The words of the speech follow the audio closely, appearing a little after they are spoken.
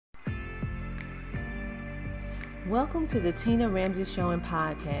Welcome to the Tina Ramsey Show and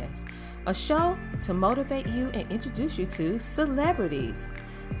Podcast, a show to motivate you and introduce you to celebrities,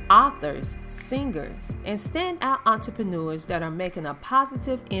 authors, singers, and standout entrepreneurs that are making a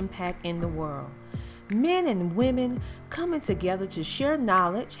positive impact in the world. Men and women coming together to share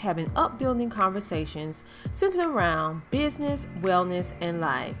knowledge, having upbuilding conversations centered around business, wellness, and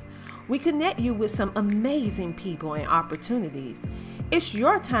life. We connect you with some amazing people and opportunities. It's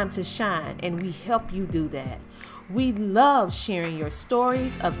your time to shine, and we help you do that. We love sharing your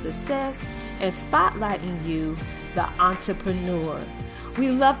stories of success and spotlighting you, the entrepreneur.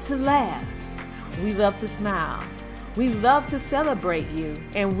 We love to laugh. We love to smile. We love to celebrate you,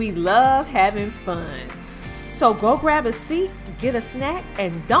 and we love having fun. So go grab a seat, get a snack,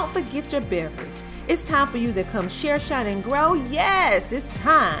 and don't forget your beverage. It's time for you to come share, shine, and grow. Yes, it's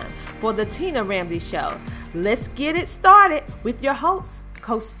time for the Tina Ramsey Show. Let's get it started with your host,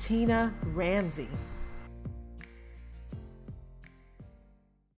 Coach Tina Ramsey.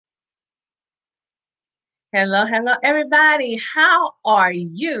 Hello, everybody. How are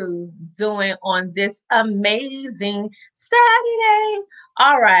you doing on this amazing Saturday?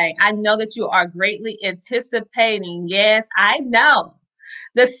 All right. I know that you are greatly anticipating. Yes, I know.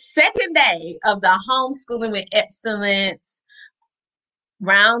 The second day of the Homeschooling with Excellence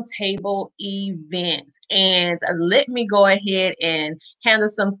roundtable event. And let me go ahead and handle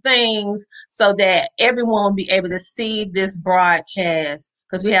some things so that everyone will be able to see this broadcast,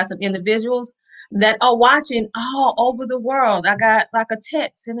 because we have some individuals that are watching all over the world. I got like a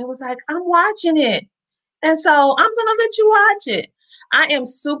text and it was like, I'm watching it. And so I'm going to let you watch it. I am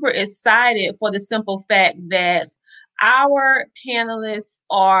super excited for the simple fact that our panelists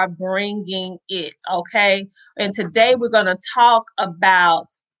are bringing it, okay? And today we're going to talk about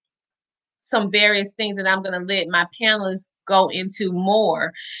some various things, and I'm going to let my panelists go into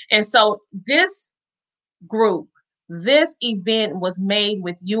more. And so this group, this event was made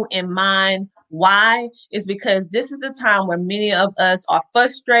with you in mind. Why? Is because this is the time where many of us are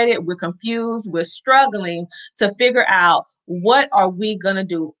frustrated, we're confused, we're struggling to figure out, what are we going to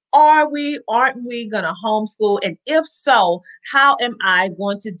do? Aren't we going to homeschool? And if so, how am I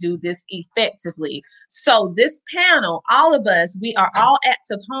going to do this effectively? So this panel, all of us, we are all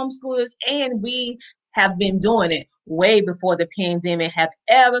active homeschoolers, and we have been doing it way before the pandemic have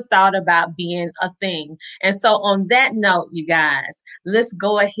ever thought about being a thing. And so on that note, you guys, let's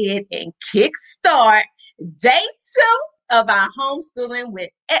go ahead and kickstart day 2 of our Homeschooling with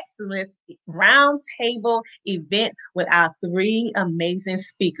Excellence roundtable event with our 3 amazing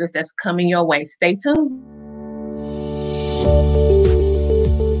speakers that's coming your way. Stay tuned.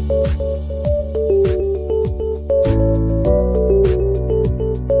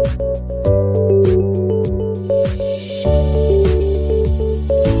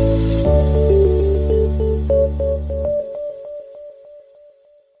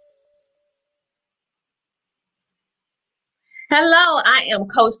 Hello, I am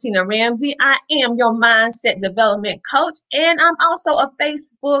Coach Tina Ramsey. I am your mindset development coach, and I'm also a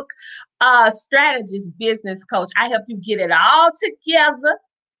Facebook strategist business coach. I help you get it all together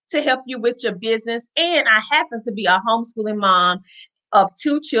to help you with your business. And I happen to be a homeschooling mom of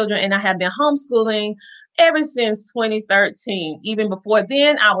 2 children, and I have been homeschooling ever since 2013. Even before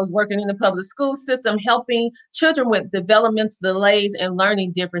then, I was working in the public school system, helping children with developmental delays and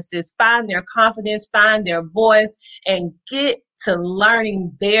learning differences find their confidence, find their voice, and get to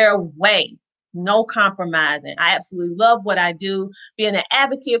learning their way. No compromising. I absolutely love what I do, being an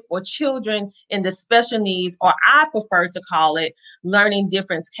advocate for children in the special needs, or I prefer to call it learning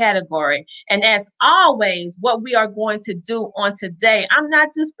difference category. And as always, what we are going to do on today, I'm not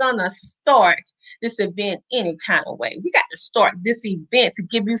just going to start this event any kind of way. We got to start this event to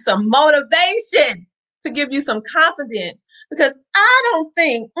give you some motivation, to give you some confidence, because I don't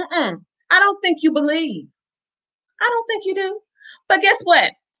think you believe. I don't think you do. But guess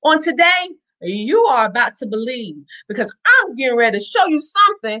what? On today, you are about to believe, because I'm getting ready to show you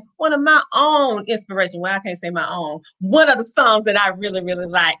something, one of my own inspiration. Well, I can't say my own. One of the songs that I really, really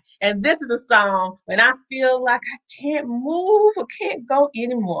like. And this is a song when I feel like I can't move or can't go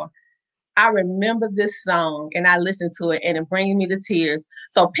anymore. I remember this song and I listen to it, and it brings me to tears.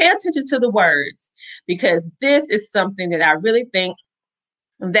 So pay attention to the words, because this is something that I really think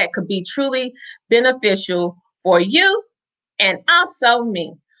that could be truly beneficial for you and also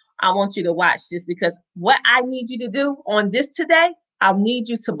me. I want you to watch this, because what I need you to do on this today, I need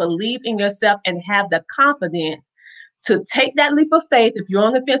you to believe in yourself and have the confidence to take that leap of faith if you're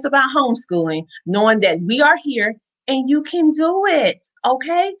on the fence about homeschooling, knowing that we are here and you can do it,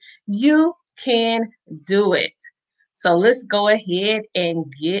 okay? You can do it. So let's go ahead and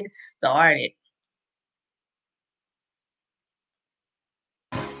get started.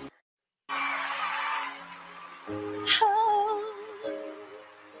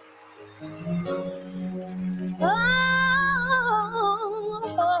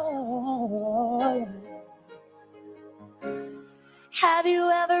 Have you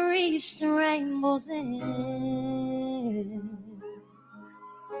ever reached the rainbow's end?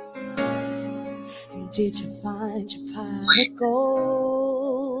 And did you find your pot of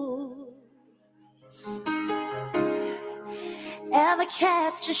gold? Ever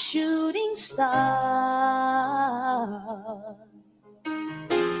catch a shooting star?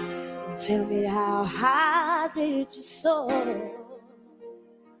 Tell me, how high did you soar?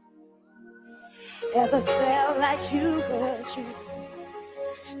 Ever felt like you were dreaming,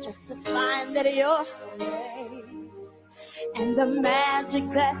 just to find that you're away, and the magic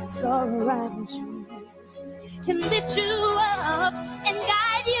that's all around you can lift you up and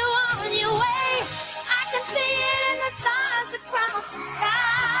guide you on your way? I can see it in the stars across the sky.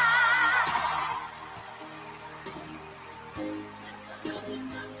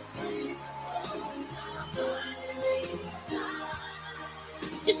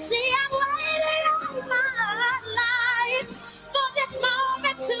 You see, I've waited all my life for this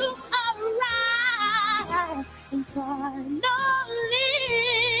moment to arrive, and finally,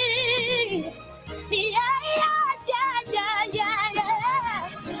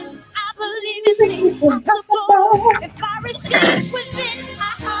 I believe in the impossible. If I risk it within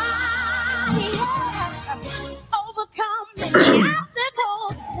my heart, overcome any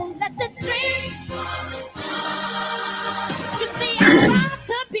obstacles, won't let this dream. You see, I strive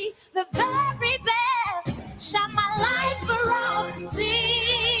to be the very best, shine my light for all to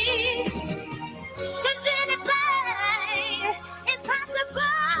see. 'Cause anything is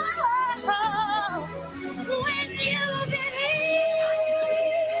possible when you believe.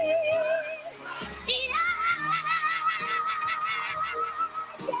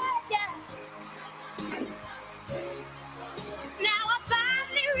 Yeah. Now I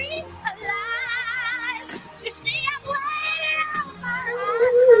finally realize. You see, I've waited all my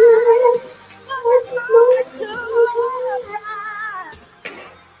life for this moment to arrive.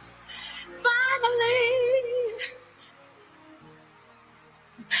 Finally,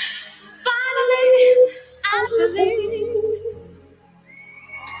 I believe.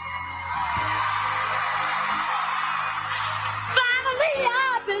 Finally, I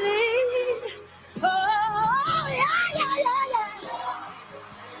believe. Oh, yeah.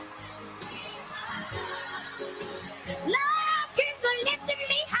 Love keeps lifting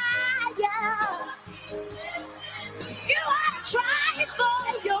me higher. You ought to try it for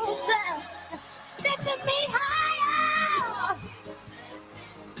yourself. Lifting me higher.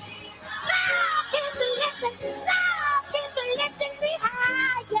 Love keeps lifting me higher.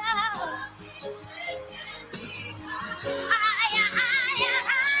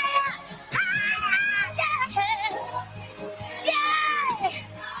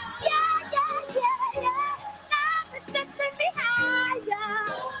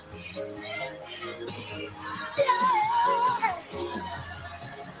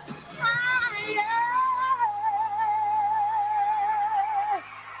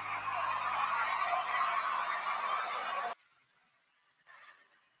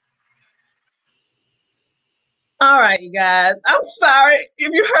 All right, you guys. I'm sorry if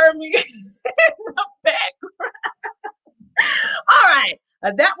you heard me in the background. All right.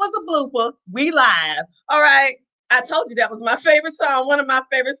 That was a blooper. We live. All right. I told you that was my favorite song, one of my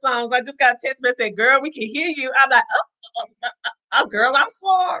favorite songs. I just got a text message saying, girl, we can hear you. I'm like, oh, girl, I'm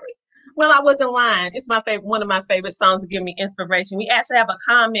sorry. Well, I wasn't lying. It's my favorite, one of my favorite songs to give me inspiration. We actually have a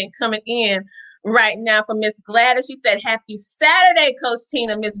comment coming in right now from Miss Gladys. She said, happy Saturday, Coach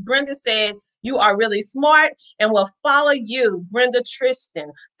Tina. Miss Brenda said, you are really smart and will follow you, Brenda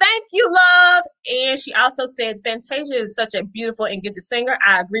Tristan. Thank you, love. And she also said, Fantasia is such a beautiful and gifted singer.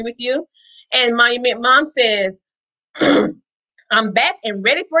 I agree with you. And Monument Mom says, I'm back and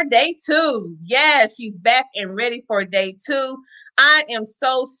ready for day 2. Yes, she's back and ready for day 2. I am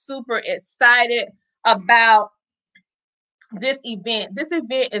so super excited about this event. This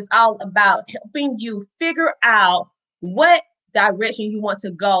event is all about helping you figure out what direction you want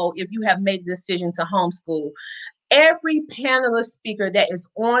to go if you have made the decision to homeschool. Every panelist speaker that is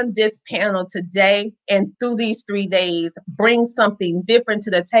on this panel today and through these 3 days brings something different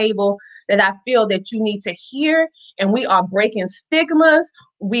to the table that I feel that you need to hear. And we are breaking stigmas.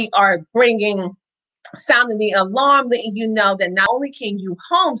 We are sounding the alarm, letting you know that not only can you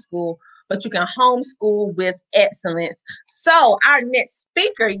homeschool, but you can homeschool with excellence. So our next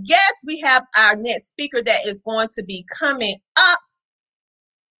speaker, yes, we have our next speaker that is going to be coming up.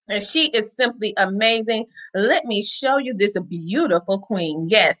 And she is simply amazing. Let me show you this beautiful queen.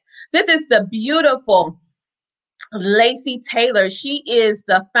 Yes, this is the beautiful Lacey Taylor. She is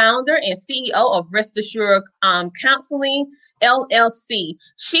the founder and CEO of Rest Assured Counseling, LLC.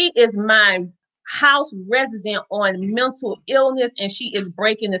 She is my house resident on mental illness, and she is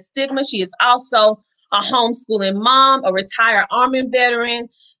breaking the stigma. She is also a homeschooling mom, a retired Army veteran.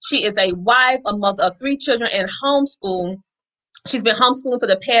 She is a wife, a mother of 3 children, and homeschool. She's been homeschooling for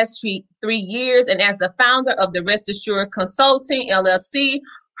the past 3 years, and as the founder of the Rest Assured Consulting LLC,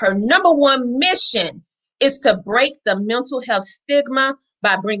 her number one mission is to break the mental health stigma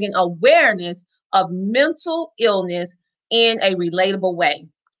by bringing awareness of mental illness in a relatable way.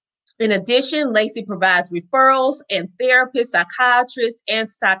 In addition, Lacey provides referrals and therapists, psychiatrists, and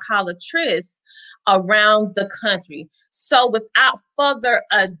psychologists around the country. So without further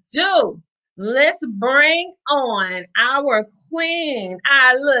ado, let's bring on our queen,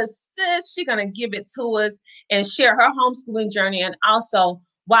 our little sis. She's going to give it to us and share her homeschooling journey, and also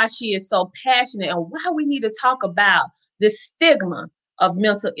why she is so passionate and why we need to talk about the stigma of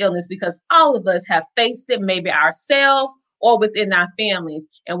mental illness, because all of us have faced it, maybe ourselves or within our families,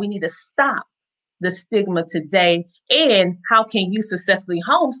 and we need to stop the stigma today. And how can you successfully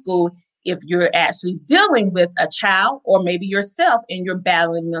homeschool if you're actually dealing with a child or maybe yourself and you're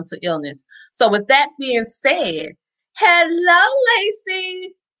battling mental illness? So with that being said, hello,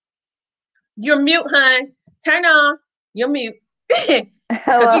 Lacey. You're mute, hon. Turn on. You're mute. Because we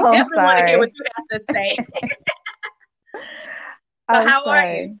Hello, I'm definitely want to hear what sorry. you have to say. So I'm how are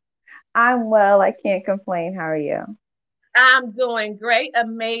you? sorry. I'm well. I can't complain. How are you? I'm doing great,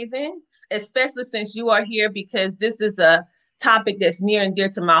 amazing, especially since you are here, because this is a topic that's near and dear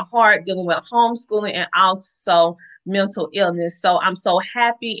to my heart, dealing with homeschooling and also mental illness. So I'm so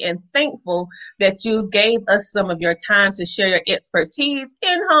happy and thankful that you gave us some of your time to share your expertise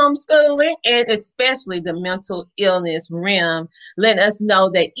in homeschooling and especially the mental illness realm, letting us know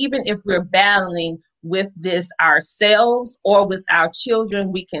that even if we're battling with this ourselves or with our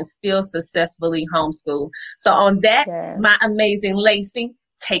children, we can still successfully homeschool. So on that, Yes. my amazing Lacey,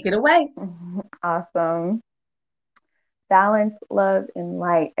 take it away. Awesome. Balance, love, and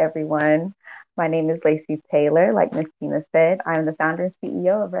light, everyone. My name is Lacey Taylor. Like Miss Tina said, I'm the founder and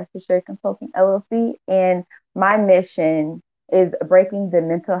CEO of Rest Assured Consulting LLC, and my mission is breaking the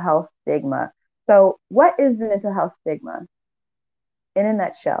mental health stigma. So, what is the mental health stigma? In a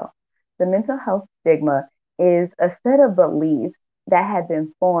nutshell, the mental health stigma is a set of beliefs that have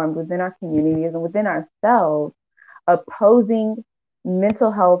been formed within our communities and within ourselves opposing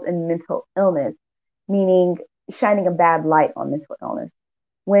mental health and mental illness, meaning shining a bad light on mental illness.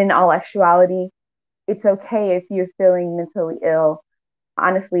 When in all actuality, it's okay if you're feeling mentally ill.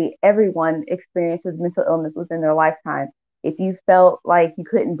 Honestly, everyone experiences mental illness within their lifetime. If you felt like you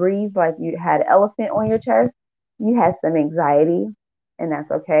couldn't breathe, like you had an elephant on your chest, you had some anxiety, and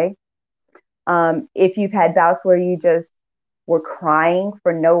that's okay. If you've had bouts where you just were crying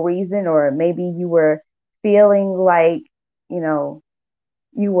for no reason, or maybe you were feeling like, you know,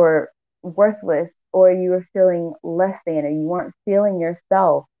 you were worthless, or you were feeling less than, or you weren't feeling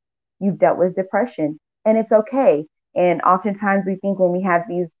yourself, you've dealt with depression, and it's okay. And oftentimes we think when we have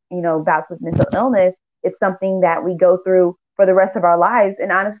these, bouts with mental illness, it's something that we go through for the rest of our lives.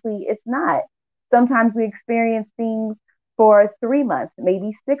 And honestly, it's not. Sometimes we experience things for 3 months,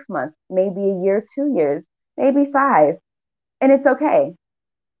 maybe 6 months, maybe a year, 2 years, maybe five. And it's okay.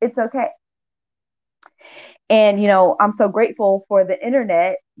 It's okay. And, I'm so grateful for the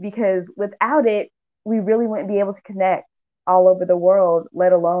internet, because without it, we really wouldn't be able to connect all over the world,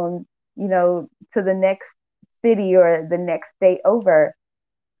 let alone, to the next city or the next state over.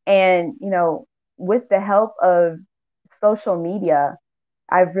 And, with the help of social media,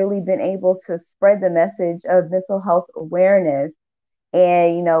 I've really been able to spread the message of mental health awareness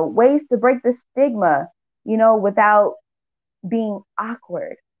and, ways to break the stigma, without being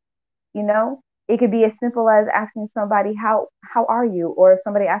awkward. you know it could be as simple as asking somebody, how are you? Or if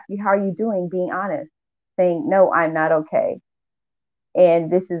somebody asks you, how are you doing, being honest, saying, no, I'm not okay,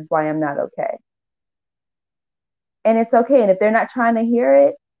 and this is why I'm not okay. And it's okay. And if they're not trying to hear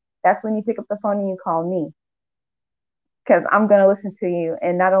it, that's when you pick up the phone and you call me, because I'm going to listen to you.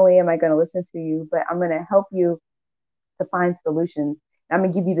 And not only am I going to listen to you, but I'm going to help you to find solutions. I'm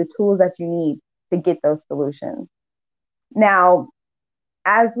going to give you the tools that you need to get those solutions. Now,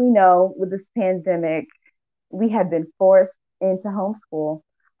 as we know, with this pandemic, we have been forced into homeschool.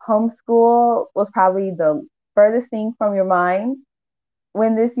 Homeschool was probably the furthest thing from your mind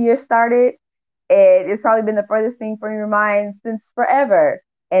when this year started. And it's probably been the furthest thing from your mind since forever.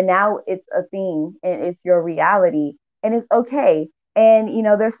 And now it's a thing and it's your reality, and it's okay. And,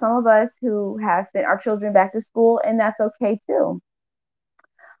 there's some of us who have sent our children back to school, and that's okay too.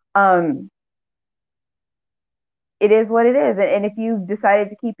 Um, it is what it is. And if you decided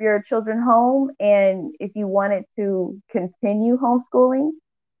to keep your children home and if you wanted to continue homeschooling,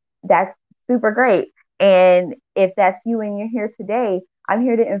 that's super great. And if that's you and you're here today, I'm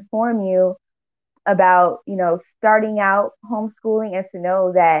here to inform you about, starting out homeschooling, and to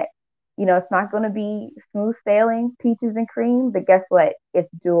know that, it's not going to be smooth sailing, peaches and cream, but guess what? It's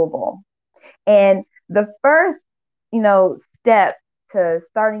doable. And the first, step to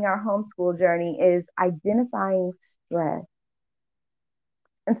starting our homeschool journey is identifying stress.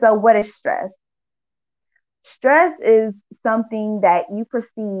 And so, what is stress? Stress is something that you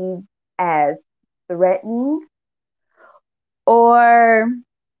perceive as threatening or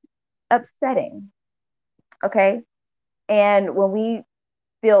upsetting. Okay. And when we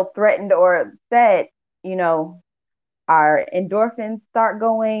feel threatened or upset, our endorphins start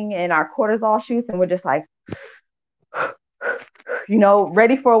going and our cortisol shoots, and we're just like,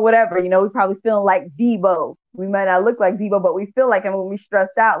 ready for whatever. We probably feeling like Debo. We might not look like Debo, but we feel like him when we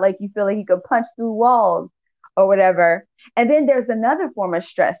stressed out, like you feel like he could punch through walls or whatever. And then there's another form of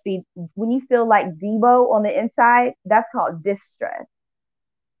stress. See, when you feel like Debo on the inside, that's called distress.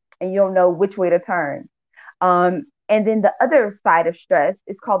 And you don't know which way to turn. And then the other side of stress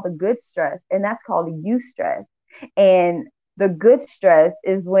is called the good stress, and that's called eustress. And the good stress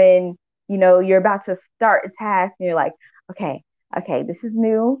is when, you're about to start a task and you're like, okay, this is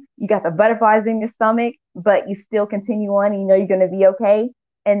new. You got the butterflies in your stomach, but you still continue on and you know you're going to be okay.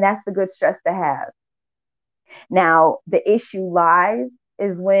 And that's the good stress to have. Now, the issue lies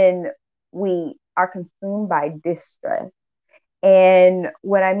is when we are consumed by distress. And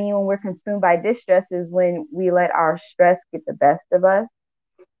what I mean when we're consumed by distress is when we let our stress get the best of us.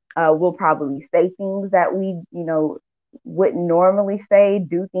 We'll probably say things that we, wouldn't normally say,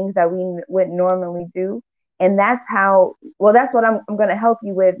 do things that we wouldn't normally do. And that's that's what I'm going to help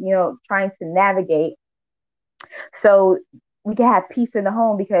you with, trying to navigate so we can have peace in the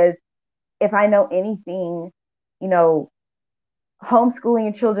home. Because if I know anything, homeschooling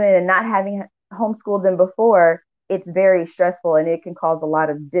your children and not having homeschooled them before, it's very stressful and it can cause a lot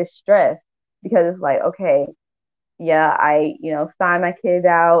of distress, because it's like, okay, yeah, I, signed my kids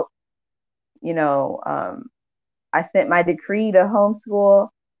out, I sent my decree to homeschool.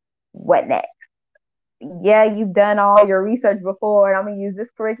 What next? Yeah, you've done all your research before and I'm going to use this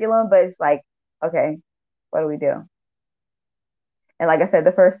curriculum, but it's like, okay, what do we do? And like I said,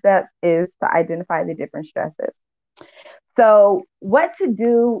 the first step is to identify the different stresses. So, what to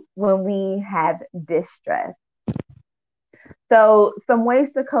do when we have distress? So, some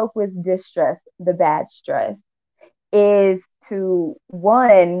ways to cope with distress, the bad stress, is to,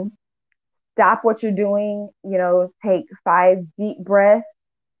 one, stop what you're doing, take 5 deep breaths,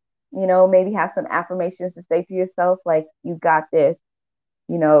 maybe have some affirmations to say to yourself, like, you got this,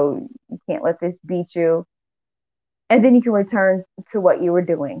 you can't let this beat you. And then you can return to what you were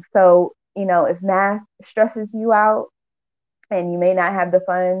doing. So, if math stresses you out and you may not have the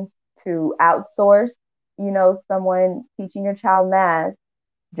funds to outsource, someone teaching your child math,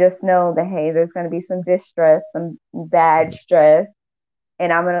 just know that, hey, there's going to be some distress, some bad stress,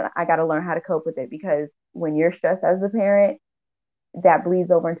 and I got to learn how to cope with it, because when you're stressed as a parent, that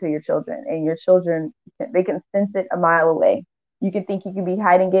bleeds over into your children, and your children, they can sense it a mile away. You can think you can be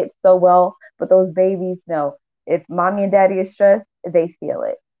hiding it so well, but those babies know if mommy and daddy is stressed, they feel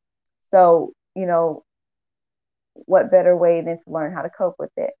it. So, what better way than to learn how to cope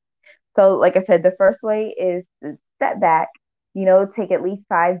with it? So, like I said, the first way is to step back, take at least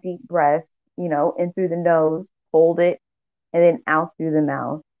 5 deep breaths, in through the nose, hold it, and then out through the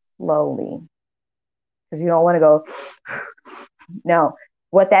mouth slowly. Because you don't want to go, no.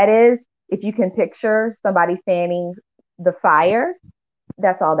 What that is, if you can picture somebody fanning the fire,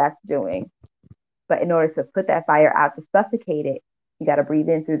 that's all that's doing. But in order to put that fire out, to suffocate it, you got to breathe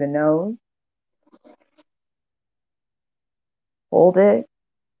in through the nose, hold it,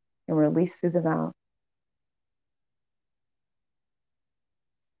 and release through the mouth.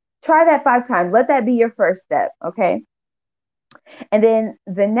 Try that 5 times. Let that be your first step, okay? And then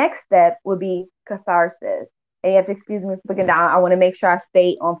the next step would be catharsis. And you have to excuse me for looking down. I want to make sure I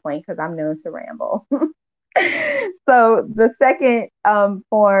stay on point because I'm known to ramble. So the second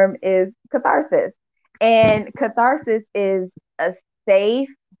form is catharsis. And catharsis is a safe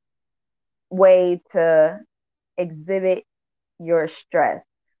way to exhibit your stress.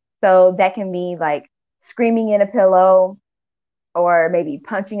 So that can be like screaming in a pillow, or maybe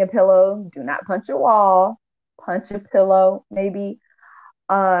punching a pillow. Do not punch a wall. Punch a pillow, maybe.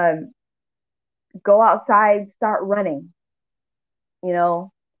 Go outside, start running,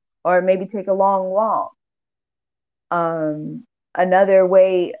 or maybe take a long walk. Another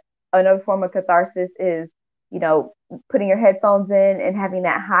form of catharsis is, putting your headphones in and having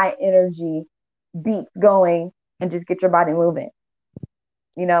that high energy beats going and just get your body moving,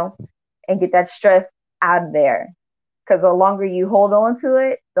 and get that stress out of there. Because the longer you hold on to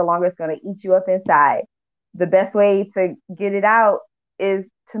it, the longer it's going to eat you up inside. The best way to get it out is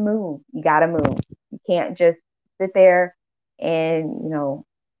to move. You got to move. You can't just sit there and,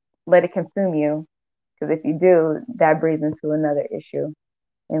 let it consume you. Because if you do, that breeds into another issue.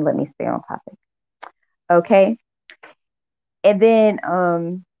 And let me stay on topic. Okay. And then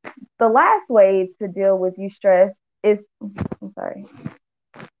the last way to deal with eustress is, I'm sorry,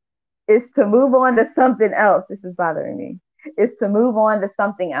 is to move on to something else. This is bothering me. Is to move on to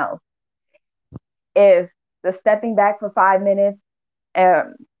something else. If the stepping back for 5 minutes,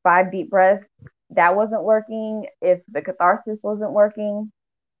 5 deep breaths, that wasn't working, if the catharsis wasn't working,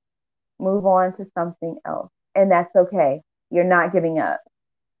 move on to something else. And that's okay. You're not giving up.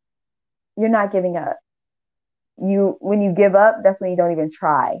 You're not giving up. When you give up, that's when you don't even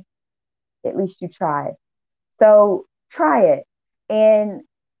try. At least you tried. So try it. And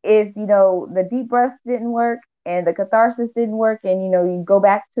if, the deep breaths didn't work and the catharsis didn't work and, you go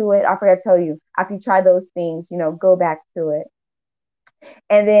back to it, I forgot to tell you, after you try those things, go back to it.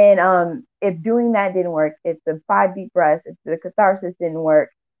 And then if doing that didn't work, if the 5 deep breaths, if the catharsis didn't work,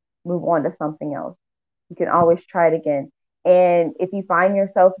 move on to something else. You can always try it again. And if you find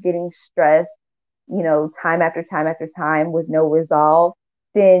yourself getting stressed, time after time after time with no resolve,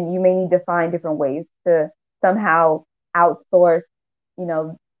 then you may need to find different ways to somehow outsource,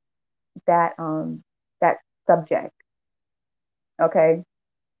 that that subject. Okay.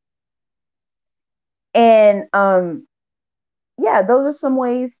 And yeah, those are some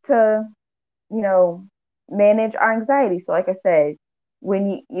ways to, manage our anxiety. So like I said,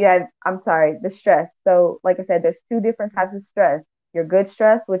 when you have, the stress. So like I said, there's 2 different types of stress. Your good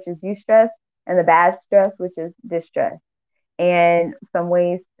stress, which is eustress, and the bad stress, which is distress. And some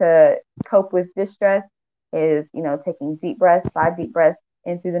ways to cope with distress is, taking deep breaths, 5 deep breaths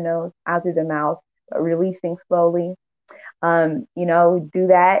in through the nose, out through the mouth, releasing slowly. Do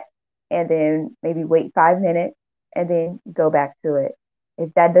that and then maybe wait 5 minutes and then go back to it.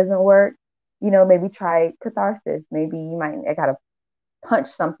 If that doesn't work, maybe try catharsis. Maybe I gotta punch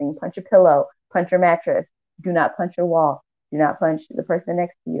something, punch a pillow, punch your mattress. Do not punch your wall. Do not punch the person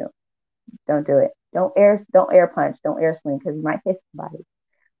next to you. Don't do it. Don't air punch. Don't air swing because you might hit somebody.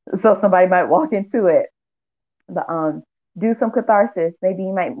 So somebody might walk into it. But do some catharsis. Maybe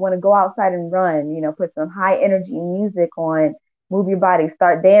you might want to go outside and run. Put some high energy music on. Move your body.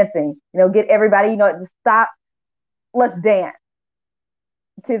 Start dancing. Get everybody. Just stop. Let's dance.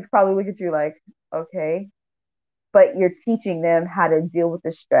 Kids probably look at you like, okay, but you're teaching them how to deal with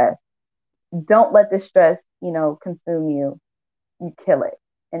the stress. Don't let the stress, consume you. You kill it,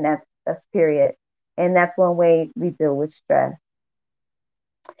 and that's period. And that's one way we deal with stress.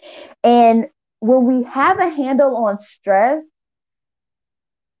 And when we have a handle on stress,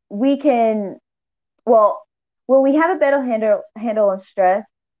 when we have a better handle on stress,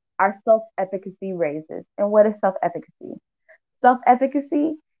 our self-efficacy raises. And what is self-efficacy?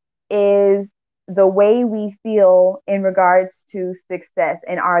 Self-efficacy is the way we feel in regards to success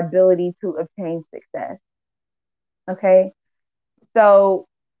and our ability to obtain success. Okay. So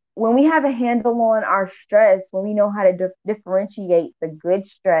when we have a handle on our stress, when we know how to differentiate the good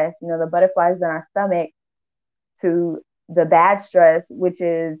stress, the butterflies in our stomach, to the bad stress, which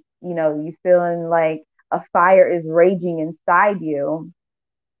is, you feeling like a fire is raging inside you,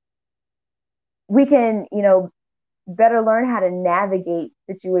 we can, better learn how to navigate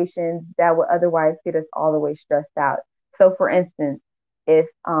situations that would otherwise get us all the way stressed out. So for instance, if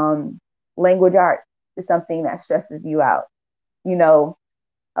language arts is something that stresses you out,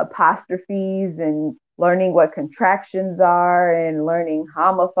 apostrophes and learning what contractions are and learning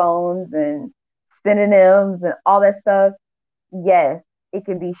homophones and synonyms and all that stuff, yes, it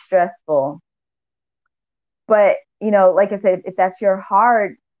can be stressful. But, like I said, if that's your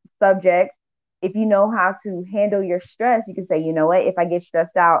hard subject, if you know how to handle your stress, you can say, you know what, if I get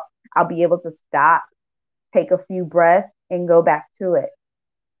stressed out, I'll be able to stop, take a few breaths and go back to it.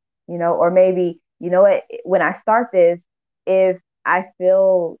 Or maybe, what, when I start this, if I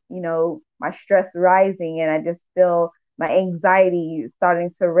feel, my stress rising and I just feel my anxiety starting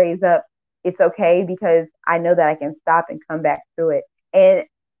to raise up, it's okay because I know that I can stop and come back to it. And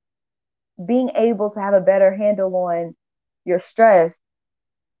being able to have a better handle on your stress,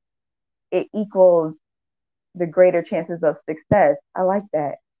 it equals the greater chances of success. I like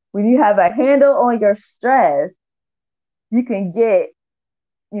that. When you have a handle on your stress, you can get,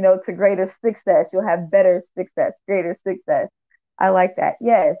 to greater success. You'll have better success, greater success. I like that.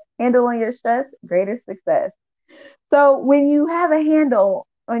 Yes. Handle on your stress, greater success. So when you have a handle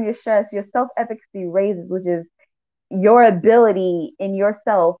on your stress, your self-efficacy raises, which is your ability in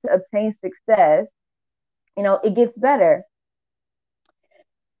yourself to obtain success, it gets better.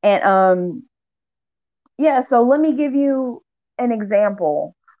 And yeah, so let me give you an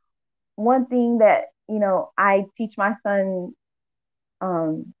example. One thing that, I teach my son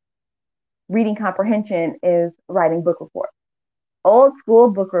um reading comprehension is writing book reports. Old school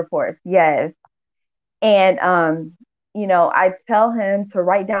book reports, yes. And I tell him to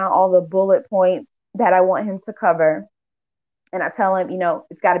write down all the bullet points that I want him to cover. And I tell him,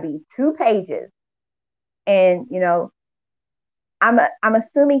 it's got to be 2 pages. And I'm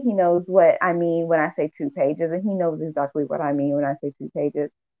assuming he knows what I mean when I say 2 pages, and he knows exactly what I mean when I say 2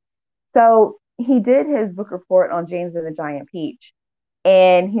 pages. So he did his book report on James and the Giant Peach.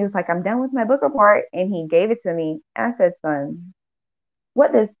 And he was like, I'm done with my book report. And he gave it to me. And I said, son,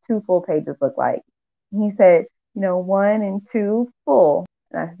 what does 2 full pages look like? And he said, 1 and 2 full.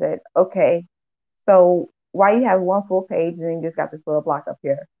 And I said, okay, so why you have 1 full page and then you just got this little block up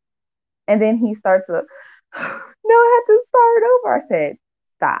here? And then he starts to, no, I have to start over. I said,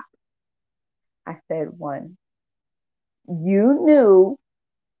 stop. I said, 1, you knew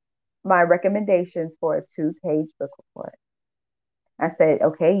my recommendations for a 2-page book report. I said,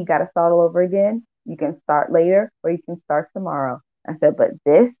 okay, you got to start all over again. You can start later or you can start tomorrow. I said, but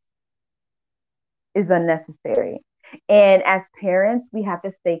this is unnecessary. And as parents, we have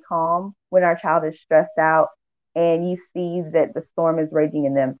to stay calm when our child is stressed out and you see that the storm is raging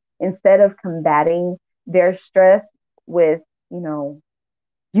in them. Instead of combating their stress with, you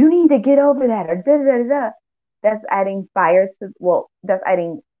need to get over that or da da da da, that's adding that's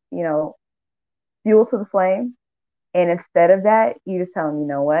adding, fuel to the flame. And instead of that, you just tell them, you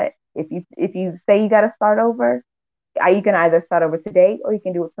know what? If you say you got to start over, you can either start over today or you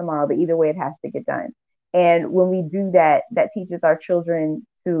can do it tomorrow. But either way, it has to get done. And when we do that, that teaches our children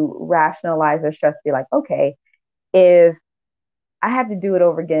to rationalize their stress. Be like, okay, if I have to do it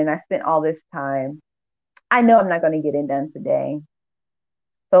over again, I spent all this time, I know I'm not going to get it done today.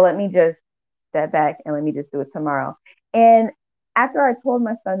 So let me just step back and let me just do it tomorrow. And after I told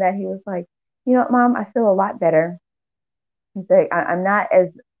my son that, he was like, Mom, I feel a lot better. He's like, I'm not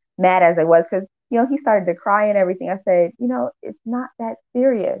as mad as I was because, he started to cry and everything. I said, it's not that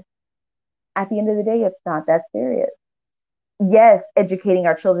serious. At the end of the day, it's not that serious. Yes, educating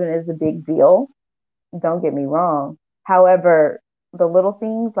our children is a big deal. Don't get me wrong. However, the little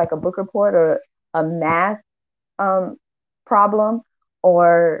things like a book report or a math problem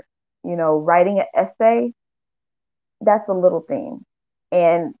or, writing an essay, that's a little thing.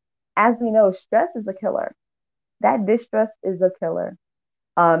 And as we know, stress is a killer. That distress is a killer.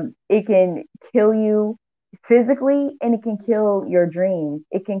 It can kill you physically and it can kill your dreams.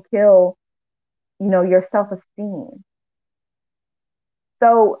 It can kill, your self-esteem.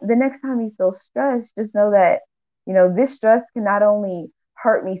 So the next time you feel stressed, just know that, this stress can not only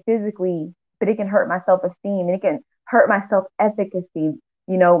hurt me physically, but it can hurt my self-esteem and it can hurt my self-efficacy,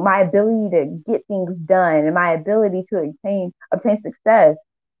 my ability to get things done and my ability to obtain success.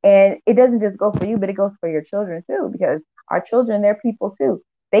 And it doesn't just go for you, but it goes for your children too, because our children, they're people too.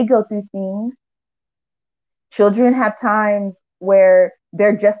 They go through things. Children have times where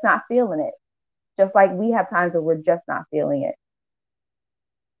they're just not feeling it, just like we have times where we're just not feeling it.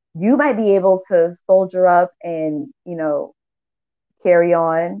 You might be able to soldier up and, carry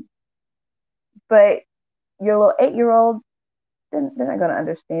on, but your little 8-year-old, they're not going to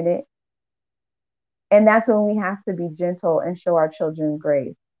understand it. And that's when we have to be gentle and show our children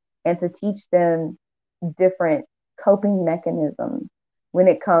grace and to teach them different coping mechanisms when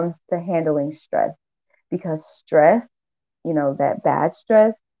it comes to handling stress. Because stress, that bad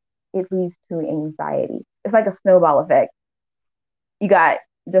stress, it leads to anxiety. It's like a snowball effect. You got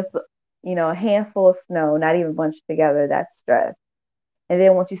just, a handful of snow, not even bunched together, that's stress. And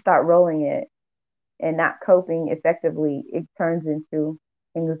then once you start rolling it and not coping effectively, it turns into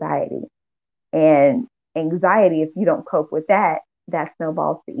anxiety. And anxiety, if you don't cope with that, that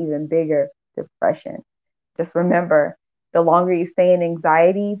snowballs to even bigger depression. Just remember, the longer you stay in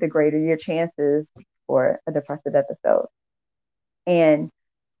anxiety, the greater your chances for a depressive episode. And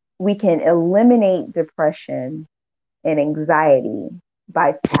we can eliminate depression and anxiety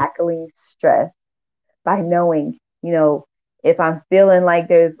by tackling stress, by knowing, if I'm feeling like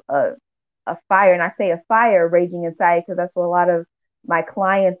there's a fire, and I say a fire raging inside because that's what a lot of my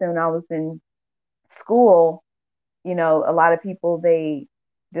clients, and when I was in school, a lot of people, they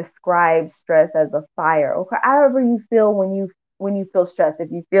describe stress as a fire. Or however you feel when you feel stressed. If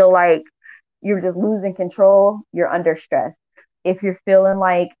you feel like you're just losing control, you're under stress. If you're feeling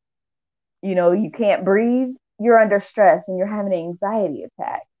like, you can't breathe, you're under stress and you're having an anxiety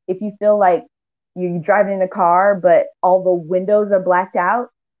attack. If you feel like You driving in a car, but all the windows are blacked out.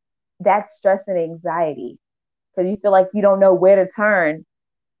 That's stress and anxiety because you feel like you don't know where to turn.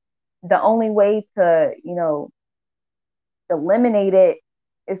 The only way to, eliminate it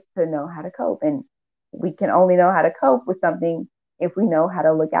is to know how to cope. And we can only know how to cope with something if we know how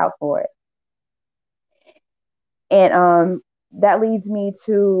to look out for it. And that leads me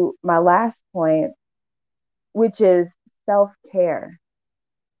to my last point, which is self-care.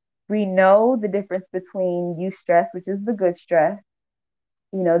 We know the difference between eustress, which is the good stress,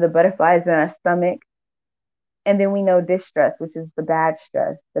 the butterflies in our stomach, and then we know distress, which is the bad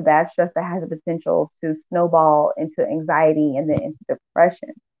stress that has the potential to snowball into anxiety and then into depression.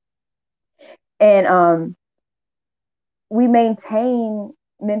 And we maintain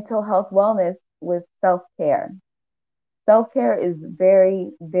mental health wellness with self-care. Self-care is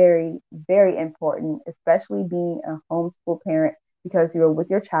very, very, very important, especially being a homeschool parent because you're with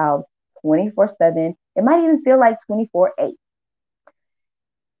your child 24/7. It might even feel like 24/8.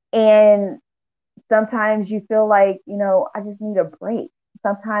 And sometimes you feel like, I just need a break.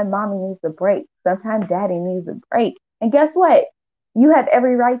 Sometimes mommy needs a break. Sometimes daddy needs a break. And guess what? You have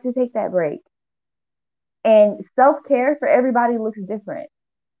every right to take that break. And self-care for everybody looks different.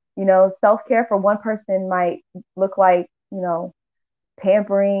 Self-care for one person might look like,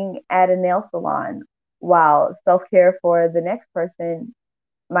 pampering at a nail salon, while self-care for the next person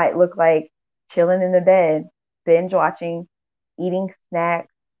might look like chilling in the bed, binge watching, eating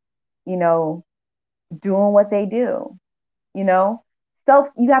snacks, doing what they do, you know?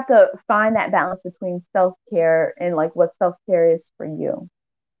 You have to find that balance between self-care and like what self-care is for you.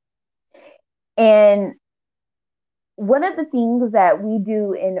 And one of the things that we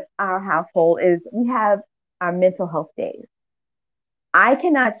do in our household is we have our mental health days. I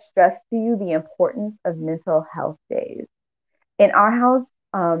cannot stress to you the importance of mental health days. In our house,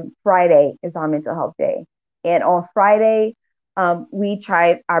 Friday is our mental health day. And on Friday, we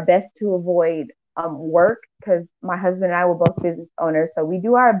try our best to avoid work because my husband and I were both business owners. So we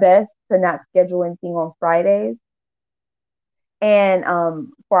do our best to not schedule anything on Fridays. And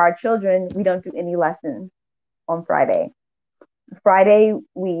for our children, we don't do any lessons on Friday. Friday,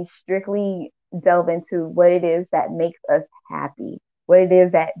 we strictly delve into what it is that makes us happy, what it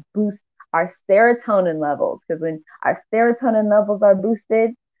is that boosts our serotonin levels. Because when our serotonin levels are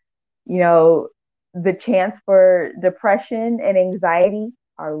boosted, the chance for depression and anxiety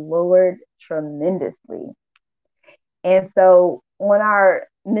are lowered tremendously. And so on our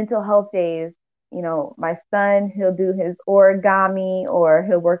mental health days, my son, he'll do his origami or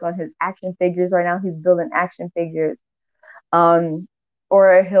he'll work on his action figures. Right now, he's building action figures.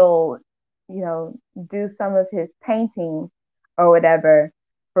 Or he'll, do some of his painting or whatever.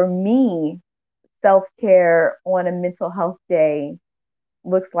 For me, self-care on a mental health day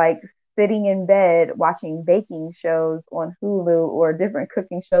looks like sitting in bed watching baking shows on Hulu or different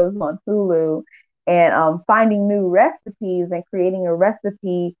cooking shows on Hulu and finding new recipes and creating a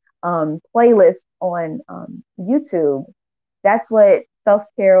recipe playlist on YouTube. That's what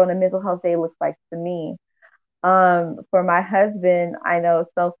self-care on a mental health day looks like to me. For my husband, I know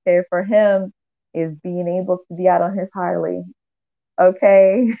self-care for him is being able to be out on his Harley.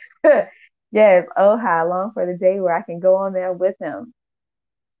 Okay. Yes. Oh, how I long for the day where I can go on there with him.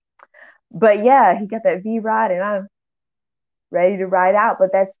 But yeah, he got that V rod and I'm ready to ride out.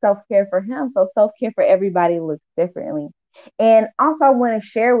 But that's self-care for him. So self-care for everybody looks differently. And also I want to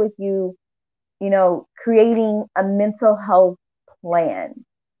share with you, creating a mental health plan.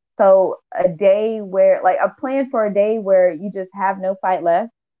 So a day where, like a plan for a day where you just have no fight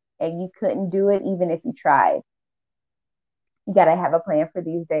left and you couldn't do it even if you tried. You got to have a plan for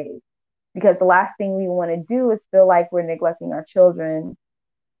these days because the last thing we want to do is feel like we're neglecting our children,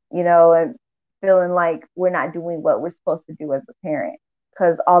 and feeling like we're not doing what we're supposed to do as a parent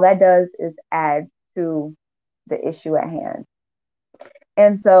because all that does is add to the issue at hand.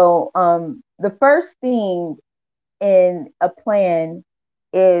 And so the first thing in a plan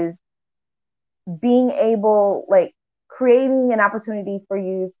is being able, like creating an opportunity for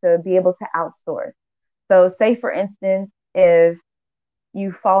you to be able to outsource. So say for instance, if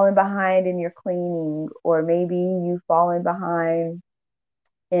you've fallen behind in your cleaning, or maybe you've fallen behind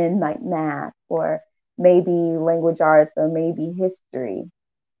in like math, or maybe language arts, or maybe history,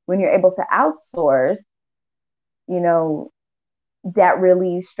 when you're able to outsource, that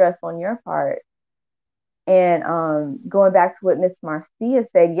relieves stress on your part. And going back to what Miss Marcia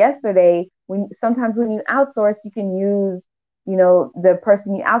said yesterday, sometimes when you outsource, you can use, the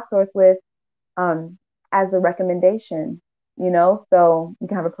person you outsource with as a recommendation, so you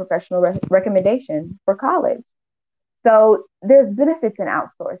can have a professional recommendation for college. So there's benefits in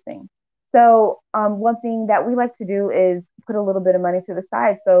outsourcing. So one thing that we like to do is put a little bit of money to the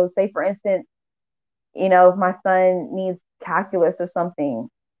side. So say for instance, if my son needs calculus or something,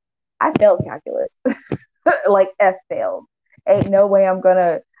 I failed calculus, like F failed. Ain't no way I'm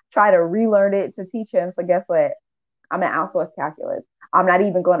gonna try to relearn it to teach him. So guess what? I'm gonna outsource calculus. I'm not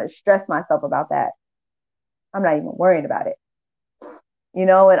even going to stress myself about that. I'm not even worrying about it.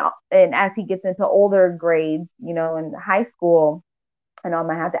 And as he gets into older grades, in high school, and I'm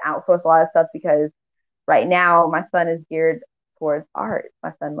gonna have to outsource a lot of stuff because right now my son is geared towards art.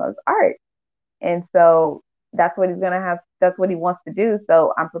 My son loves art. And so that's what that's what he wants to do.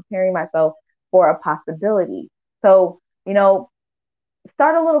 So I'm preparing myself for a possibility. So,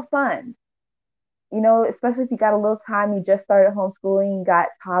 start a little fun, especially if you got a little time, you just started homeschooling, you got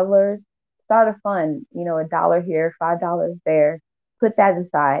toddlers, start a fund, $1 here, $5 there, put that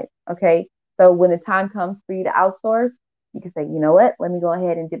aside. Okay. So when the time comes for you to outsource, you can say, you know what, let me go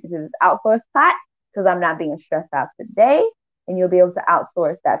ahead and dip into this outsource pot because I'm not being stressed out today. And you'll be able to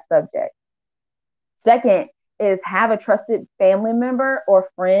outsource that subject. Second is have a trusted family member or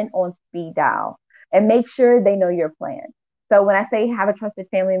friend on speed dial and make sure they know your plan. So when I say have a trusted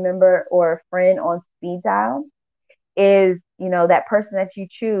family member or friend on speed dial, is, that person that you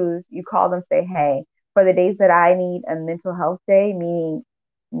choose, you call them, say, hey, for the days that I need a mental health day, meaning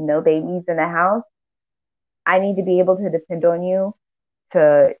no babies in the house, I need to be able to depend on you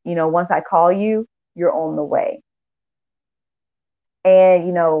to, once I call you, you're on the way.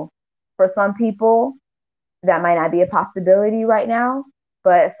 And, for some people, that might not be a possibility right now,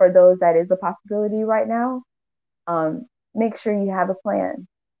 but for those that is a possibility right now, make sure you have a plan.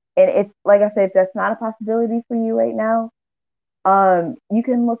 And if, like I said, if that's not a possibility for you right now, you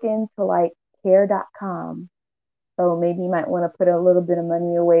can look into like care.com. So maybe you might want to put a little bit of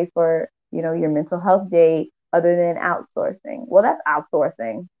money away for, your mental health day other than outsourcing. Well, that's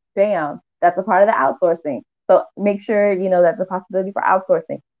outsourcing. Damn, that's a part of the outsourcing. So make sure, that's a possibility for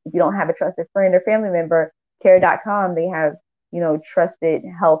outsourcing. If you don't have a trusted friend or family member, care.com, they have, trusted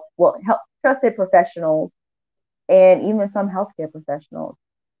trusted professionals and even some healthcare professionals.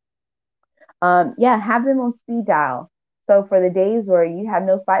 Have them on speed dial. So for the days where you have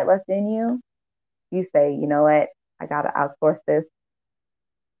no fight left in you, you say, you know what, I got to outsource this.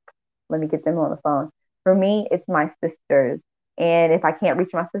 Let me get them on the phone. For me, it's my sisters. And if I can't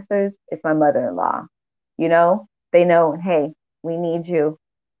reach my sisters, it's my mother-in-law. They know, hey, we need you.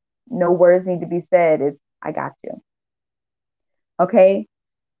 No words need to be said. It's, I got you. Okay.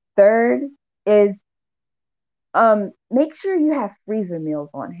 Third is make sure you have freezer meals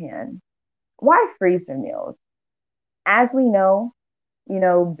on hand. Why freezer meals? As we know,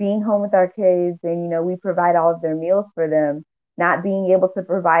 being home with our kids and, we provide all of their meals for them, not being able to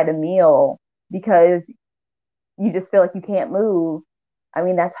provide a meal because you just feel like you can't move. I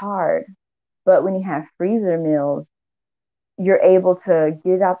mean, that's hard. But when you have freezer meals, you're able to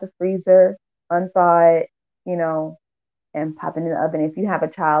get it out the freezer, unthaw it, and pop it in the oven. If you have a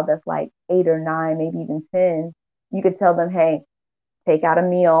child that's like 8 or 9, maybe even 10, you could tell them, hey, take out a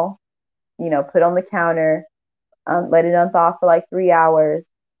meal, put on the counter, let it unthaw for like 3 hours,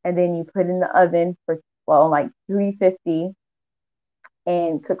 and then you put in the oven for, like 350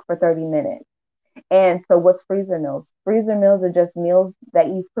 and cook for 30 minutes. And so what's freezer meals? Freezer meals are just meals that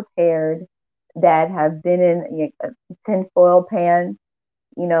you've prepared that have been in a tin foil pan,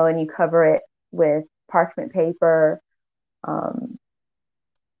 and you cover it with parchment paper, saran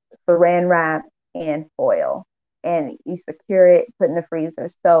wrap, and foil. And you secure it, put in the freezer.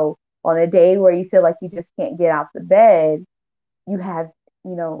 So on a day where you feel like you just can't get out the bed, you have,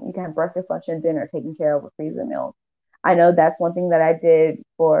 you can have breakfast, lunch, and dinner taken care of with freezer meals. I know that's one thing that I did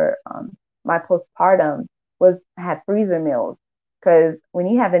for my postpartum was have freezer meals. Because when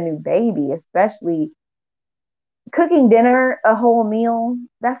you have a new baby, especially cooking dinner, a whole meal,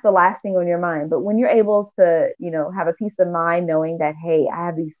 that's the last thing on your mind. But when you're able to, have a peace of mind knowing that, hey, I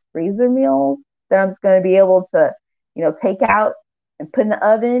have these freezer meals that I'm just going to be able to, take out and put in the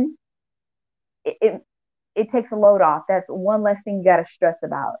oven, it takes a load off. That's one less thing you got to stress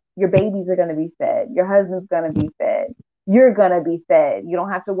about. Your babies are going to be fed. Your husband's going to be fed. You're going to be fed. You don't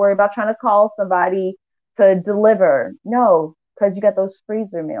have to worry about trying to call somebody to deliver. No, because you got those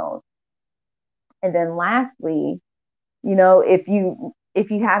freezer meals. And then lastly, if you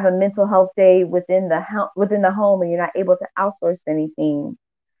have a mental health day within the home and you're not able to outsource anything,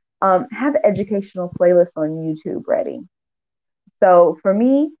 have an educational playlist on YouTube ready. So for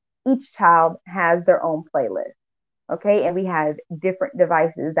me, each child has their own playlist. Okay. And we have different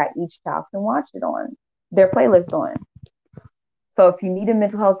devices that each child can watch it on, their playlist on. So if you need a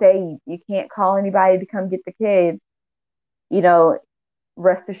mental health day, you can't call anybody to come get the kids,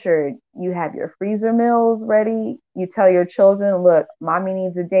 rest assured, you have your freezer meals ready. You tell your children, look, mommy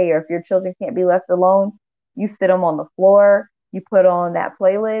needs a day. Or if your children can't be left alone, you sit them on the floor, you put on that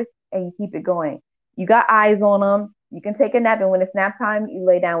playlist, and you keep it going. You got eyes on them. You can take a nap, and when it's nap time, you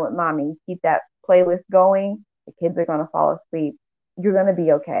lay down with mommy. You keep that playlist going. The kids are going to fall asleep. You're going to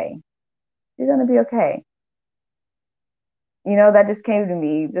be okay. You're going to be okay. That just came to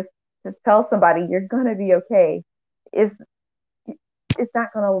me. Just to tell somebody you're going to be okay. It's it's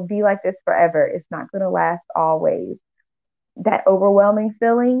not going to be like this forever. It's not going to last always. That overwhelming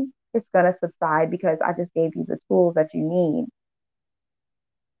feeling, it's going to subside because I just gave you the tools that you need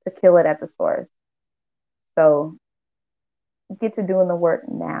to kill it at the source. So get to doing the work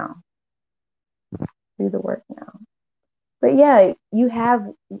now. Do the work now. But yeah, you have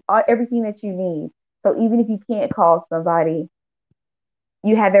everything that you need. So even if you can't call somebody,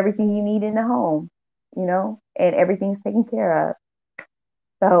 you have everything you need in the home, and everything's taken care of.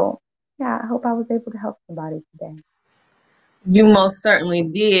 So yeah, I hope I was able to help somebody today. You most certainly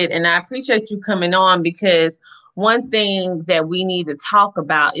did. And I appreciate you coming on, because one thing that we need to talk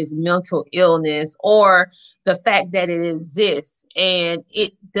about is mental illness, or the fact that it exists. And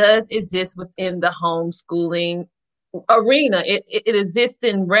it does exist within the homeschooling arena. It exists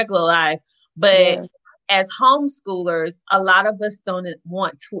in regular life. But Yes. as homeschoolers, a lot of us don't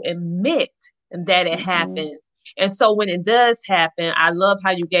want to admit that it Mm-hmm. happens. And so when it does happen, I love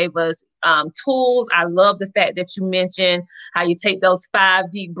how you gave us tools. I love the fact that you mentioned how you take those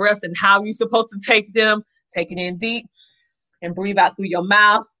 5 deep breaths and how you're supposed to take them. Take it in deep and breathe out through your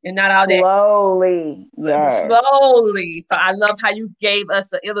mouth, and not all that Slowly. Yes. slowly. So I love how you gave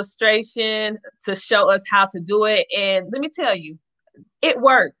us an illustration to show us how to do it. And let me tell you, it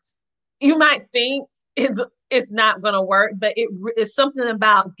works. You might think it's not going to work, but it's something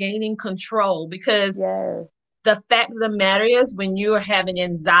about gaining control, because Yes. the fact of the matter is, when you're having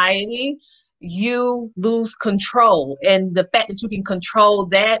anxiety, you lose control. And the fact that you can control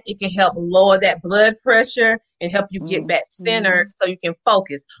that, it can help lower that blood pressure and help you get back Mm-hmm. centered so you can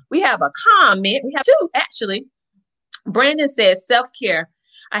focus. We have a comment. We have two, actually. Brandon says, self-care.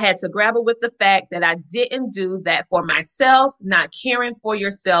 I had to grapple with the fact that I didn't do that for myself. Not caring for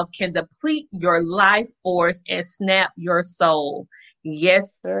yourself can deplete your life force and snap your soul.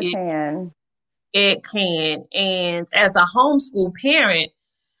 Yes, Sure can. it can. And as a homeschool parent,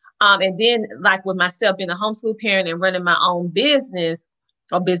 and then like with myself being a homeschool parent and running my own business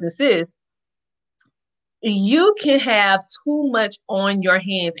or businesses, you can have too much on your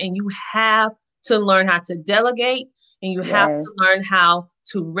hands, and you have to learn how to delegate, and you have Yes. to learn how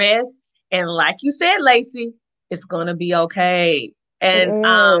to rest. And like you said, Lacey, it's going to be okay. It And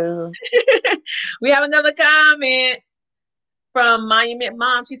is. we have another comment from Monument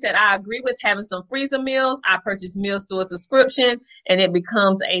Mom. She said, I agree with having some freezer meals. I purchase meals through a subscription, and it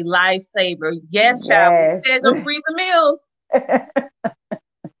becomes a lifesaver. Yes, child. We Yes. said them freezer meals.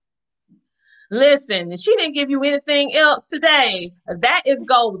 Listen, she didn't give you anything else today. That is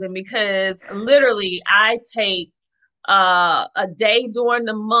golden, because literally I take a day during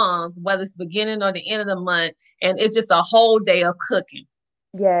the month, whether it's the beginning or the end of the month, and it's just a whole day of cooking.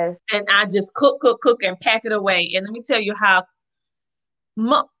 Yes. And I just cook, and pack it away. And let me tell you how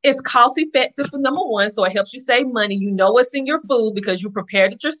it's cost effective for number one, so it helps you save money. You know what's in your food because you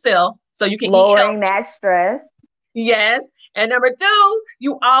prepared it yourself, so you can eat Lowering healthy. that stress. Yes. And number two,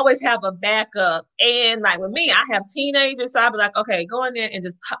 you always have a backup. And like with me, I have teenagers, so I'll be like, okay, go in there and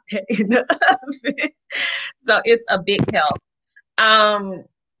just pop that in the oven. So it's a big help. Um,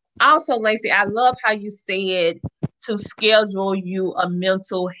 Also, Lacey, I love how you said to schedule you a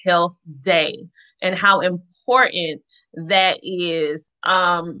mental health day and how important that is.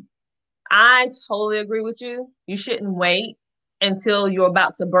 I totally agree with you. You shouldn't wait until you're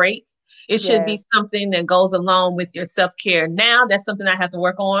about to break. It should be Yes. something that goes along with your self-care. Now, that's something I have to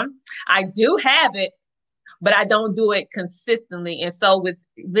work on. I do have it, but I don't do it consistently. And so with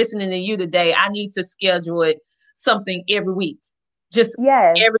listening to you today, I need to schedule it something every week. Just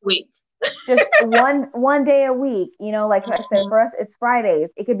Yes. every week. Just one day a week. Like I said, Mhm. for us, it's Fridays.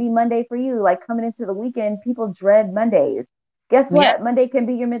 It could be Monday for you. Like coming into the weekend, people dread Mondays. Guess Yeah. what? Monday can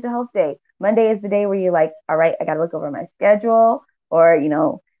be your mental health day. Monday is the day where you're like, all right, I got to look over my schedule, or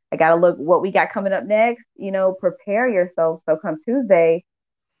I got to look what we got coming up next. Prepare yourself. So come Tuesday,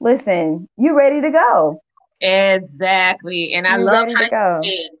 listen, you ready to go. Exactly. And I You love ready how to you go.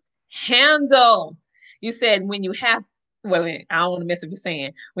 said handle. You said when you have, well, I don't want to mess up your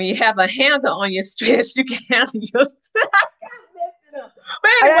saying. When you have a handle on your stress, you can handle your stress.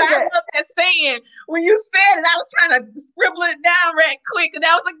 But Oh, anyway, that's I it. love that saying. When you said it, I was trying to scribble it down right quick, and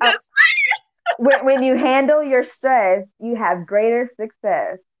that was a I, good saying. when you handle your stress, you have greater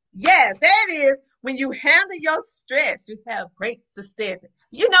success. Yeah, that is when you handle your stress, you have great success.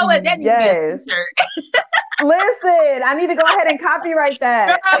 You know what? That needs to be a Yes. t-shirt. Listen, I need to go ahead and copyright Girl,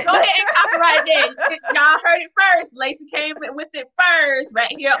 that. go ahead and copyright that. Y'all heard it first. Lacey came with it first,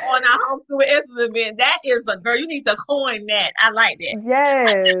 right here on our Homeschool with Esther event. That is a girl. You need to coin that. I like that.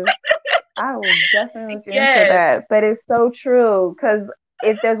 Yes. I will definitely look into Yes, that. But it's so true because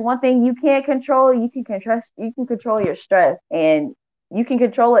if there's one thing you can't control, you can control your stress and you can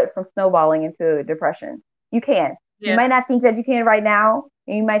control it from snowballing into depression. You can. You might yes. not think that you can right now,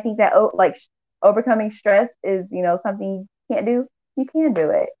 and you might think that overcoming stress is, something you can't do. You can do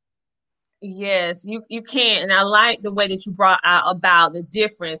it. Yes, you can. And I like the way that you brought out about the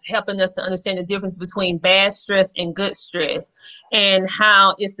difference, helping us to understand the difference between bad stress and good stress and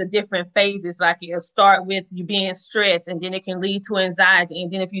how it's the different phases. Like it'll start with you being stressed and then it can lead to anxiety.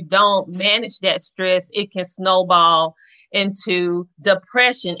 And then if you don't manage that stress, it can snowball into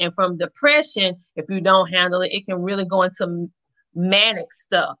depression. And from depression, if you don't handle it, it can really go into manic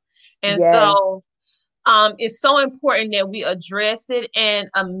stuff. And Yes. so it's so important that we address it and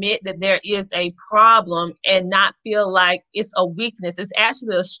admit that there is a problem and not feel like it's a weakness. It's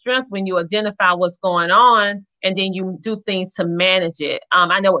actually a strength when you identify what's going on and then you do things to manage it.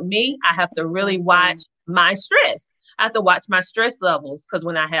 I know with me, I have to really watch my stress. I have to watch my stress levels because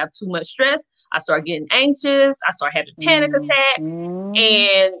when I have too much stress, I start getting anxious. I start having panic attacks. Mm-hmm.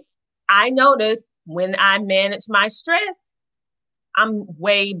 And I notice when I manage my stress, I'm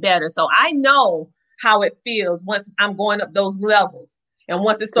way better. So I know how it feels once I'm going up those levels. And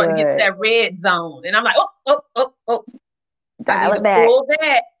once it's starting to get to Good. that red zone, and I'm like, oh, I Dial need it to back. pull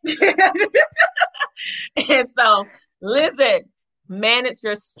back. And so, listen, manage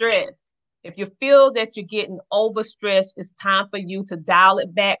your stress. If you feel that you're getting overstressed, it's time for you to dial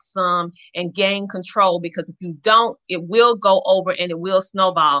it back some and gain control because if you don't, it will go over and it will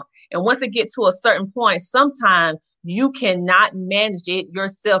snowball. And once it gets to a certain point, sometimes you cannot manage it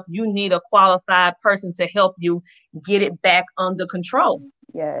yourself. You need a qualified person to help you get it back under control.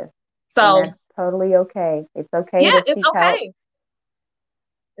 Yes. And So, that's totally okay. It's okay yeah, to it's seek help. okay.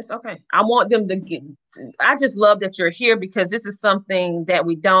 It's okay. I want them to get, I just love that you're here because this is something that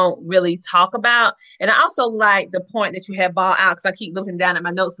we don't really talk about. And I also like the point that you have ball out because I keep looking down at my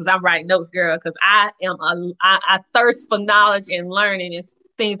notes because I'm writing notes, girl, because I thirst for knowledge and learning and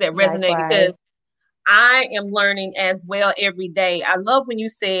things that resonate Likewise. because I am learning as well every day. I love when you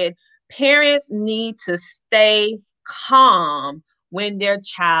said parents need to stay calm when their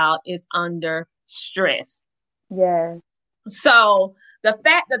child is under stress. Yes. So the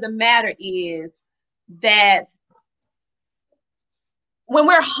fact of the matter is that when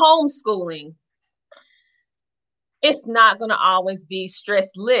we're homeschooling, it's not going to always be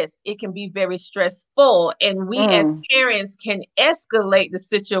stressless. It can be very stressful. And we as Mm. parents can escalate the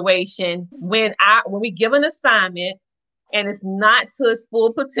situation when we give an assignment and it's not to its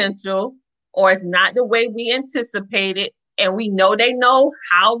full potential or it's not the way we anticipated. And we know they know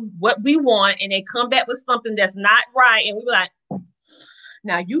what we want, and they come back with something that's not right. And we be like,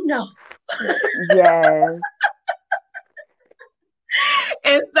 now you know. Yes.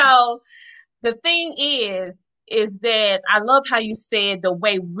 And so the thing is that I love how you said the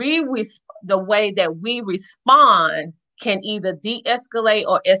way that we respond can either de-escalate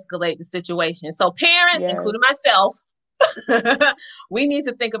or escalate the situation. So parents, Yes. including myself, we need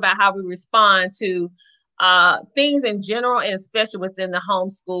to think about how we respond to things in general and especially within the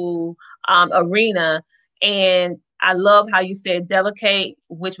homeschool arena. And I love how you said delegate,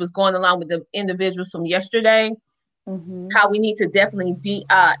 which was going along with the individuals from yesterday. Mm-hmm. How we need to definitely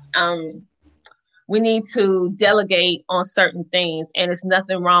we need to delegate on certain things, and it's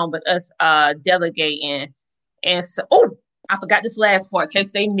nothing wrong with us delegating. And so, oh, I forgot this last part in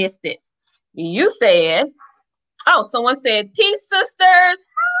case they missed it. You said, oh, someone said, "Peace, sisters."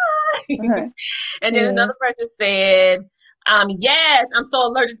 Hi. And then Yeah. another person said, "Yes, I'm so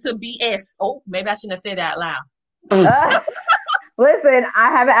allergic to BS." Oh, maybe I shouldn't have said that out loud. Listen, I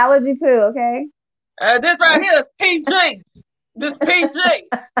have an allergy too, okay? This right here is PG. This PG.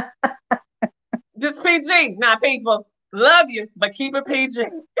 This PG. Now, people, love you, but keep it PG.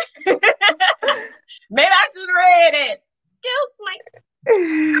 Maybe I should have read it. Excuse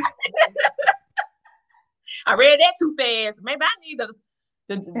me. I read that too fast. Maybe I need to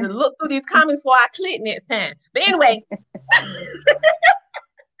look through these comments before I click next time. But anyway,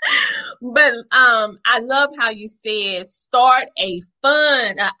 but I love how you said start a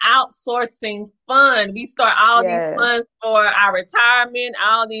fund, an outsourcing fund. We start all these Yes. funds for our retirement,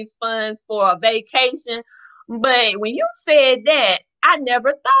 all these funds for a vacation. But when you said that, I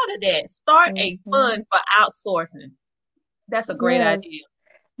never thought of that. Start a Mm-hmm. fund for outsourcing. That's a great Yes, idea.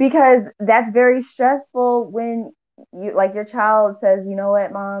 because that's very stressful when you like your child says, you know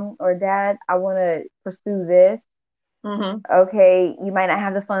what, mom or dad, I want to pursue this. Mm-hmm. Okay, you might not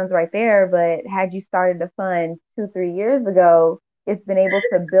have the funds right there, but had you started the fund 2, 3 years ago, it's been able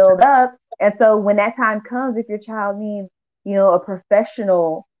to build up. And so when that time comes, if your child needs, a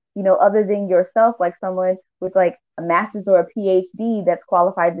professional, other than yourself, like someone with like a master's or a PhD that's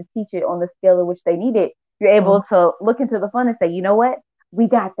qualified to teach it on the scale in which they need it, you're able to look into the fund and say, you know what, we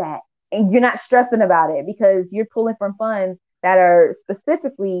got that. And you're not stressing about it because you're pulling from funds that are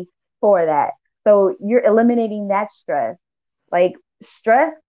specifically for that. So you're eliminating that stress. Like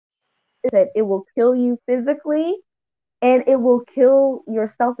stress is that it will kill you physically and it will kill your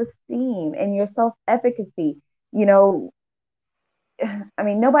self-esteem and your self-efficacy. You know, I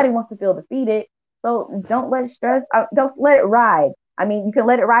mean, nobody wants to feel defeated. So don't let stress, don't let it ride. I mean, you can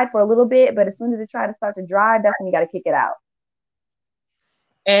let it ride for a little bit, but as soon as it tries to start to drive, that's when you got to kick it out.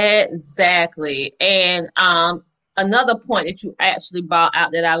 Exactly. And another point that you actually brought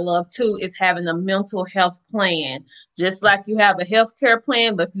out that I love too is having a mental health plan. Just like you have a healthcare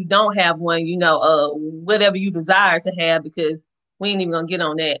plan, but if you don't have one, whatever you desire to have, because we ain't even gonna get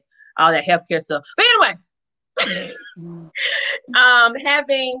on that, all that healthcare stuff. But anyway, Mm.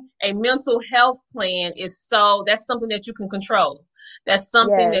 having a mental health plan that's something that you can control. That's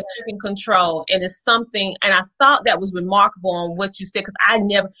something Yes. that you can control. And it's something, and I thought that was remarkable on what you said, because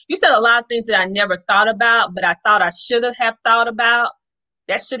you said a lot of things that I never thought about, but I thought I should have thought about.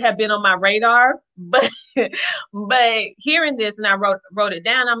 That should have been on my radar. But hearing this and I wrote it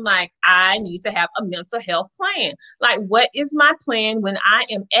down, I'm like, I need to have a mental health plan. Like, what is my plan when I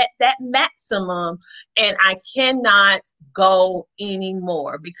am at that maximum and I cannot go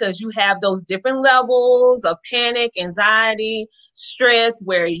anymore? Because you have those different levels of panic, anxiety, stress,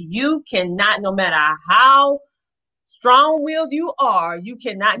 where you cannot, no matter how strong-willed you are, you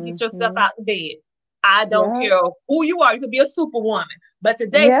cannot get yourself Mm-hmm. out of bed. I don't Yeah. care who you are. You could be a superwoman, but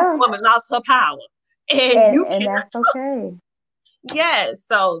today Yeah. Superwoman lost her power, and you And cannot. that's okay. Yes.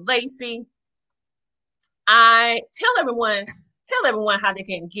 So, Lacey, I tell everyone how they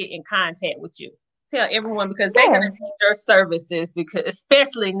can get in contact with you. Tell everyone, because they're gonna Yeah. need your services, because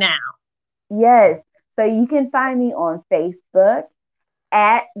especially now. Yes. So you can find me on Facebook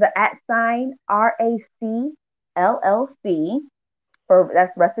at the @ RAC LLC for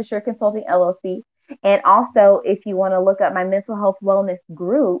that's Rest Assured Consulting LLC. And also, if you want to look up my mental health wellness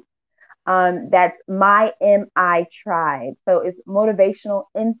group, that's my MI Tribe. So it's Motivational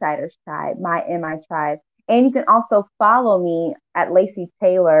Insiders Tribe, my MI Tribe. And you can also follow me at Lacey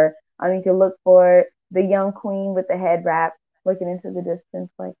Taylor. You can look for the young queen with the head wrap, looking into the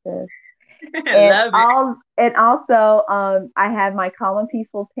distance like this. And Love it. all and also I have my Calm and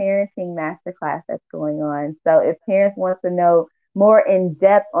Peaceful Parenting Masterclass that's going on. So if parents want to know more in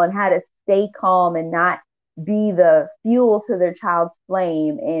depth on how to stay calm and not be the fuel to their child's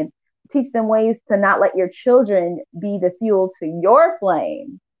flame, and teach them ways to not let your children be the fuel to your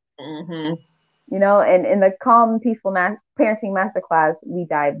flame. Mm-hmm. And in the Calm and Peaceful Parenting Masterclass, we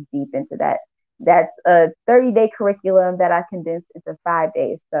dive deep into that. That's a 30-day curriculum that I condensed into 5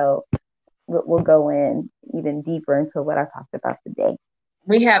 days. So we'll go in even deeper into what I talked about today.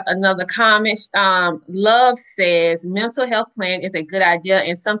 We have another comment. Love says mental health plan is a good idea,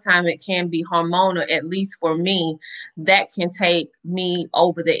 and sometimes it can be hormonal, at least for me. That can take me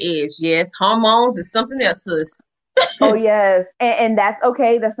over the edge. Yes, hormones is something else, sis. Oh, yes. And that's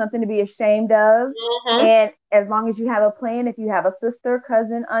okay. That's nothing to be ashamed of. Mm-hmm. And as long as you have a plan, if you have a sister,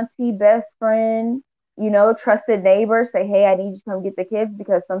 cousin, auntie, best friend, trusted neighbor, say, hey, I need you to come get the kids,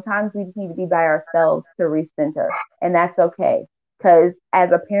 because sometimes we just need to be by ourselves to recenter. And that's okay. Because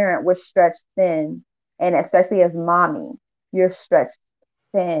as a parent, we're stretched thin. And especially as mommy, you're stretched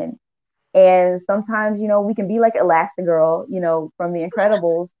thin. And sometimes, we can be like Elastigirl, from The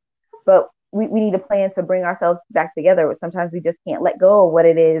Incredibles, but we need a plan to bring ourselves back together. But sometimes we just can't let go of what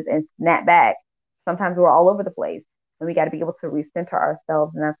it is and snap back. Sometimes we're all over the place, and we got to be able to recenter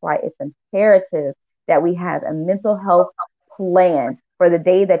ourselves. And that's why it's imperative that we have a mental health plan for the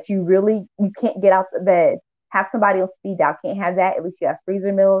day that you can't get out the bed. Have somebody on speed dial. Can't have that. At least you have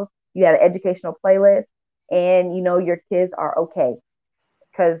freezer meals. You have an educational playlist, and your kids are okay.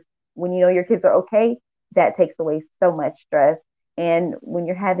 Because when your kids are okay, that takes away so much stress. And when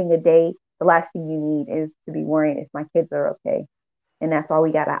you're having a day, the last thing you need is to be worrying if my kids are okay. And that's why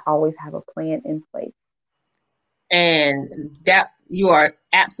we got to always have a plan in place. And that you are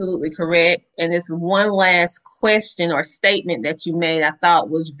absolutely correct. And this one last question or statement that you made, I thought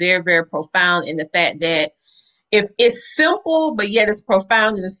was very, very profound, in the fact that if it's simple, but yet it's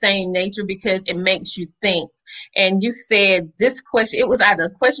profound in the same nature because it makes you think. And you said this question, it was either a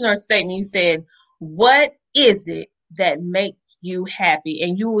question or a statement. You said, what is it that makes you happy?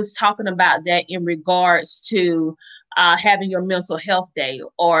 And you was talking about that in regards to having your mental health day,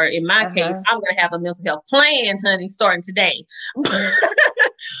 or in my case, I'm going to have a mental health plan, honey, starting today.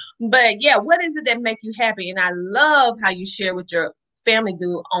 But yeah, what is it that make you happy? And I love how you share what your family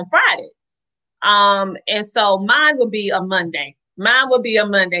do on Friday. And so mine would be a Monday. Mine would be a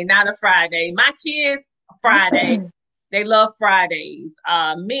Monday, not a Friday. My kids, Friday. They love Fridays.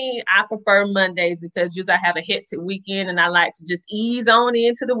 Me, I prefer Mondays because usually I have a hectic weekend and I like to just ease on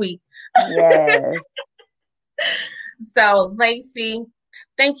into the week. Yes. So, Lacey,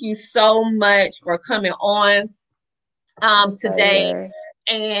 thank you so much for coming on today.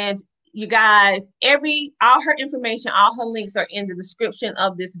 And you guys, all her information, all her links are in the description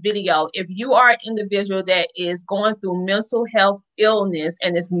of this video. If you are an individual that is going through mental health illness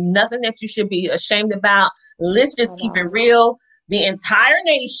and it's nothing that you should be ashamed about, let's just keep it real. The entire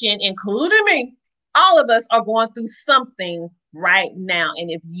nation, including me, all of us are going through something right now.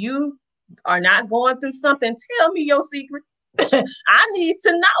 And if you are not going through something, tell me your secret. I need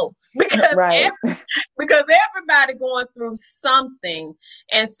to know because everybody going through something.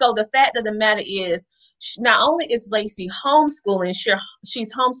 And so the fact of the matter is, not only is Lacey homeschooling,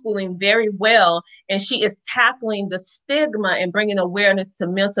 she's homeschooling very well, and she is tackling the stigma and bringing awareness to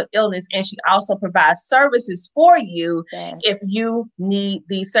mental illness. And she also provides services for you if you need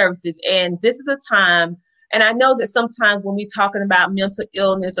these services. And this is a time, and I know that sometimes when we're talking about mental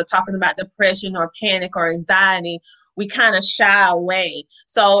illness or talking about depression or panic or anxiety, we kind of shy away.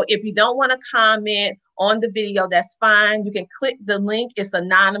 So if you don't want to comment on the video, that's fine. You can click the link. It's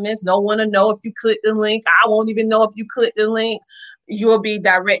anonymous. No one will know if you click the link. I won't even know if you click the link. You'll be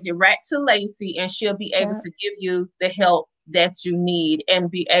directed right to Lacey, and she'll be able to give you the help that you need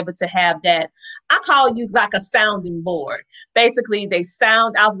and be able to have that. I call you like a sounding board. Basically, they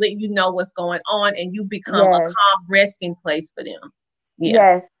sound out, let you know what's going on, and you become a calm resting place for them.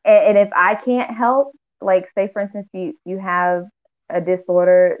 Yes. And if I can't help, like say for instance, you have a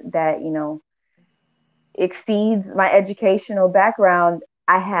disorder that, exceeds my educational background,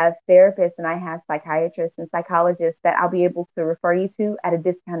 I have therapists and I have psychiatrists and psychologists that I'll be able to refer you to at a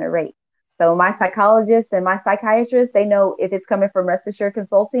discounted rate. So my psychologist and my psychiatrist, they know if it's coming from Rest Assured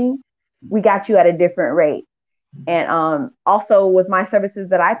Consulting, we got you at a different rate. And also with my services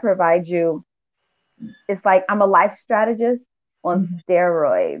that I provide you, it's like I'm a life strategist on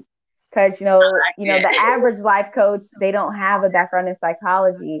steroids. Because the average life coach, they don't have a background in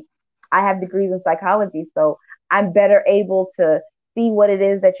psychology. I have degrees in psychology, so I'm better able to see what it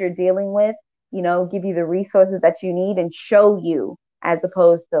is that you're dealing with, give you the resources that you need and show you, as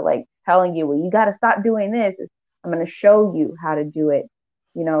opposed to like telling you, well, you got to stop doing this. I'm going to show you how to do it,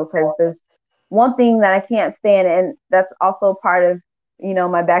 because there's one thing that I can't stand, and that's also part of,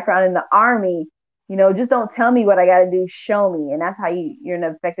 my background in the Army. Just don't tell me what I got to do, show me. And that's how you're an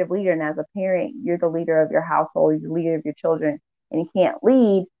effective leader. And as a parent, you're the leader of your household, you're the leader of your children. And you can't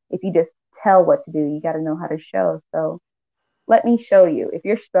lead if you just tell what to do. You got to know how to show. So let me show you. If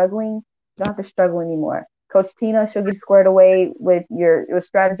you're struggling, you don't have to struggle anymore. Coach Tina, she'll get squared away with your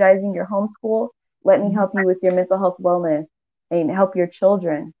strategizing your homeschool. Let me help you with your mental health wellness and help your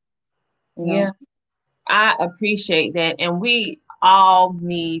children. Yeah, I appreciate that. And we all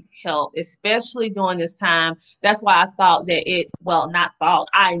need help, especially during this time. That's why I thought that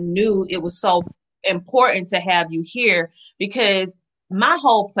I knew it was so important to have you here, because my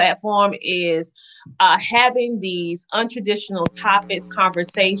whole platform is having these untraditional topics,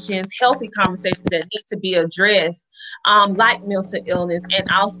 conversations, healthy conversations that need to be addressed, like mental illness, and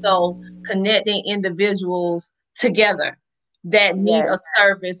also connecting individuals together that need a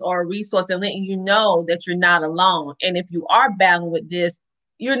service or a resource, and letting you know that you're not alone. And if you are battling with this,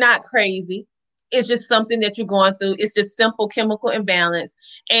 you're not crazy. It's just something that you're going through. It's just simple chemical imbalance.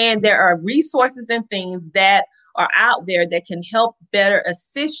 And there are resources and things that are out there that can help better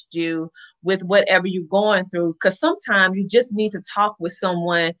assist you with whatever you're going through. Because sometimes you just need to talk with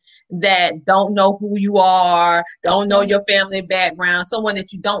someone that don't know who you are, don't know your family background, someone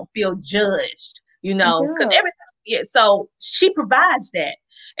that you don't feel judged, because everything. Yeah, so she provides that.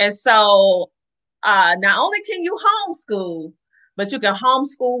 And so not only can you homeschool, but you can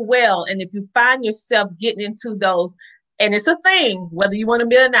homeschool well. And if you find yourself getting into those, and it's a thing, whether you want to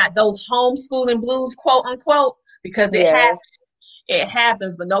be or not, those homeschooling blues, quote unquote, because it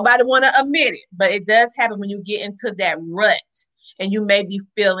happens, but nobody want to admit it. But it does happen when you get into that rut and you may be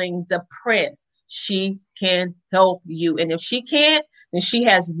feeling depressed. She can help you. And if she can't, then she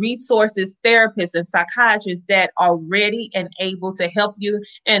has resources, therapists, and psychiatrists that are ready and able to help you,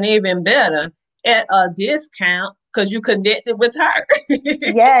 and even better, at a discount because you connected with her.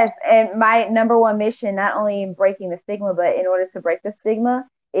 Yes, and my number one mission, not only in breaking the stigma, but in order to break the stigma,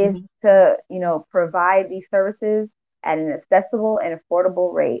 is Mhm. to, provide these services at an accessible and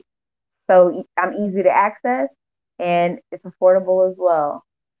affordable rate. So I'm easy to access and it's affordable as well.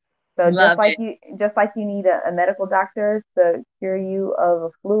 So Love it. just like you need a medical doctor to cure you of a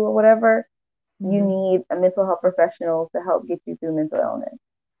flu or whatever, you Mhm. need a mental health professional to help get you through mental illness.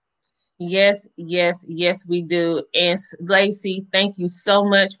 Yes, yes, yes, we do. And Lacey, thank you so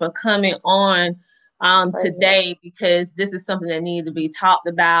much for coming on Pleasure. today, because this is something that needed to be talked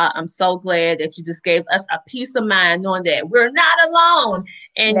about. I'm so glad that you just gave us a peace of mind knowing that we're not alone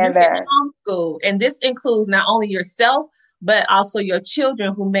and you can Never. homeschool. And this includes not only yourself, but also your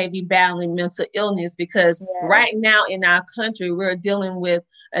children who may be battling mental illness, because Yes. right now in our country, we're dealing with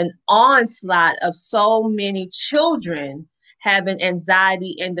an onslaught of so many children having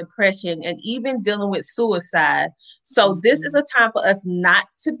anxiety and depression and even dealing with suicide. So this is Mhm. a time for us not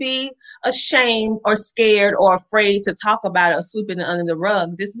to be ashamed or scared or afraid to talk about it or sweep it under the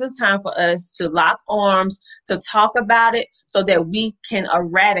rug. This is a time for us to lock arms, to talk about it so that we can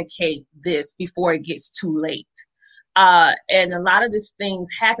eradicate this before it gets too late. And a lot of these things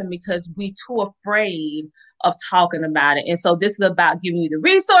happen because we too afraid of talking about it. And so this is about giving you the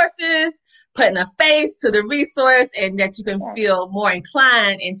resources, putting a face to the resource, and that you can Yes. feel more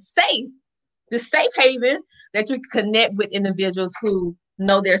inclined and safe, the safe haven, that you can connect with individuals who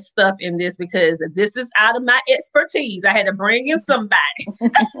know their stuff in this, because this is out of my expertise. I had to bring in somebody.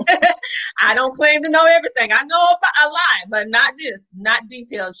 I don't claim to know everything. I know about a lot, but not this, not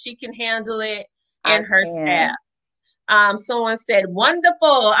details. She can handle it, I and her staff. can. Someone said,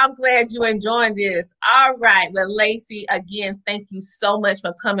 wonderful. I'm glad you enjoying this. All right. Well, Lacey, again, thank you so much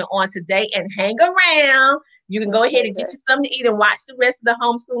for coming on today, and hang around. You can My go ahead and get pleasure. you something to eat and watch the rest of the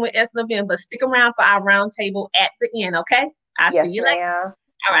Homeschooling with SLVN, but stick around for our roundtable at the end. Okay. I'll see Yes, you later. ma'am.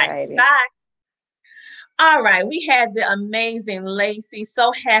 All All right. righty. Bye. All right, we had the amazing Lacey.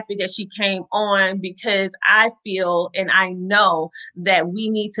 So happy that she came on, because I feel and I know that we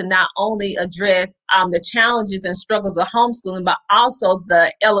need to not only address the challenges and struggles of homeschooling, but also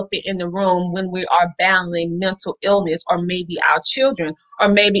the elephant in the room when we are battling mental illness, or maybe our children, or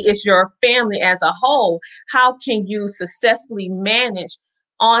maybe it's your family as a whole. How can you successfully manage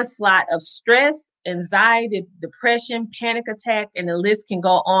onslaught of stress, anxiety, depression, panic attack, and the list can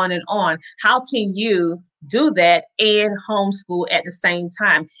go on and on? How can you do that and homeschool at the same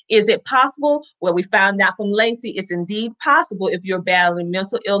time? Is it possible? Well, we found out from Lacey, it's indeed possible. If you're battling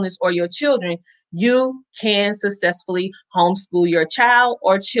mental illness or your children, you can successfully homeschool your child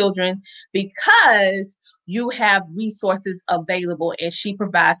or children, because you have resources available, and she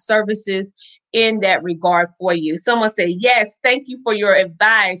provides services in that regard for you. Someone said, yes, thank you for your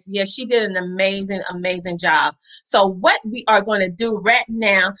advice. Yes, she did an amazing, amazing job. So what we are going to do right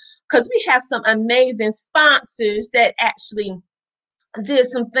now, because we have some amazing sponsors that actually did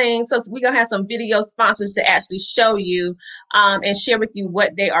some things. So we're going to have some video sponsors to actually show you and share with you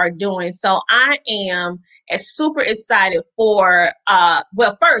what they are doing. So I am super excited for,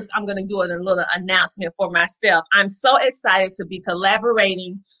 well, first, I'm going to do a little announcement for myself. I'm so excited to be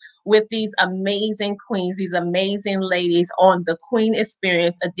collaborating with these amazing queens, these amazing ladies on the Queen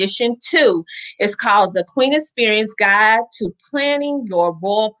Experience Edition 2. It's called the Queen Experience Guide to Planning Your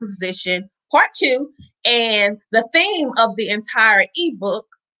Royal Position, Part 2. And the theme of the entire ebook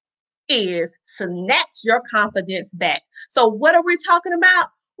is Snatch Your Confidence Back. So, what are we talking about?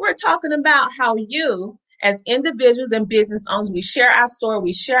 We're talking about how you, as individuals and business owners, we share our story,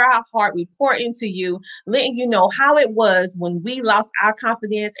 we share our heart, we pour into you, letting you know how it was when we lost our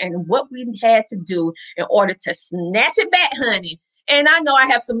confidence and what we had to do in order to snatch it back, honey. And I know I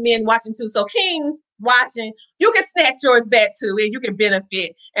have some men watching too. So, Kings watching, you can snatch yours back too, and you can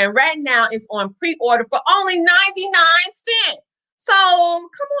benefit. And right now, it's on pre order for only 99 cents. So, come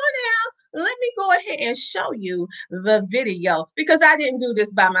on now, let me go ahead and show you the video, because I didn't do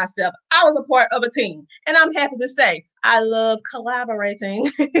this by myself. I was a part of a team, and I'm happy to say I love collaborating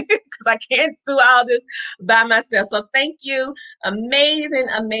because I can't do all this by myself. So thank you, amazing,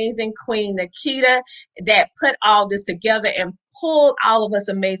 amazing Queen Nikita, that put all this together and pulled all of us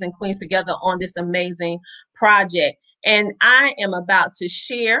amazing queens together on this amazing project. And I am about to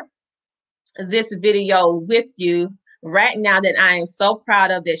share this video with you right now that I am so proud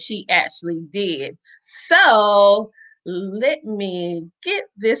of that she actually did. So let me get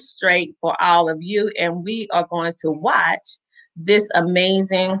this straight for all of you, and we are going to watch this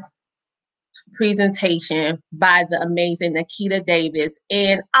amazing presentation by the amazing Nikita Davis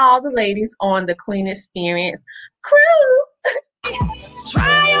and all the ladies on the Queen Experience crew.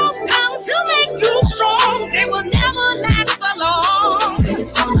 Trials come to make you strong. They will never last for long. Said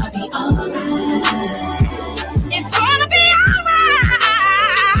it's gonna be alright. It's gonna be alright.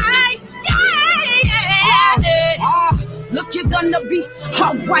 Yeah. Look, you're gonna be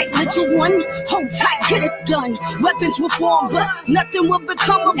alright, little one. Hold tight, get it done. Weapons will form, but nothing will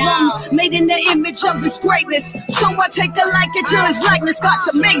become of them. Made in the image of His greatness. So I take a liking to His likeness. God's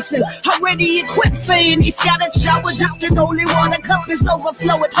amazing. Already equipped for any scattered shower. Drinking holy water, cup is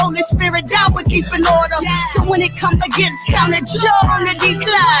overflowing. Holy Spirit down, but keep in order. So when it comes against counted joy on the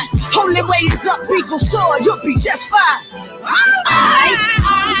decline, holy way is up, eagle sword. You'll be just fine.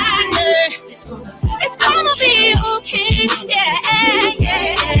 It's gonna be okay, yeah.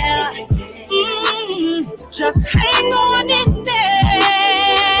 Just hang on in there.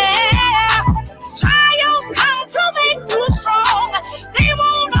 Trials come to make you strong. They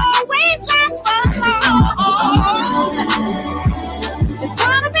won't always last for long. It's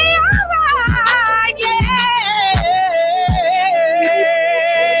gonna be alright, yeah.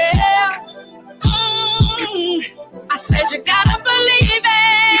 I said you gotta believe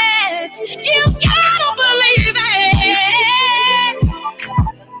it. You gotta believe it.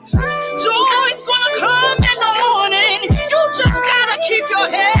 Joy's gonna come in the morning. You just gotta keep your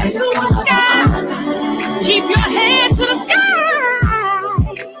head to the sky. Keep your head to the sky.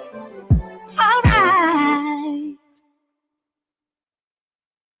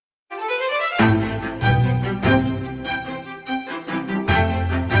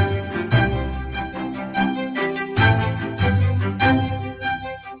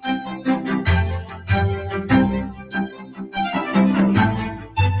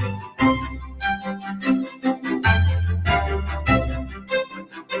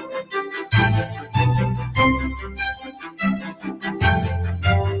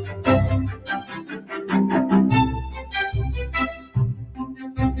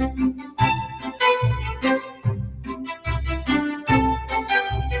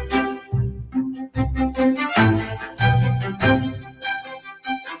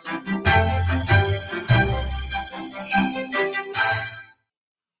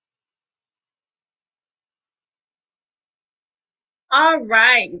 All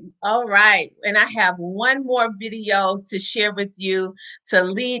right. All right. And I have one more video to share with you to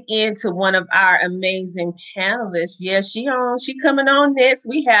lead into one of our amazing panelists. Yes, she coming on next.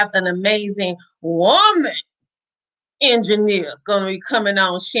 We have an amazing woman engineer going to be coming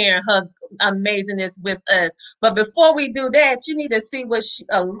on sharing her amazingness with us. But before we do that, you need to see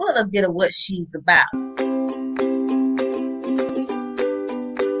a little bit of what she's about.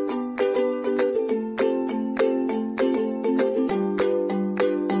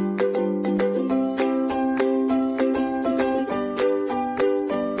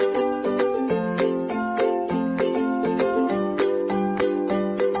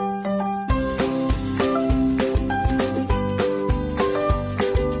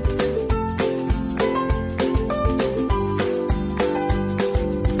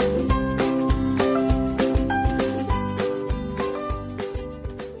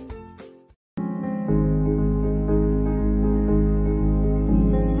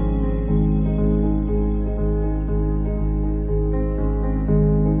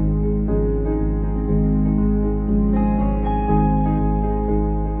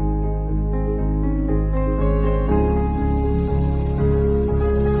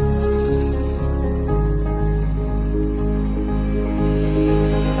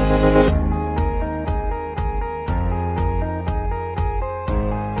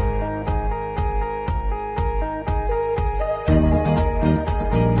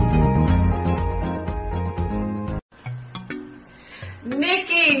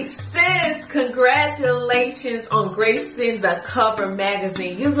 Congratulations on gracing the cover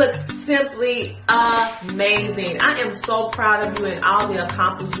magazine. You look simply amazing. I am so proud of you and all the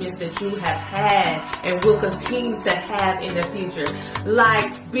accomplishments that you have had and will continue to have in the future.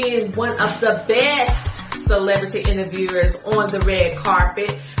 Like being one of the best celebrity interviewers on the red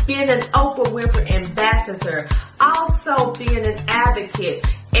carpet, being an Oprah Winfrey ambassador, also being an advocate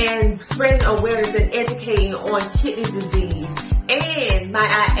and spreading awareness and educating on kidney disease, and might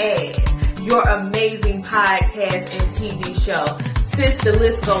I add, your amazing podcast and TV show. Since the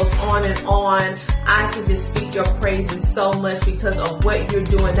list goes on and on, I can just speak your praises so much because of what you're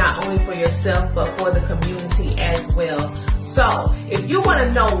doing, not only for yourself, but for the community as well. So, if you want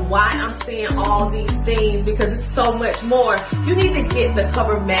to know why I'm saying all these things, because it's so much more, you need to get the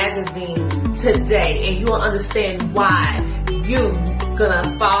cover magazine today, and you'll understand why you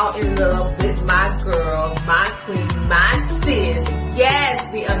gonna fall in love with my girl, my queen, my sis.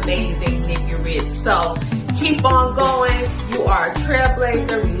 Yes, the amazing Nikki Rich. So keep on going. You are a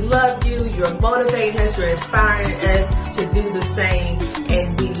trailblazer. We love you. You're motivating us. You're inspiring us to do the same.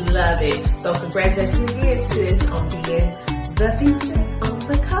 And we love it. So congratulations again, sis, on being the feature on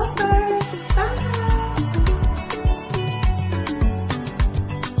the cover. Bye.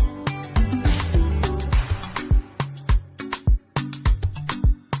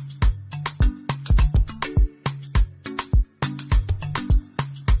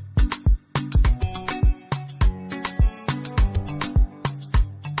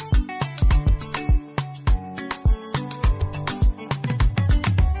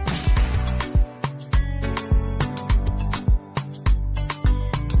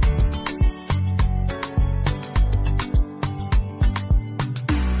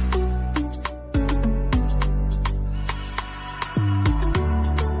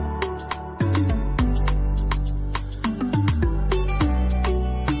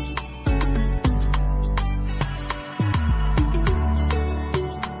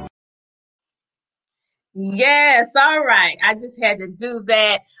 Yes, all right. I just had to do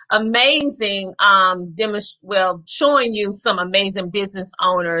that amazing showing you some amazing business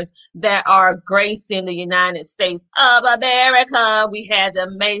owners that are gracing the United States of America. We had the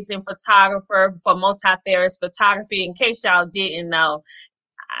amazing photographer for Multifarious Photography. In case y'all didn't know,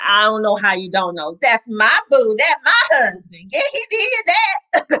 I don't know how you don't know. That's my boo. That's my husband. Yeah, he did that.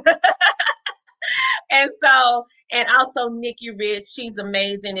 And also Nikki Rich, she's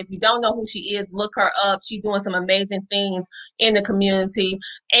amazing. If you don't know who she is, look her up. She's doing some amazing things in the community.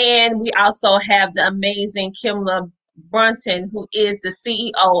 And we also have the amazing Kimla Brunton, who is the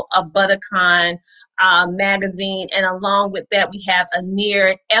CEO of Buttercon magazine. And along with that, we have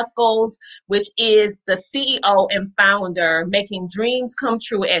Anir Eccles, which is the CEO and founder, making dreams come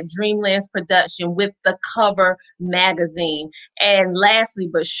true at Dreamlands Production with the Cover magazine. And lastly,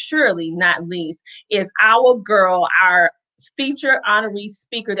 but surely not least, is our girl, our feature honorary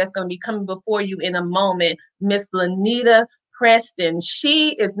speaker that's going to be coming before you in a moment, Miss Lanita Preston.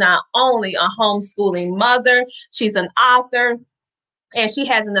 She is not only a homeschooling mother, she's an author, and she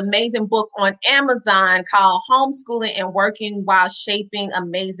has an amazing book on Amazon called Homeschooling and Working While Shaping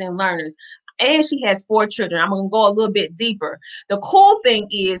Amazing Learners. And she has 4 children. I'm going to go a little bit deeper. The cool thing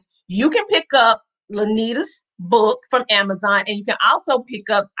is you can pick up Lanita's book from Amazon, and you can also pick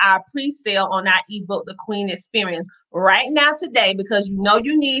up our pre-sale on our ebook, The Queen Experience, right now today, because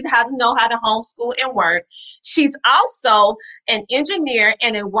you need how to know how to homeschool and work. She's also an engineer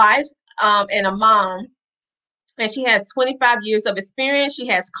and a wife and a mom. And she has 25 years of experience. She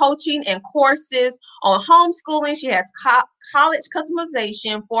has coaching and courses on homeschooling. She has college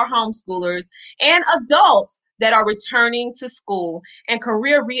customization for homeschoolers and adults that are returning to school, and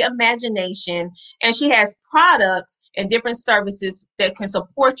career reimagination. And she has products and different services that can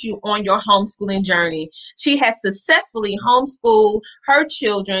support you on your homeschooling journey. She has successfully homeschooled her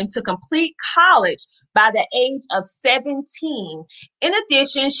children to complete college by the age of 17. In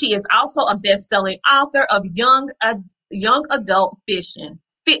addition, she is also a best-selling author of young adult fiction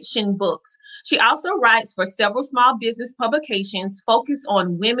books. She also writes for several small business publications focused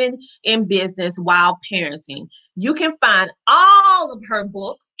on women in business while parenting. You can find all of her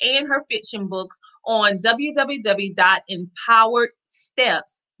books and her fiction books on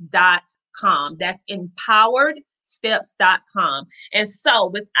www.empoweredsteps.com. That's empoweredsteps.com. And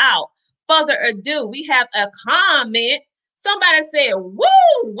so without further ado, we have a comment. Somebody said, woo,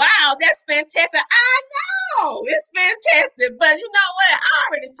 wow, that's fantastic. I know it's fantastic, but you know what? I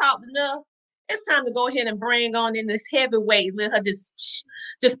already talked enough. It's time to go ahead and bring on in this heavyweight. Let her just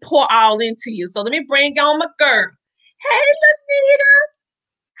pour all into you. So let me bring on my girl. Hey, Lanita.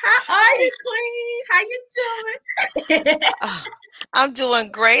 How are you, Queen? How you doing? I'm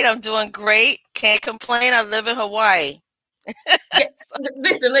doing great. Can't complain. I live in Hawaii. Yeah,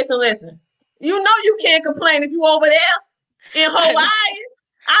 listen. You know you can't complain if you over there in Hawaii.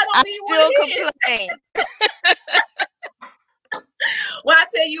 I don't even want to complain. Well, I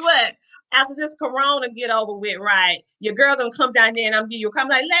tell you what, after this corona get over with, right, your girl gonna come down there and I'm gonna give you a come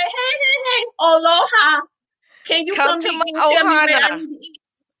like, hey, aloha. Can you come meet me and tell me where I need to eat?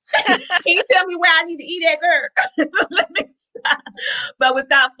 Can you tell me where I need to eat at, girl? Let me stop. But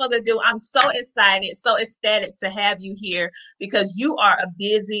without further ado, I'm so excited, so ecstatic to have you here because you are a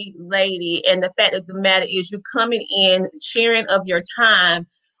busy lady. And the fact of the matter is you coming in, sharing of your time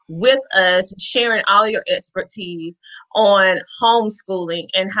with us, sharing all your expertise on homeschooling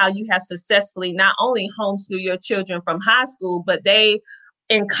and how you have successfully not only homeschool your children from high school, but they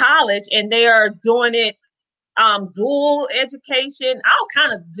in college and they are doing it dual education, all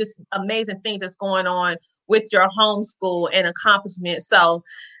kind of just amazing things that's going on with your homeschool and accomplishment. So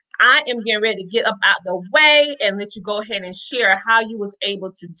I am getting ready to get up out the way and let you go ahead and share how you was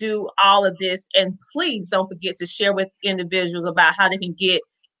able to do all of this. And please don't forget to share with individuals about how they can get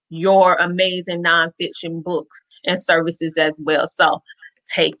your amazing nonfiction books and services as well. So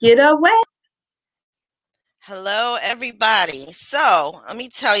take it away. Hello, everybody. So let me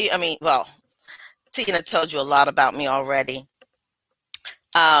tell you, Tina told you a lot about me already.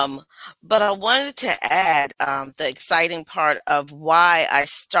 But I wanted to add the exciting part of why I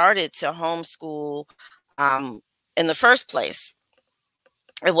started to homeschool in the first place.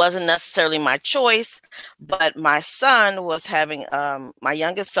 It wasn't necessarily my choice, but my son was having, my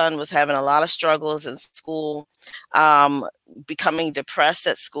youngest son was having a lot of struggles in school, um, becoming depressed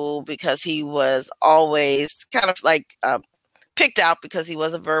at school because he was always kind of like picked out because he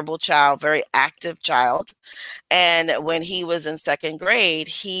was a verbal child, very active child. And when he was in second grade,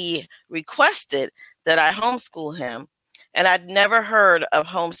 he requested that I homeschool him. And I'd never heard of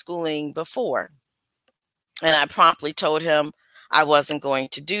homeschooling before. And I promptly told him I wasn't going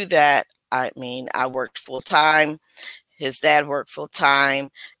to do that. I mean, I worked full time. His dad worked full time,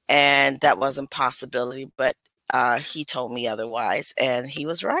 and that wasn't a possibility. But he told me otherwise, and he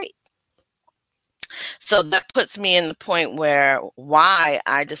was right. So that puts me in the point where why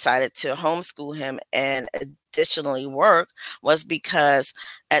I decided to homeschool him and additionally work was because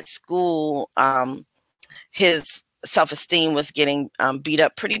at school, his self-esteem was getting beat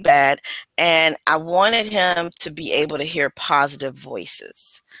up pretty bad, and I wanted him to be able to hear positive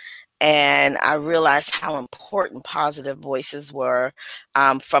voices. And I realized how important positive voices were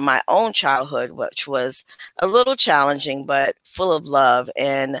from my own childhood, which was a little challenging, but full of love.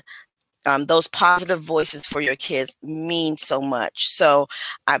 And those positive voices for your kids mean so much. So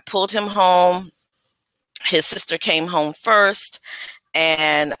I pulled him home. His sister came home first,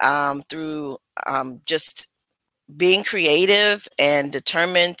 and through just being creative and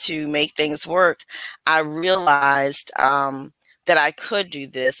determined to make things work, I realized that I could do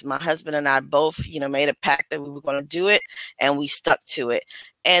this. My husband and I both, made a pact that we were going to do it, and we stuck to it.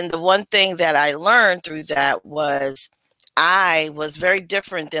 And the one thing that I learned through that was I was very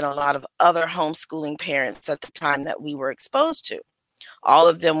different than a lot of other homeschooling parents at the time that we were exposed to. All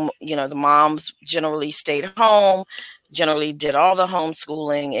of them, the moms generally stayed home, generally did all the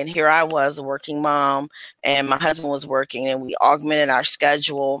homeschooling. And here I was, a working mom, and my husband was working, and we augmented our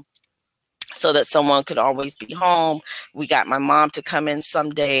schedule so that someone could always be home. We got my mom to come in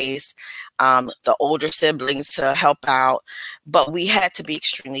some days, the older siblings to help out, but we had to be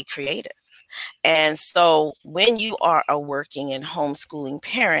extremely creative. And so when you are a working and homeschooling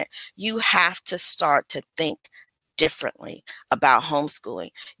parent, you have to start to think differently about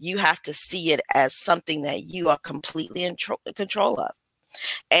homeschooling. You have to see it as something that you are completely in control of,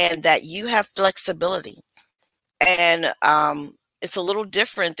 and that you have flexibility. And it's a little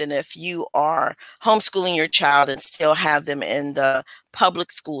different than if you are homeschooling your child and still have them in the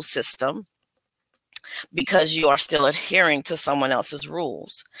public school system, because you are still adhering to someone else's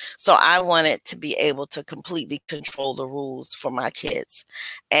rules. So I wanted to be able to completely control the rules for my kids.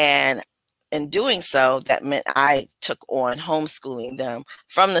 And in doing so, that meant I took on homeschooling them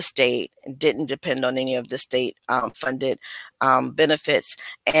from the state and didn't depend on any of the state funded benefits,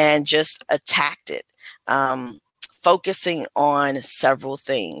 and just attacked it. Focusing on several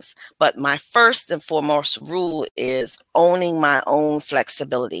things. But my first and foremost rule is owning my own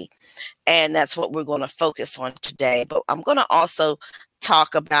flexibility. And that's what we're going to focus on today. But I'm going to also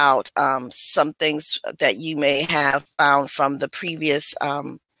talk about some things that you may have found from the previous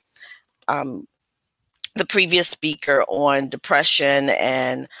speaker on depression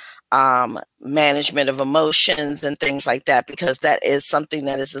and management of emotions and things like that, because that is something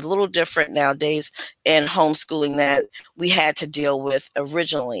that is a little different nowadays in homeschooling that we had to deal with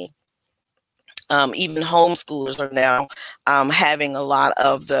originally. Even homeschoolers are now having a lot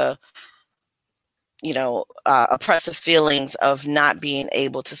of the oppressive feelings of not being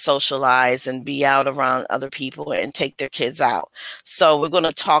able to socialize and be out around other people and take their kids out. So we're going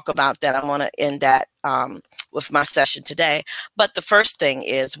to talk about that. I want to end that with my session today. But the first thing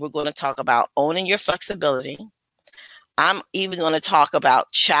is we're going to talk about owning your flexibility. I'm even going to talk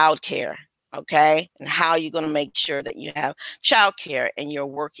about childcare, okay, and how you're going to make sure that you have childcare and you're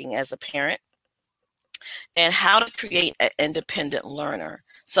working as a parent, and how to create an independent learner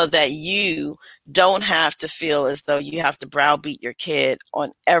so that you don't have to feel as though you have to browbeat your kid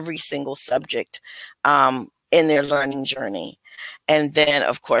on every single subject in their learning journey. And then,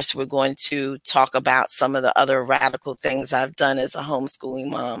 of course, we're going to talk about some of the other radical things I've done as a homeschooling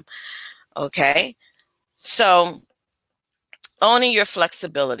mom. Okay, So owning your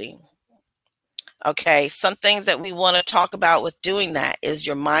flexibility. Okay, some things that we want to talk about with doing that is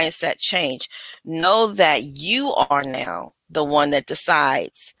your mindset change. Know that you are now the one that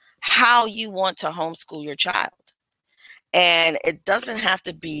decides how you want to homeschool your child. And it doesn't have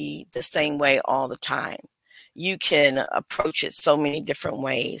to be the same way all the time. You can approach it so many different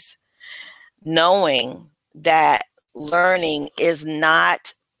ways, knowing that learning is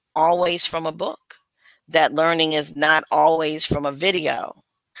not always from a book, that learning is not always from a video,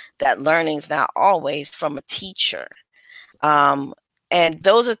 that learning is not always from a teacher. Um, and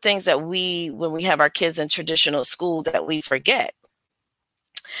those are things that when we have our kids in traditional school, that we forget.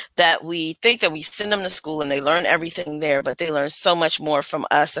 That we think that we send them to school and they learn everything there, but they learn so much more from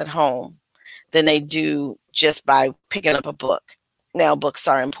us at home than they do just by picking up a book. Now, books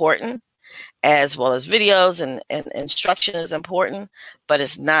are important, as well as videos, and instruction is important, but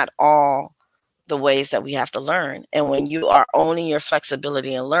it's not all the ways that we have to learn. And when you are owning your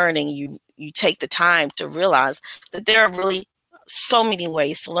flexibility and learning, you take the time to realize that there are really so many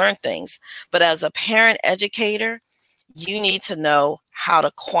ways to learn things. But as a parent educator, you need to know how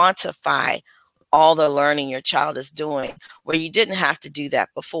to quantify all the learning your child is doing, where you didn't have to do that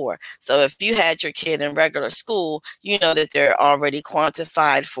before. So if you had your kid in regular school, you know that they're already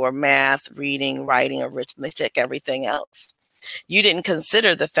quantified for math, reading, writing, arithmetic, everything else. You didn't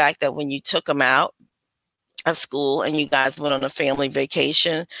consider the fact that when you took them out of school and you guys went on a family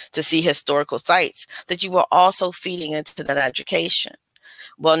vacation to see historical sites, that you were also feeding into that education.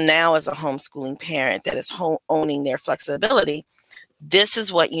 Well, now as a homeschooling parent that is owning their flexibility, this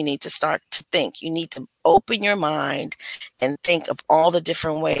is what you need to start to think. You need to open your mind and think of all the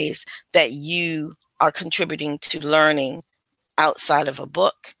different ways that you are contributing to learning outside of a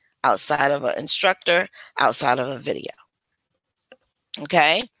book, outside of an instructor, outside of a video.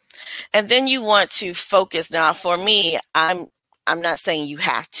 Okay? And then you want to focus. Now, for me, I'm not saying you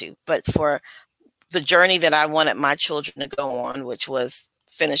have to, but for the journey that I wanted my children to go on, which was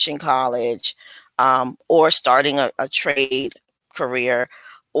finishing college, or starting a trade career,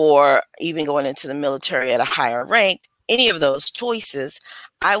 or even going into the military at a higher rank, any of those choices,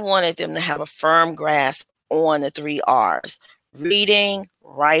 I wanted them to have a firm grasp on the 3 R's: reading,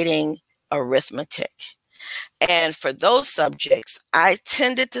 writing, arithmetic. And for those subjects, I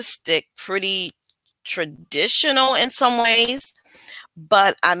tended to stick pretty traditional in some ways,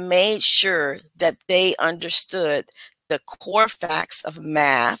 but I made sure that they understood the core facts of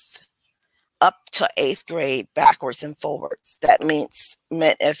math up to 8th grade, backwards and forwards. That meant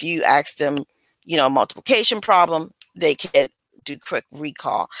if you asked them, a multiplication problem, they could do quick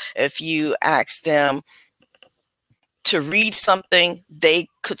recall. If you asked them to read something, they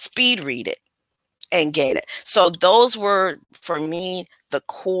could speed read it and get it. So those were, for me, the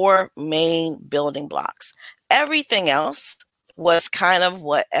core main building blocks. Everything else was kind of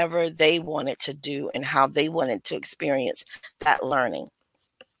whatever they wanted to do and how they wanted to experience that learning.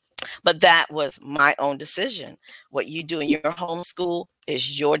 But that was my own decision. What you do in your homeschool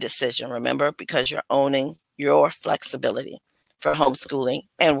is your decision, remember, because you're owning your flexibility for homeschooling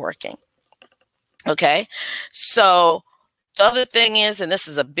and working. Okay? So the other thing is, and this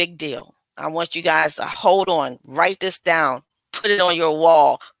is a big deal, I want you guys to hold on, write this down, put it on your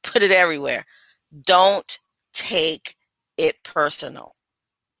wall, put it everywhere. Don't take it personal.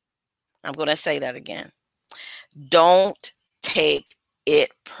 I'm going to say that again. Don't take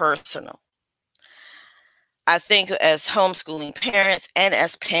it personal. I think as homeschooling parents and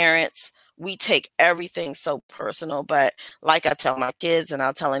as parents, we take everything so personal. But like I tell my kids, and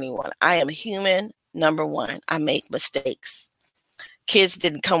I'll tell anyone, I am human. Number one, I make mistakes. Kids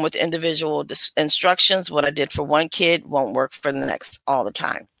didn't come with individual instructions. What I did for one kid won't work for the next all the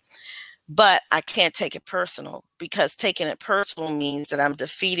time. But I can't take it personal, because taking it personal means that I'm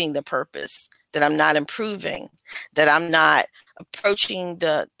defeating the purpose, that I'm not improving, that I'm not approaching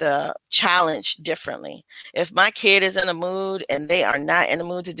the challenge differently. If my kid is in a mood and they are not in the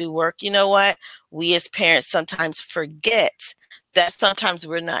mood to do work, you know what? We as parents sometimes forget that sometimes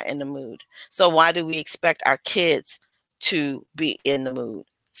we're not in the mood. So why do we expect our kids to be in the mood?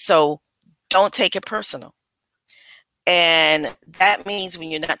 So don't take it personal. And that means when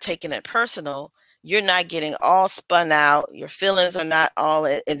you're not taking it personal, you're not getting all spun out. Your feelings are not all,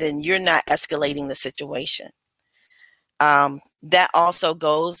 and then you're not escalating the situation. That also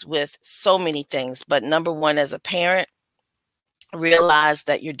goes with so many things. But number one, as a parent, realize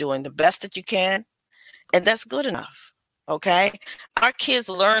that you're doing the best that you can, and that's good enough. Okay. Our kids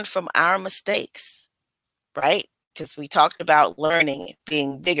learn from our mistakes, right? Because we talked about learning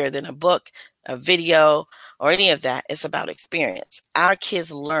being bigger than a book, a video, or any of that. It's about experience. Our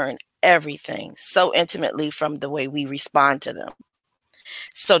kids learn everything so intimately from the way we respond to them.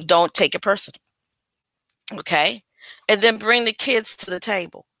 So don't take it personal. Okay. And then bring the kids to the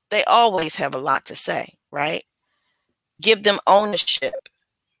table. They always have a lot to say, right? Give them ownership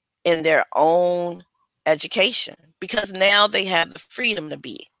in their own education, because now they have the freedom to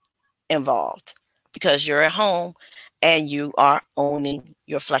be involved because you're at home and you are owning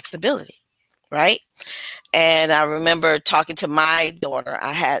your flexibility, right? And I remember talking to my daughter.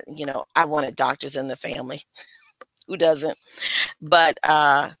 I had, I wanted doctors in the family. Who doesn't? But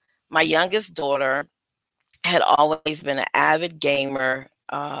my youngest daughter had always been an avid gamer,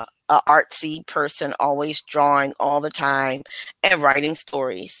 a artsy person, always drawing all the time and writing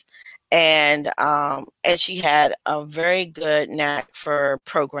stories. And she had a very good knack for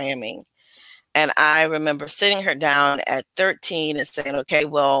programming. And I remember sitting her down at 13 and saying, okay,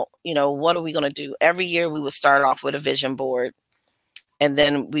 well, what are we going to do? Every year we would start off with a vision board. And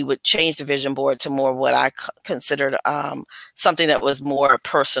then we would change the vision board to more what I considered something that was more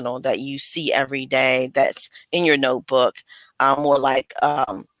personal, that you see every day, that's in your notebook, more like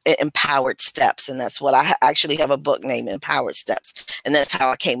Empowered Steps. And that's what I actually have a book named Empowered Steps. And that's how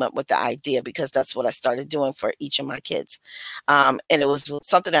I came up with the idea, because that's what I started doing for each of my kids. And it was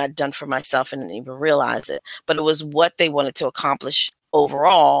something I'd done for myself and didn't even realize it. But it was what they wanted to accomplish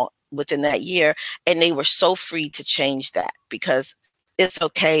overall within that year. And they were so free to change that, because it's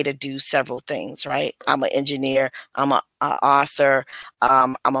okay to do several things, right? I'm an engineer. I'm an author.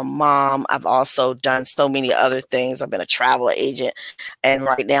 I'm a mom. I've also done so many other things. I've been a travel agent. And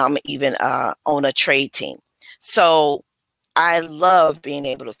right now I'm even on a trade team. So I love being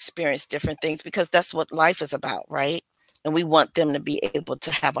able to experience different things, because that's what life is about, right? And we want them to be able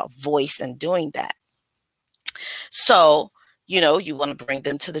to have a voice in doing that. So you want to bring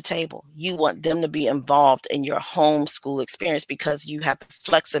them to the table. You want them to be involved in your homeschool experience, because you have the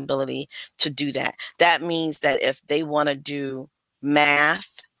flexibility to do that. That means that if they want to do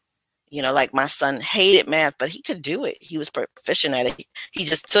math, like my son hated math, but he could do it. He was proficient at it. He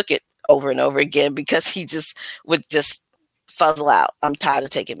just took it over and over again because he just would just fuzzle out. I'm tired of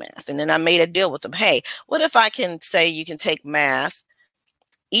taking math. And then I made a deal with him. Hey, what if I can say you can take math,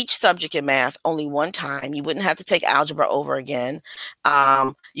 each subject in math, only one time? You wouldn't have to take algebra over again.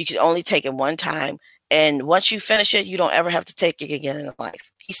 You could only take it one time. And once you finish it, you don't ever have to take it again in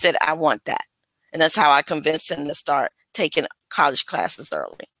life. He said, I want that. And that's how I convinced him to start taking college classes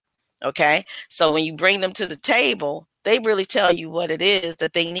early. Okay. So when you bring them to the table, they really tell you what it is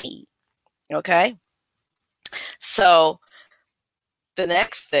that they need. Okay. So the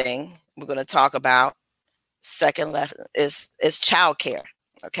next thing we're going to talk about, second lesson, is childcare.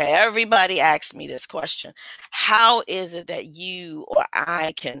 Okay, everybody asks me this question. How is it that you or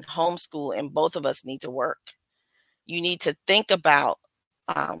I can homeschool and both of us need to work? You need to think about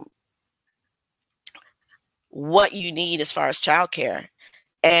what you need as far as childcare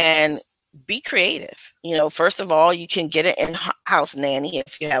and be creative. First of all, you can get an in-house nanny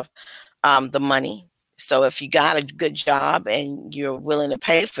if you have the money. So if you got a good job and you're willing to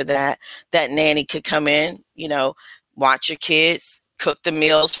pay for that, that nanny could come in, watch your kids, cook the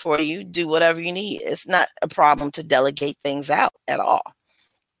meals for you, do whatever you need. It's not a problem to delegate things out at all.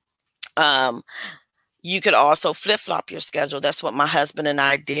 You could also flip-flop your schedule. That's what my husband and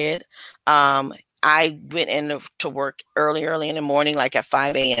I did. I went into work early in the morning, like at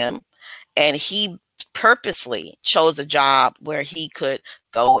 5 a.m. And he purposely chose a job where he could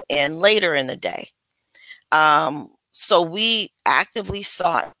go in later in the day. So we actively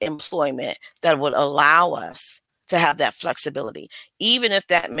sought employment that would allow us to have that flexibility, even if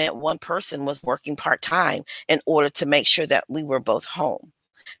that meant one person was working part-time in order to make sure that we were both home,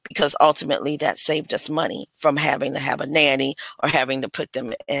 because ultimately that saved us money from having to have a nanny or having to put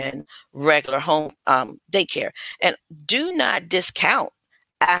them in regular home daycare. And do not discount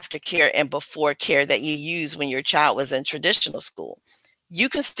aftercare and before care that you use when your child was in traditional school. You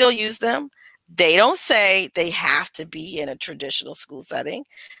can still use them. They don't say they have to be in a traditional school setting.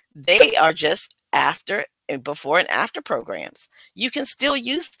 They are just after and before and after programs. You can still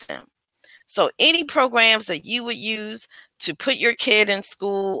use them. So any programs that you would use to put your kid in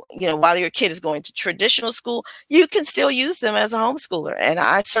school, while your kid is going to traditional school, you can still use them as a homeschooler. And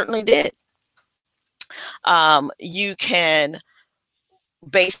I certainly did. You can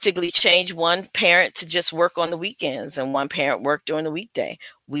basically change one parent to just work on the weekends and one parent work during the weekday.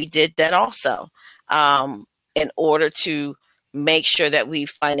 We did that also in order to make sure that we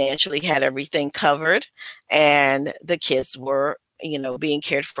financially had everything covered and the kids were, being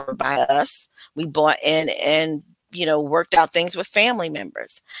cared for by us. We bought in and, worked out things with family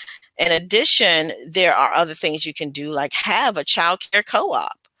members. In addition, there are other things you can do, like have a child care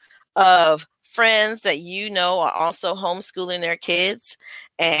co-op. of friends that you know are also homeschooling their kids,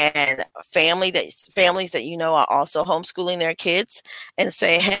 and families that you know are also homeschooling their kids, and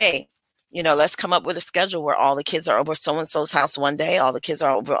say, hey, let's come up with a schedule where all the kids are over so and so's house one day, all the kids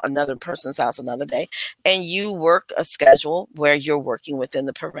are over another person's house another day, and you work a schedule where you're working within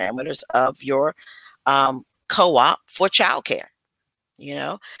the parameters of your co-op for childcare.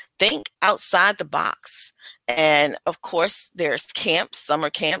 Think outside the box. And of course, there's camps, summer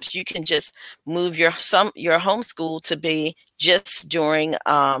camps. You can just move your homeschool to be just during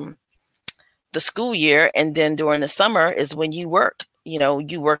the school year, and then during the summer is when you work.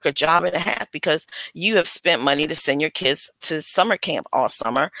 You work a job and a half because you have spent money to send your kids to summer camp all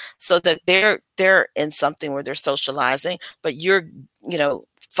summer, so that they're in something where they're socializing, but you're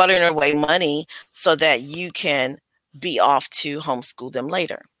futtering away money so that you can be off to homeschool them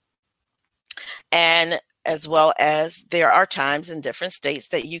later. And as well as there are times in different states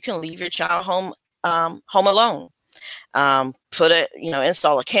that you can leave your child home alone.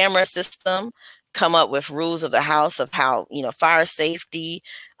 Install a camera system, come up with rules of the house of how, fire safety,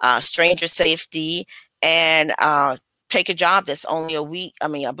 stranger safety, and take a job that's only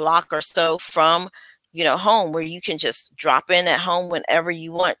a block or so from, home, where you can just drop in at home whenever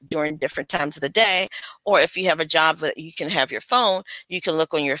you want during different times of the day. Or if you have a job that you can have your phone, you can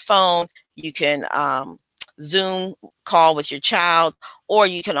look on your phone, you can Zoom call with your child, or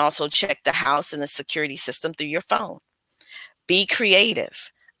you can also check the house and the security system through your phone. Be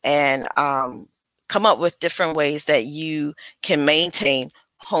creative and come up with different ways that you can maintain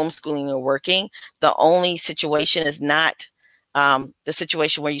homeschooling or working. The only situation is not the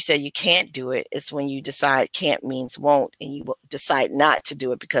situation where you say you can't do it. It's when you decide can't means won't, and you decide not to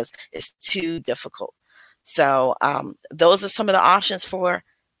do it because it's too difficult. So those are some of the options for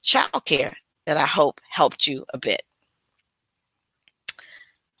childcare that I hope helped you a bit.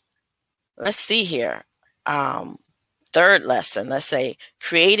 Let's see here. Third lesson, let's say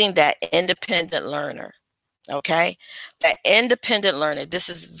creating that independent learner. Okay, that independent learner. This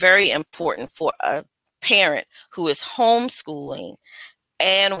is very important for a parent who is homeschooling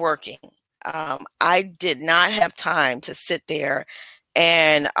and working. I did not have time to sit there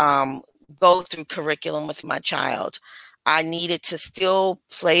and go through curriculum with my child. I needed to still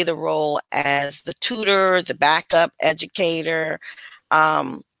play the role as the tutor, the backup educator.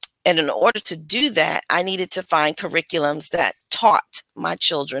 And in order to do that, I needed to find curriculums that taught my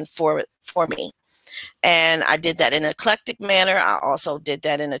children for me. And I did that in an eclectic manner. I also did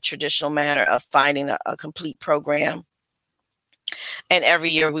that in a traditional manner of finding a complete program. And every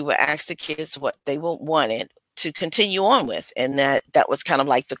year we would ask the kids what they wanted to continue on with. And that was kind of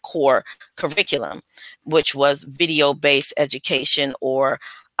like the core curriculum, which was video-based education or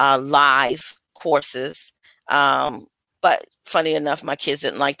live courses. But funny enough, my kids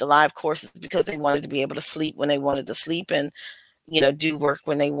didn't like the live courses because they wanted to be able to sleep when they wanted to sleep and, do work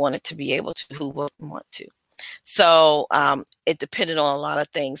when they wanted to be able to, who wouldn't want to. So it depended on a lot of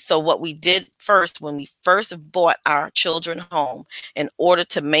things. So what we did first, when we first brought our children home, in order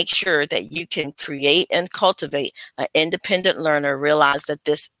to make sure that you can create and cultivate an independent learner, realize that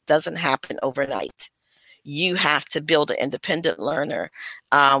this doesn't happen overnight. You have to build an independent learner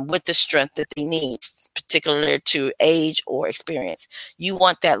with the strength that they need, particularly to age or experience. You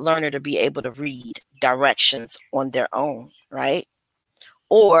want that learner to be able to read directions on their own, right?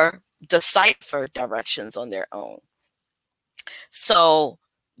 Or decipher directions on their own. So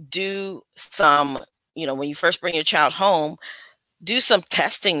do some, when you first bring your child home, do some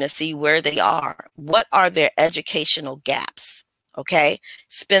testing to see where they are. What are their educational gaps? Okay.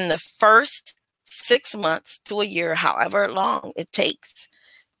 Spend the first 6 months to a year, however long it takes,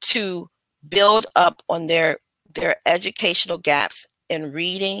 to build up on their educational gaps in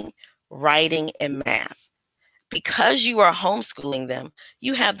reading, writing, and math. Because you are homeschooling them,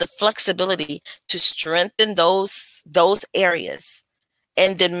 you have the flexibility to strengthen those areas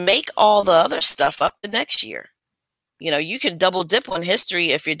and then make all the other stuff up the next year. You can double dip on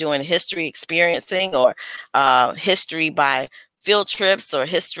history if you're doing history experiencing or history by field trips or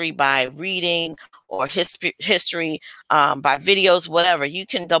history by reading or history by videos, whatever. You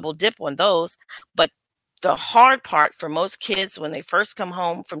can double dip on those. But the hard part for most kids when they first come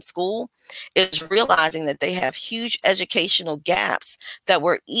home from school is realizing that they have huge educational gaps that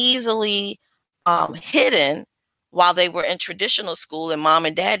were easily hidden while they were in traditional school, and mom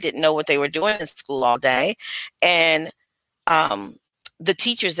and dad didn't know what they were doing in school all day. And the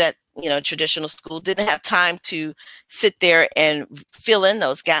teachers at traditional school didn't have time to sit there and fill in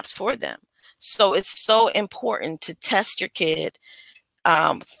those gaps for them. So it's so important to test your kid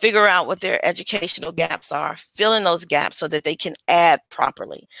figure out what their educational gaps are, fill in those gaps so that they can add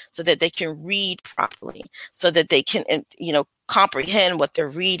properly, so that they can read properly, so that they can, comprehend what they're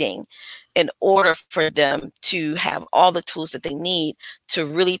reading in order for them to have all the tools that they need to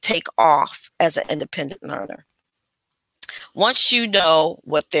really take off as an independent learner. Once you know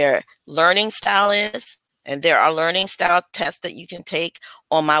what their learning style is, and there are learning style tests that you can take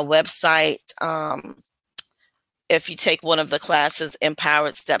on my website. If you take one of the classes,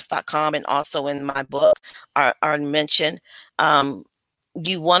 empoweredsteps.com, and also in my book are mentioned,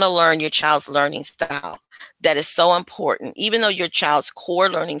 you want to learn your child's learning style. That is so important. Even though your child's core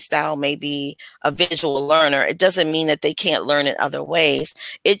learning style may be a visual learner, it doesn't mean that they can't learn in other ways.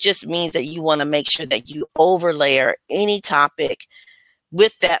 It just means that you want to make sure that you overlayer any topic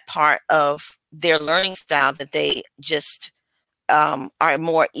with that part of their learning style that they just are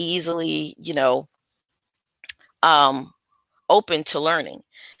more easily, open to learning.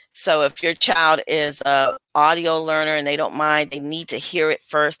 So if your child is a audio learner and they don't mind, they need to hear it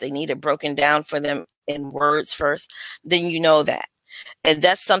first, they need it broken down for them in words first, then you know that. And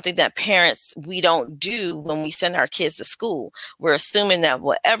that's something that parents, we don't do when we send our kids to school. We're assuming that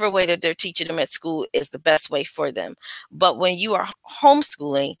whatever way that they're teaching them at school is the best way for them. But when you are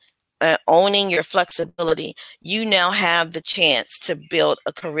homeschooling, owning your flexibility, you now have the chance to build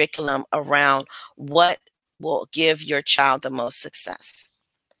a curriculum around what will give your child the most success.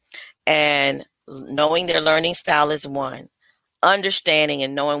 And knowing their learning style is one. Understanding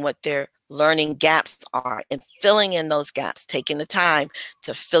and knowing what their learning gaps are and filling in those gaps, taking the time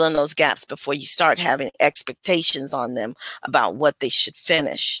to fill in those gaps before you start having expectations on them about what they should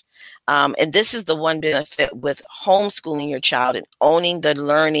finish. And this is the one benefit with homeschooling your child and owning the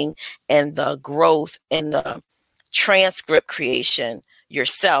learning and the growth and the transcript creation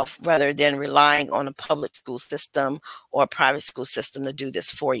yourself, rather than relying on a public school system or a private school system to do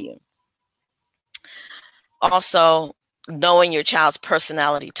this for you. Also, knowing your child's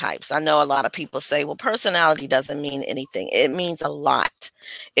personality types. I know a lot of people say, well, personality doesn't mean anything. It means a lot.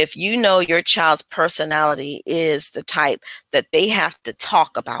 If you know your child's personality is the type that they have to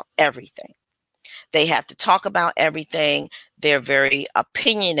talk about everything. They have to talk about everything. They're very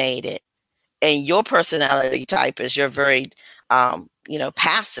opinionated. And your personality type is you're very,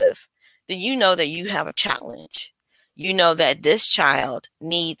 passive. Then you know that you have a challenge. You know that this child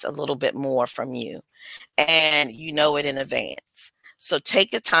needs a little bit more from you. And you know it in advance. So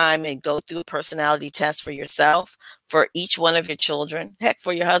take the time and go through a personality test for yourself, for each one of your children, heck,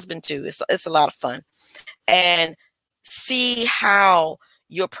 for your husband too. It's a lot of fun. And see how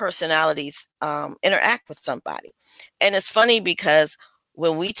your personalities interact with somebody. And it's funny because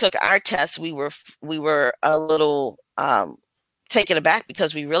when we took our test, we were a little taken aback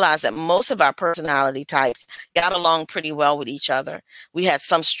because we realized that most of our personality types got along pretty well with each other. We had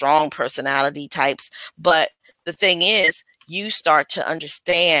some strong personality types, but the thing is, you start to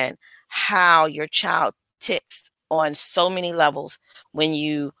understand how your child ticks on so many levels when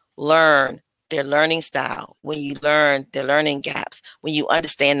you learn their learning style, when you learn their learning gaps, when you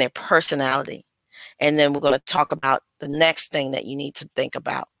understand their personality. And then we're going to talk about the next thing that you need to think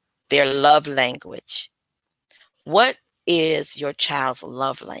about, their love language. What is your child's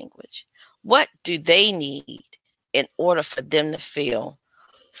love language? What do they need in order for them to feel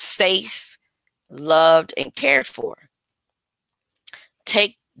safe, loved, and cared for?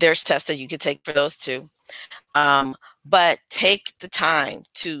 There's tests that you can take for those too. But take the time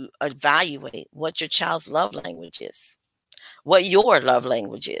to evaluate what your child's love language is, what your love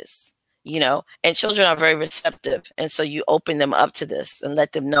language is, and children are very receptive. And so you open them up to this and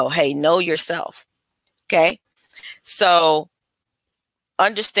let them know, hey, know yourself. Okay. So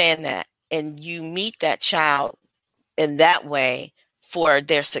understand that, and you meet that child in that way for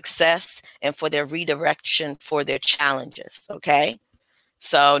their success and for their redirection for their challenges. Okay.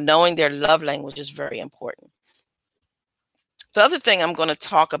 So knowing their love language is very important. The other thing I'm going to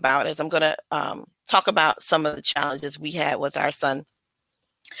talk about is I'm going to talk about some of the challenges we had with our son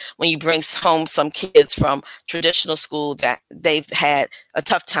when you bring home some kids from traditional school that they've had a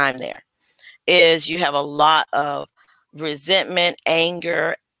tough time there. Is you have a lot of resentment,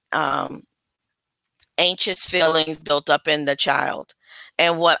 anger, anxious feelings built up in the child.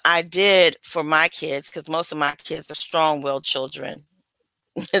 And what I did for my kids, because most of my kids are strong-willed children,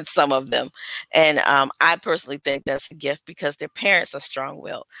 some of them. And I personally think that's a gift because their parents are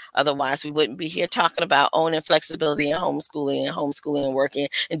strong-willed. Otherwise, we wouldn't be here talking about owning flexibility and homeschooling and working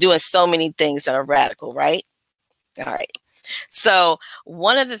and doing so many things that are radical, right? All right. So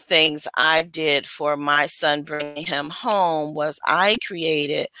one of the things I did for my son bringing him home was I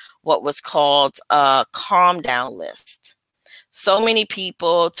created what was called a calm down list. So many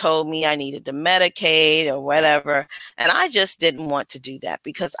people told me I needed to medicate or whatever, and I just didn't want to do that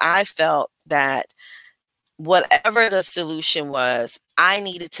because I felt that whatever the solution was, I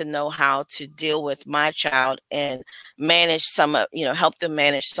needed to know how to deal with my child and manage some of, help them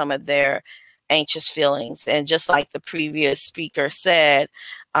manage some of their anxious feelings. And just like the previous speaker said,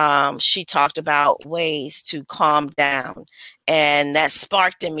 she talked about ways to calm down. And that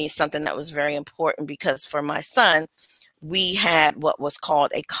sparked in me something that was very important because for my son, we had what was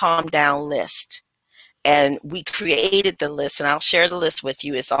called a calm down list. And we created the list, and I'll share the list with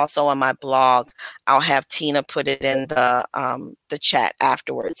you. It's also on my blog. I'll have Tina put it in the chat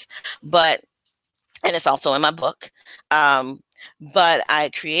afterwards. And it's also in my book. But I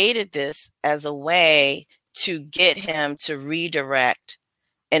created this as a way to get him to redirect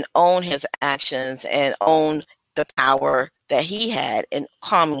and own his actions and own the power that he had in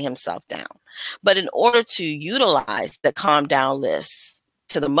calming himself down. But in order to utilize the calm down list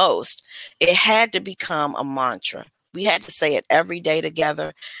to the most, it had to become a mantra. We had to say it every day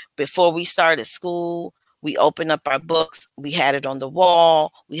together. Before we started school, we opened up our books. We had it on the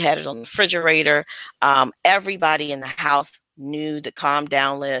wall. We had it on the refrigerator. Everybody in the house knew the calm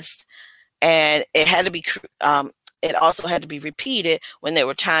down list. And it had to be it also had to be repeated when there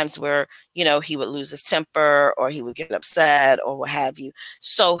were times where, he would lose his temper or he would get upset or what have you.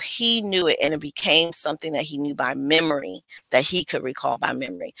 So he knew it, and it became something that he knew by memory, that he could recall by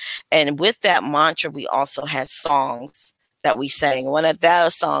memory. And with that mantra, we also had songs that we sang. One of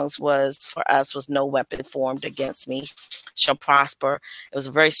those songs for us was "No Weapon Formed Against Me Shall Prosper." It was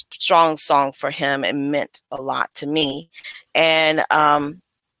a very strong song for him. It meant a lot to me. And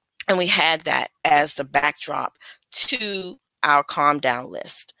we had that as the backdrop to our calm down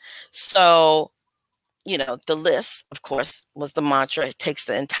list. So, the list, of course, was the mantra. It takes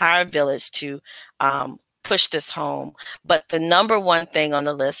the entire village to push this home. But the number one thing on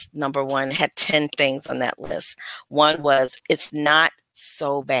the list, number one, had 10 things on that list. One was, it's not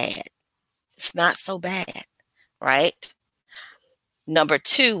so bad. It's not so bad, right? Number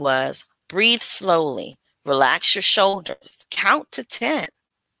two was, breathe slowly, relax your shoulders, count to 10,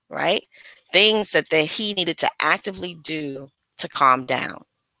 right? Things that he needed to actively do to calm down,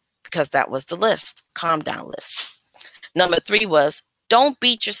 because that was the list, calm down list. Number three was, don't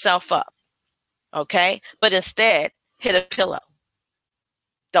beat yourself up, okay? But instead, hit a pillow.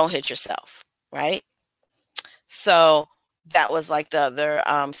 Don't hit yourself, right? So that was like the other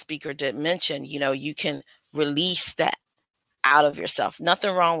speaker did mention, you can release that out of yourself.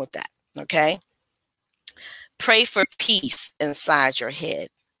 Nothing wrong with that, okay? Pray for peace inside your head.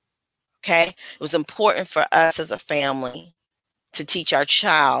 Okay. It was important for us as a family to teach our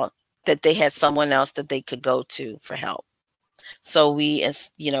child that they had someone else that they could go to for help. So we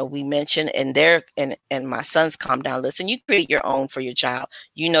mentioned in my son's calm down list, and you create your own for your child.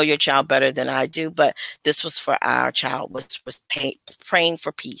 You know your child better than I do, but this was for our child, which was praying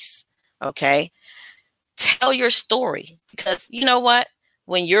for peace. Okay. Tell your story, because you know what?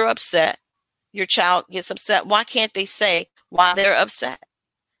 When you're upset, your child gets upset. Why can't they say why they're upset?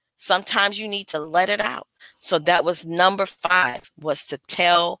 Sometimes you need to let it out. So that was number 5, was to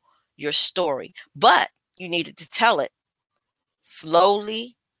tell your story. But you needed to tell it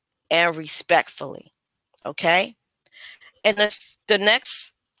slowly and respectfully. Okay? And the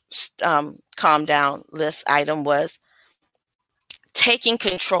next calm down list item was taking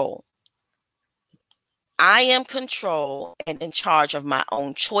control. I am control and in charge of my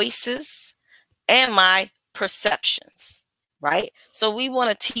own choices and my perceptions. Right? So we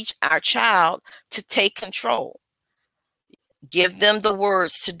want to teach our child to take control. Give them the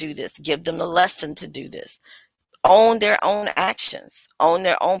words to do this. Give them the lesson to do this. Own their own actions. Own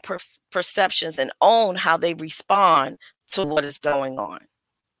their own perceptions, and own how they respond to what is going on.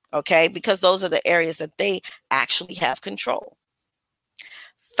 Okay? Because those are the areas that they actually have control.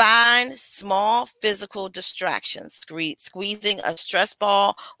 Find small physical distractions. Squeezing a stress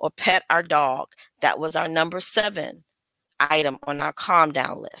ball or pet our dog. That was our number 7 item on our calm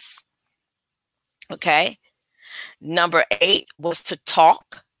down list. Okay. Number 8 was to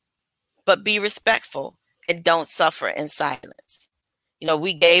talk, but be respectful and don't suffer in silence.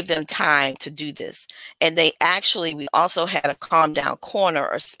 We gave them time to do this. And we also had a calm down corner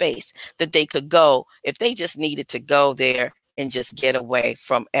or space that they could go if they just needed to go there and just get away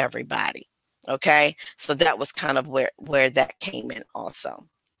from everybody. Okay. So that was kind of where that came in also.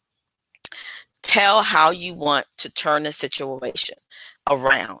 Tell how you want to turn the situation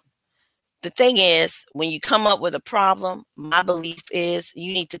around. The thing is, when you come up with a problem, my belief is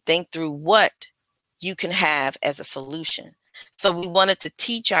you need to think through what you can have as a solution. So we wanted to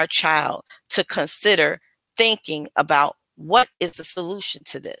teach our child to consider thinking about what is the solution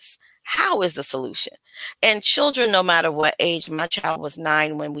to this? How is the solution? And children, no matter what age, my child was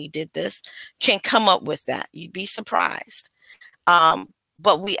 9 when we did this, can come up with that. You'd be surprised.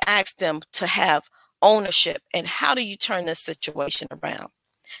 But we asked them to have ownership. And how do you turn this situation around?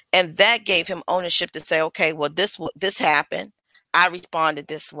 And that gave him ownership to say, okay, well, this happened. I responded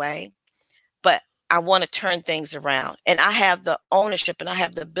this way, but I want to turn things around. And I have the ownership and I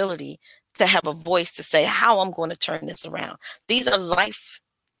have the ability to have a voice to say how I'm going to turn this around. These are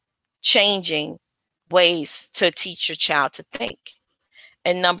life-changing ways to teach your child to think.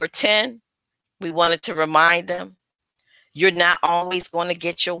 And number 10, we wanted to remind them, you're not always going to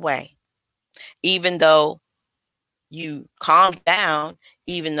get your way. Even though you calmed down,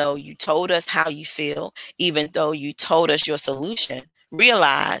 even though you told us how you feel, even though you told us your solution,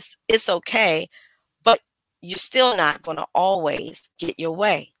 realize it's okay, but you're still not going to always get your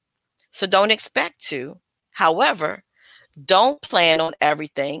way. So don't expect to. However, don't plan on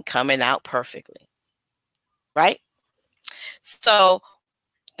everything coming out perfectly, right? So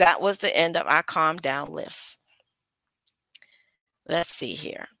that was the end of our calm down list. Let's see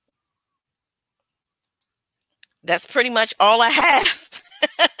here. That's pretty much all I have.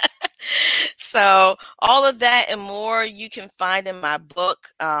 So all of that and more you can find in my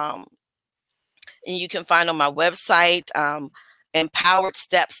book, and you can find on my website,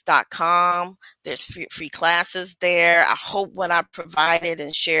 empoweredsteps.com. There's free classes there. I hope what I provided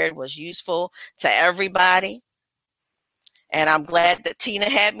and shared was useful to everybody. And I'm glad that Tina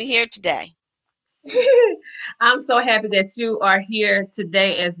had me here today. I'm so happy that you are here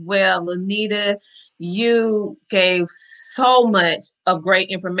today as well, Lanita. You gave so much of great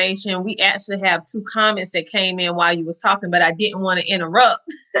information. We actually have 2 comments that came in while you was talking, but I didn't want to interrupt.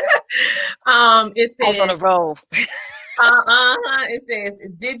 It I says was on a roll. It says,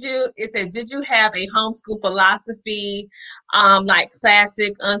 did you have a homeschool philosophy, like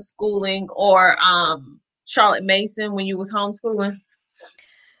classic unschooling or Charlotte Mason when you was homeschooling?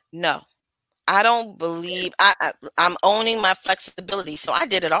 No, I don't believe I'm owning my flexibility. So I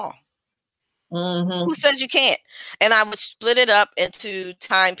did it all. Mm-hmm. Who says you can't? And I would split it up into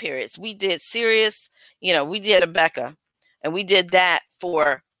time periods. We did serious, we did Rebecca, and we did that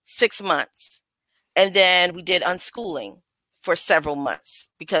for 6 months. And then we did unschooling for several months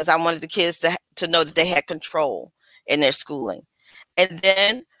because I wanted the kids to know that they had control in their schooling. And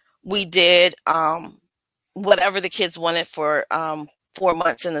then we did whatever the kids wanted for 4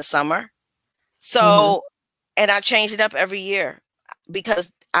 months in the summer. So, and I changed it up every year because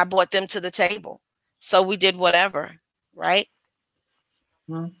I brought them to the table. So we did whatever, right?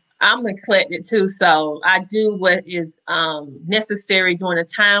 I'm eclectic too, so I do what is necessary during the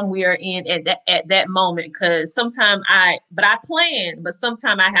time we are in at that moment. Because sometimes I plan, but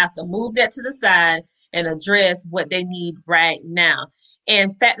sometimes I have to move that to the side and address what they need right now.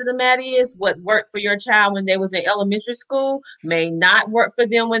 And fact of the matter is, what worked for your child when they was in elementary school may not work for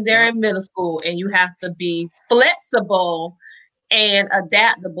them when they're in middle school, and you have to be flexible and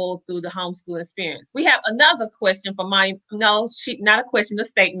adaptable through the homeschool experience. We have another question from not a question, a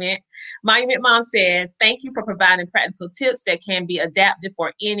statement. Monument Mom said, thank you for providing practical tips that can be adapted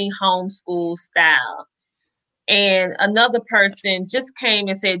for any homeschool style. And another person just came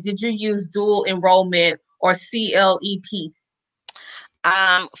and said, did you use dual enrollment or CLEP?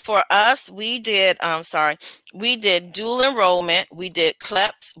 For us, we did dual enrollment, we did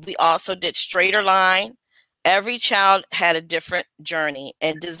CLEPs, we also did straighter line. Every child had a different journey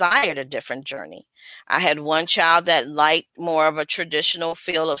and desired a different journey. I had one child that liked more of a traditional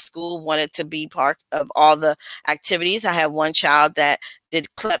feel of school, wanted to be part of all the activities. I had one child that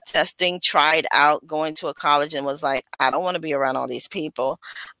did CLEP testing, tried out going to a college and was like, I don't want to be around all these people.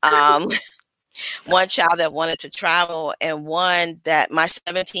 One child that wanted to travel, and one that my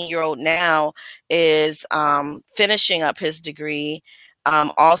 17-year-old now is finishing up his degree,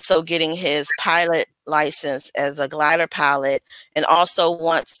 also getting his pilot license as a glider pilot, and also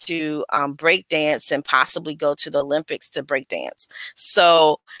wants to break dance and possibly go to the Olympics to break dance.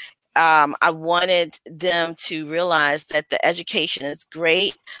 So I wanted them to realize that the education is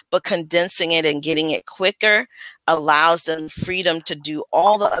great, but condensing it and getting it quicker allows them freedom to do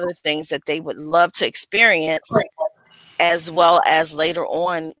all the other things that they would love to experience, as well as later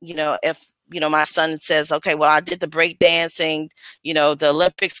on, if my son says, okay, well, I did the break dancing, the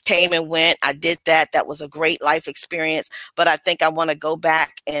Olympics came and went, I did that. That was a great life experience, but I think I want to go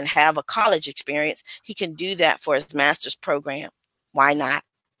back and have a college experience. He can do that for his master's program. Why not?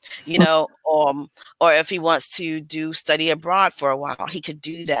 Or if he wants to study abroad for a while, he could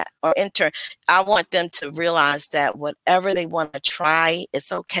do that, or intern. I want them to realize that whatever they want to try,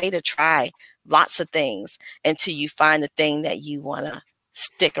 it's okay to try, lots of things until you find the thing that you want to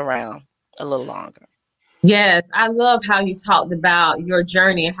stick around a little longer. Yes, I love how you talked about your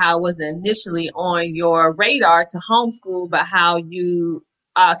journey and how it wasn't initially on your radar to homeschool, but how you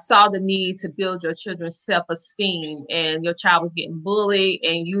saw the need to build your children's self-esteem, and your child was getting bullied,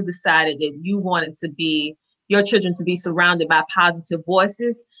 and you decided that you wanted to be your children to be surrounded by positive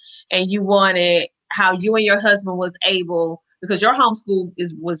voices, and you wanted how you and your husband was able, because your homeschool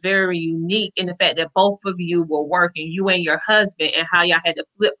was very unique in the fact that both of you were working, you and your husband, and how y'all had to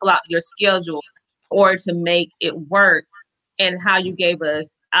flip flop your schedule or to make it work, and how you gave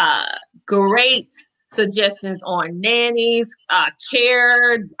us great suggestions on nannies,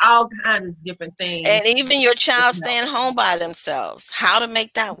 care, all kinds of different things. And even your child staying home by themselves, how to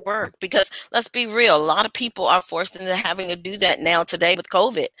make that work. Because let's be real, a lot of people are forced into having to do that now today with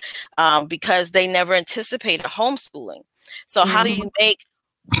COVID, because they never anticipated homeschooling. So how do you make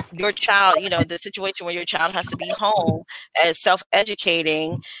your child, the situation where your child has to be home as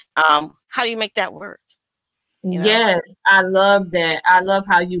self-educating, how do you make that work? Yes, I love that. I love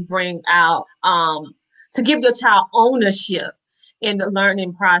how you bring out to give your child ownership in the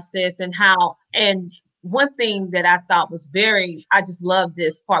learning process, and one thing that I thought was I just love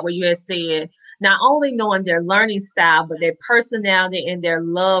this part where you had said not only knowing their learning style, but their personality and their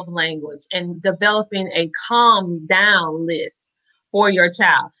love language, and developing a calm down list for your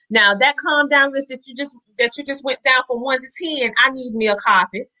child. Now that calm down list that you just went down from 1 to 10, I need me a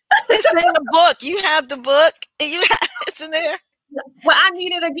copy. It's in the book. You have the book. It's in there. Well, I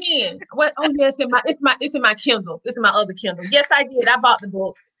need it again. What? Oh, yes, it's in my Kindle. It's in my other Kindle. Yes, I did. I bought the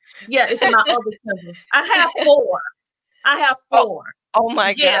book. Yeah, it's in my other Kindle. I have four. Oh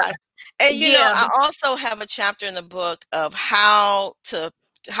my gosh. And I also have a chapter in the book of how to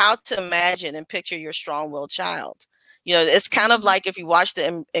imagine and picture your strong-willed child. It's kind of like if you watch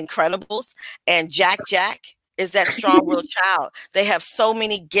the Incredibles, and Jack is that strong-willed child. They have so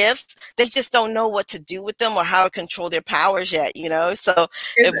many gifts. They just don't know what to do with them or how to control their powers yet, So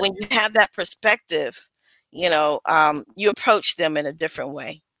when you have that perspective, you approach them in a different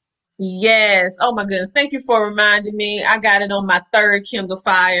way. Yes. Oh my goodness. Thank you for reminding me. I got it on my third Kindle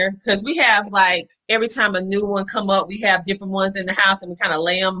Fire, because we have, like, every time a new one come up, we have different ones in the house, and we kind of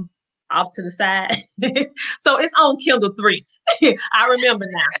lay them off to the side. So it's on Kindle 3. I remember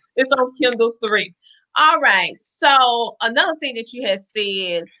now. It's on Kindle 3. All right. So another thing that you had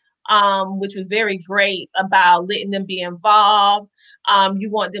said, which was very great, about letting them be involved. You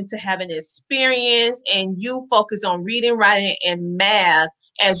want them to have an experience, and you focus on reading, writing, and math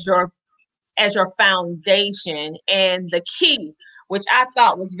as your foundation. And the key, which I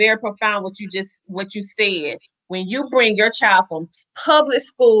thought was very profound, what you said, when you bring your child from public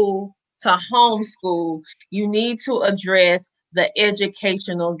school to homeschool, you need to address the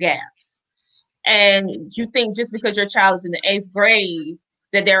educational gaps. And you think just because your child is in the 8th grade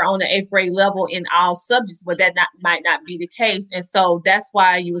that they're on the 8th grade level in all subjects, but that might not be the case. And so that's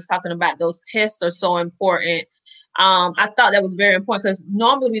why you was talking about those tests are so important. I thought that was very important, because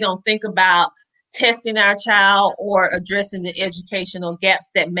normally we don't think about testing our child or addressing the educational gaps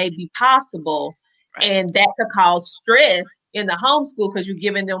that may be possible. Right. And that could cause stress in the homeschool, because you're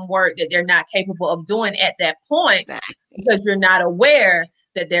giving them work that they're not capable of doing at that point, because you're not aware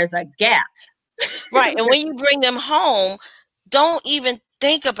that there's a gap. Right. And when you bring them home, don't even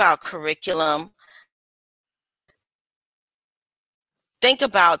think about curriculum. Think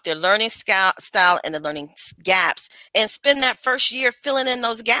about their learning style and the learning gaps, and spend that first year filling in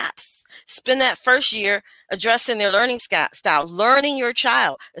those gaps. Spend that first year addressing their learning style, learning your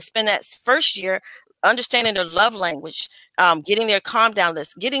child. Spend that first year understanding their love language, getting their calm down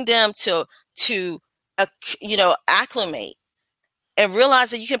list, getting them to acclimate, and realize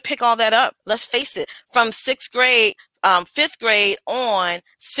that you can pick all that up. Let's face it, from 6th grade, 5th grade on,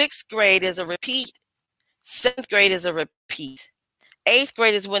 6th grade is a repeat. 7th grade is a repeat. 8th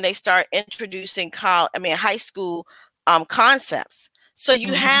grade is when they start introducing high school concepts. So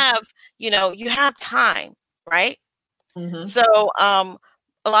you have, you have time, right? So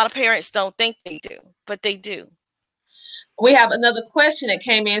a lot of parents don't think they do, but they do. We have another question that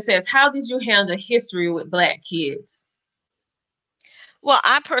came in. Says, how did you handle history with Black kids? Well,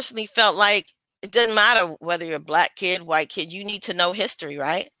 I personally felt like it doesn't matter whether you're a Black kid, white kid, you need to know history,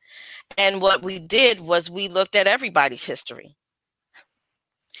 right? And what we did was we looked at everybody's history.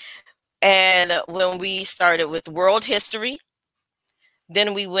 And when we started with world history,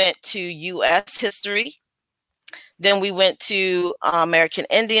 then we went to U.S. history, then we went to American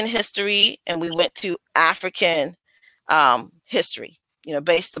Indian history, and we went to African history,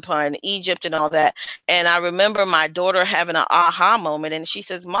 based upon Egypt and all that. And I remember my daughter having an aha moment, and she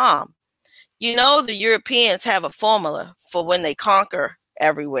says, Mom, you know, the Europeans have a formula for when they conquer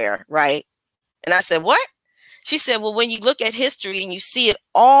everywhere, right? And I said, what? She said, well, when you look at history and you see it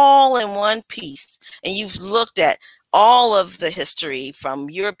all in one piece, and you've looked at all of the history from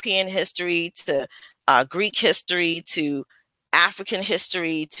European history to Greek history to African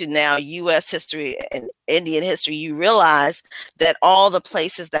history to now US history and Indian history, you realize that all the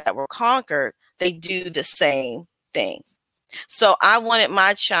places that were conquered, they do the same thing. So I wanted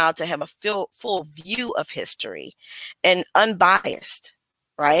my child to have a full view of history and unbiased,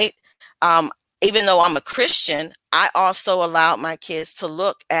 right? Even though I'm a Christian, I also allowed my kids to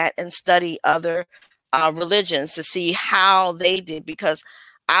look at and study other religions to see how they did, because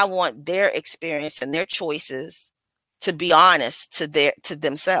I want their experience and their choices to be honest to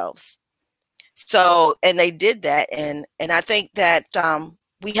themselves. So, and they did that, and I think that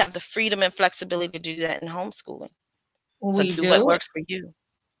we have the freedom and flexibility to do that in homeschooling. So We do what do. works for you.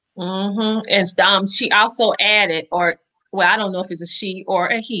 And she also added, or well, I don't know if it's a she or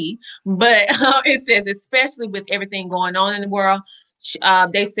a he, but it says, especially with everything going on in the world,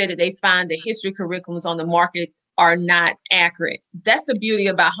 they said that they find the history curriculums on the market are not accurate. That's the beauty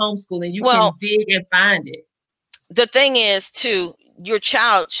about homeschooling. You can Well, dig and find it. the thing is, too, your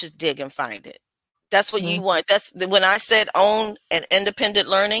child should dig and find it. That's what you want. That's when I said own and independent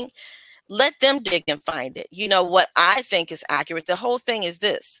learning. Let them dig and find it. You know what I think is accurate? The whole thing is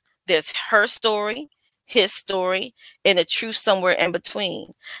this: there's her story, his story, and a truth somewhere in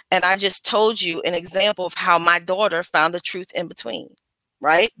between. And I just told you an example of how my daughter found the truth in between,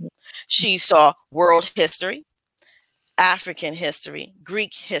 right? She saw world history, African history,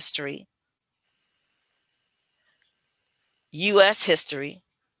 Greek history, US history,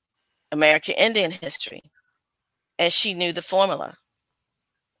 American Indian history, and she knew the formula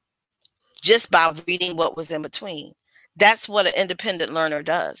just by reading what was in between. That's what an independent learner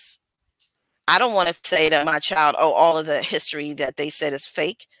does. I don't want to say to my child, oh, all of the history that they said is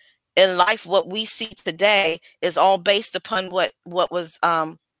fake. In life, what we see today is all based upon what was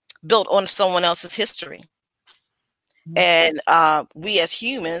built on someone else's history. And we as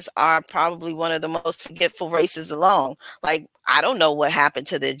humans are probably one of the most forgetful races along. Like, I don't know what happened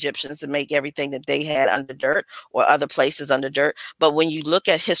to the Egyptians to make everything that they had under dirt or other places under dirt. But when you look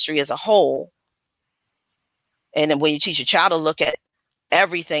at history as a whole, and then when you teach your child to look at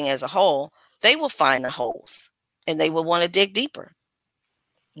everything as a whole, they will find the holes and they will want to dig deeper.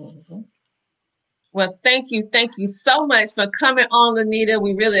 Mm-hmm. Well, thank you so much for coming on, Lanita.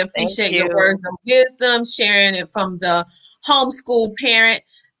 We really appreciate your words of wisdom, sharing it from the homeschool parent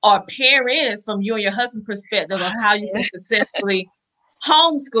or parents, from you and your husband perspective of how you can successfully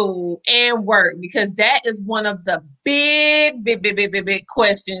homeschool and work, because that is one of the big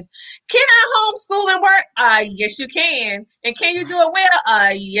questions. Can I homeschool and work? Yes, you can. And can you do it well?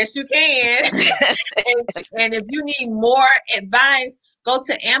 Yes, you can. and if you need more advice, go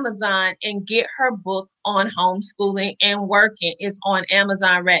to Amazon and get her book on homeschooling and working. It's on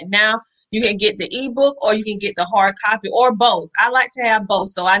Amazon right now. You can get the ebook or you can get the hard copy or both. I like to have both,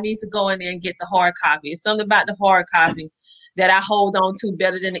 so I need to go in there and get the hard copy. It's something about the hard copy that I hold on to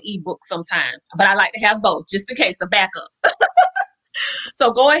better than the ebook sometimes. But I like to have both just in case, a backup.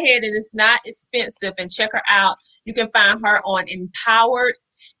 So go ahead, and it's not expensive, and check her out. You can find her on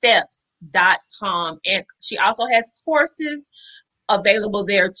empoweredsteps.com. And she also has courses available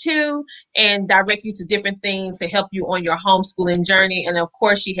there too, and direct you to different things to help you on your homeschooling journey. And of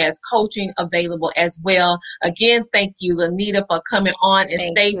course, she has coaching available as well. Again, thank you, Lanita, for coming on, and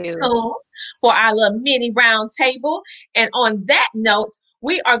stay tuned for our little mini round table. And on that note,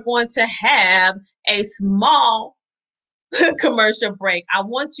 we are going to have a small commercial break. I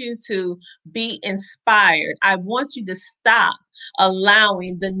want you to be inspired. I want you to stop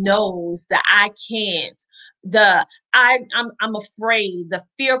allowing the no's, the I can't, the I'm afraid, the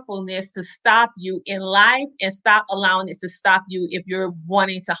fearfulness to stop you in life, and stop allowing it to stop you if you're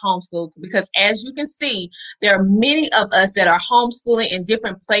wanting to homeschool. Because as you can see, there are many of us that are homeschooling in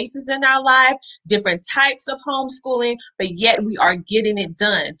different places in our life, different types of homeschooling, but yet we are getting it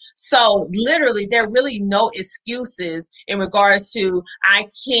done. So literally, there are really no excuses in regards to I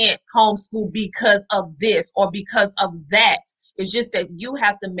can't homeschool because of this or because of that. It's just that you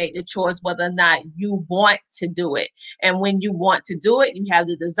have to make the choice whether or not you want to do it. And when you want to do it, you have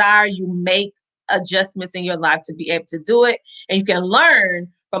the desire, you make adjustments in your life to be able to do it. And you can learn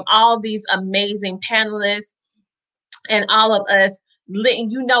from all these amazing panelists and all of us letting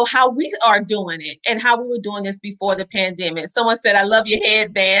you know how we are doing it and how we were doing this before the pandemic. Someone said, I love your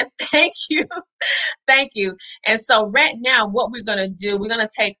headband. Thank you. Thank you. And so right now, what we're going to do, we're going to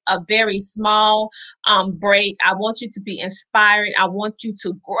take a very small break. I want you to be inspired. I want you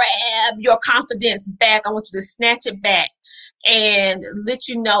to grab your confidence back. I want you to snatch it back and let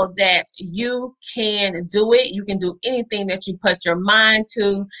you know that you can do it. You can do anything that you put your mind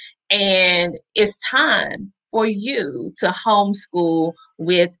to. And it's time for you to homeschool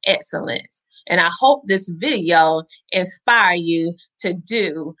with excellence. And I hope this video inspire you to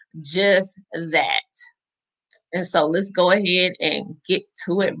do just that. And so let's go ahead and get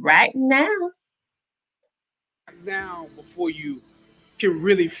to it right now. Now, before you can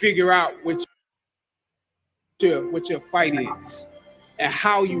really figure out what your fight is and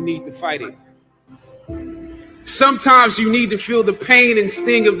how you need to fight it. Sometimes you need to feel the pain and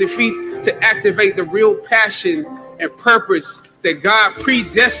sting of defeat to activate the real passion and purpose that God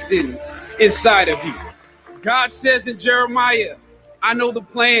predestined inside of you. God says in Jeremiah, I know the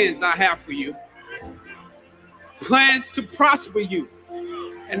plans I have for you. Plans to prosper you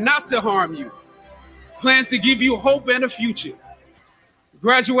and not to harm you. Plans to give you hope and a future.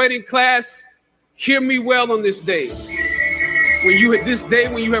 Graduating class, hear me well on this day. When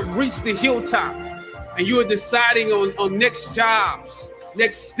you have reached the hilltop and you are deciding on next jobs,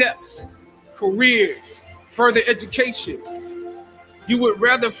 next steps, careers, further education, you would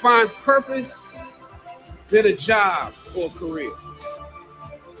rather find purpose than a job or a career.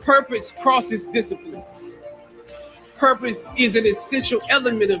 Purpose crosses disciplines. Purpose is an essential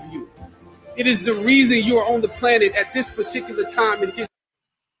element of you. It is the reason you are on the planet at this particular time in history.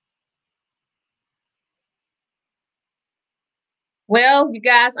 Well, you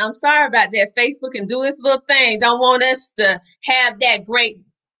guys, I'm sorry about that. Facebook can do its little thing. Don't want us to have that great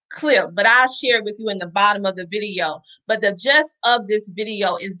clip, but I'll share it with you in the bottom of the video. But the gist of this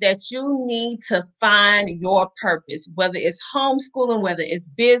video is that you need to find your purpose, whether it's homeschooling, whether it's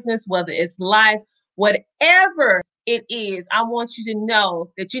business, whether it's life, whatever it is. I want you to know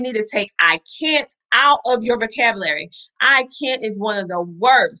that you need to take I can't out of your vocabulary. I can't is one of the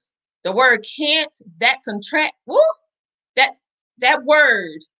worst. The word can't, that contract, woo, that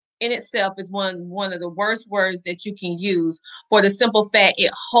word in itself is one of the worst words that you can use, for the simple fact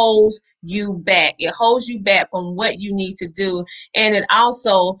it holds you back. It holds you back from what you need to do, and it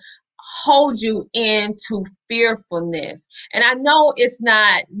also holds you into fearfulness. And I know you're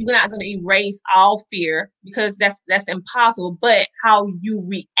not going to erase all fear, because that's impossible, but how you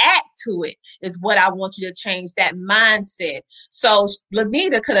react to it is what I want you to change, that mindset. So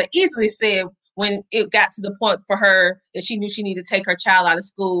Lanita could have easily said, when it got to the point for her that she knew she needed to take her child out of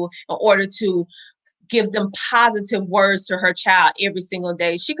school in order to give them positive words to her child every single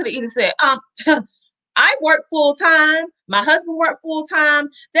day, she could have either said, I work full time, my husband worked full time,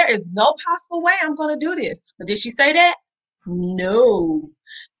 there is no possible way I'm going to do this. But did she say that? No.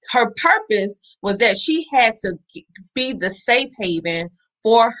 Her purpose was that she had to be the safe haven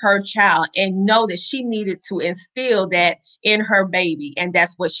for her child and know that she needed to instill that in her baby. And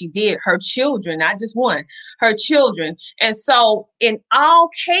that's what she did. Her children, not just one, her children. And so in all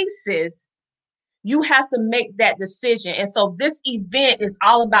cases, you have to make that decision. And so this event is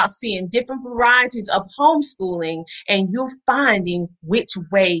all about seeing different varieties of homeschooling and you finding which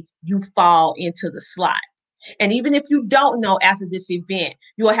way you fall into the slot. And even if you don't know after this event,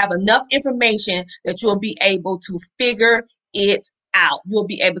 you will have enough information that you'll be able to figure it out. You'll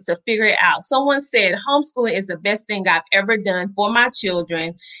be able to figure it out. Someone said, homeschooling is the best thing I've ever done for my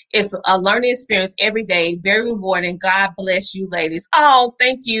children. It's a learning experience every day, very rewarding. God bless you, ladies. Oh,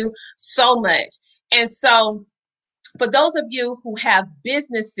 thank you so much. And so for those of you who have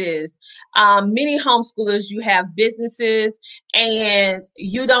businesses, many homeschoolers, you have businesses and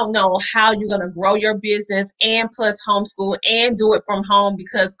you don't know how you're going to grow your business and plus homeschool and do it from home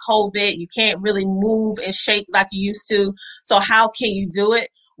because COVID, you can't really move and shake like you used to. So how can you do it?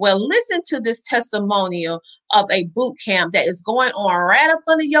 Well, listen to this testimonial of a boot camp that is going on right up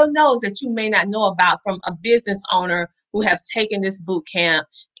under your nose that you may not know about, from a business owner who have taken this boot camp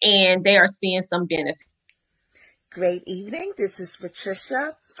and they are seeing some benefit. Great evening. This is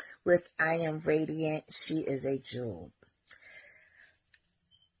Patricia with I Am Radiant. She is a jewel.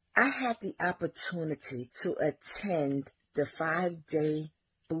 I had the opportunity to attend the 5-day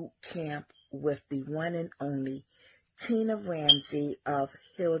boot camp with the one and only Tina Ramsey of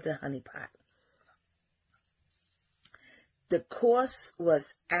Hilda Honeypot. The course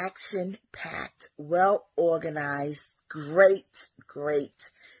was action-packed, well-organized, great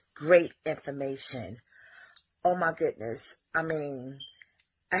information. Oh my goodness. I mean,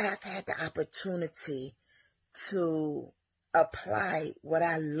 I have had the opportunity to apply what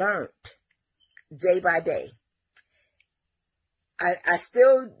I learned day by day. I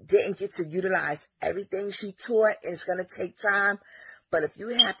still didn't get to utilize everything she taught, and it's going to take time. But if you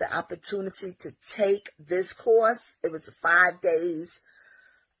have the opportunity to take this course, it was 5 days,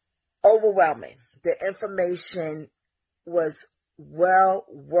 overwhelming. The information was well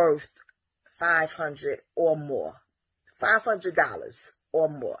worth $500 or more, $500 or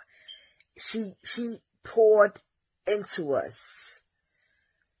more. She poured into us.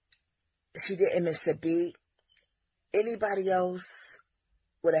 She didn't miss a beat. Anybody else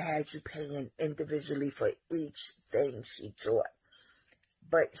would have had you paying individually for each thing she taught.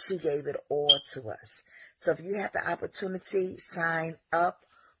 But she gave it all to us. So if you have the opportunity, sign up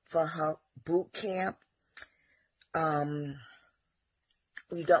for her boot camp. You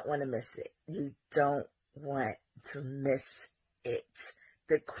don't want to miss it. You don't want to miss it.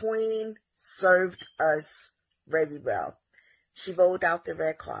 The Queen served us very well. She rolled out the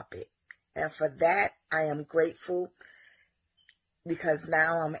red carpet. And for that, I am grateful, because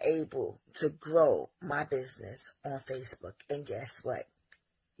now I'm able to grow my business on Facebook. And guess what?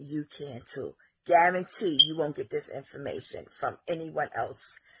 You can too. Guarantee you won't get this information from anyone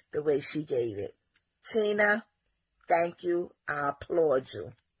else the way she gave it. Tina, thank you. I applaud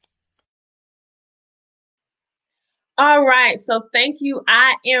you. All right. So thank you.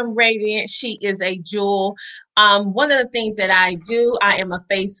 I am Radiant. She is a jewel. One of the things that I do, I am a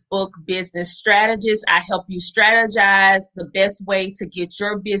Facebook business strategist. I help you strategize the best way to get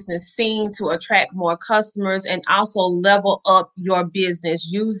your business seen, to attract more customers, and also level up your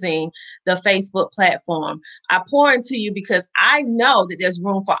business using the Facebook platform. I pour into you because I know that there's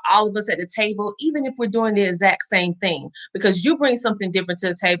room for all of us at the table, even if we're doing the exact same thing, because you bring something different to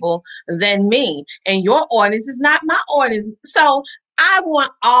the table than me, and your audience is not my audience. So I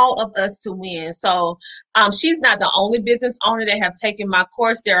want all of us to win. So she's not the only business owner that have taken my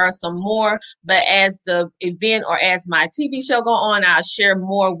course. There are some more, but as the event or as my TV show go on, I'll share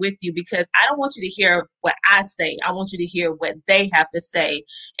more with you, because I don't want you to hear what I say. I want you to hear what they have to say.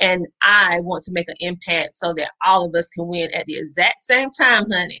 And I want to make an impact so that all of us can win at the exact same time,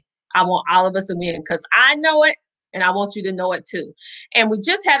 honey. I want all of us to win because I know it. And I want you to know it too. And we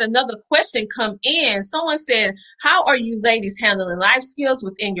just had another question come in. Someone said, how are you ladies handling life skills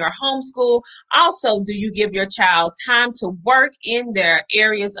within your homeschool? Also, do you give your child time to work in their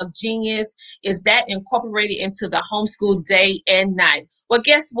areas of genius? Is that incorporated into the homeschool day and night? Well,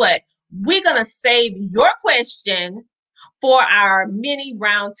 guess what? We're going to save your question for our mini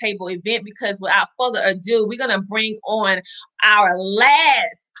roundtable event, because without further ado, we're going to bring on our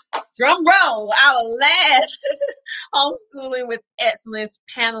last, drum roll, our last Homeschooling with Excellence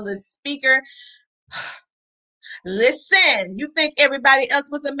panelist speaker. Listen, you think everybody else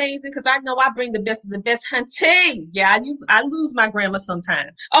was amazing? Because I know I bring the best of the best, hunty. Yeah, I lose my grammar sometimes.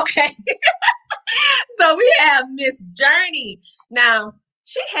 Okay. So we have Miss Journey. Now,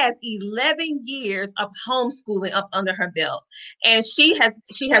 she has 11 years of homeschooling up under her belt, and she has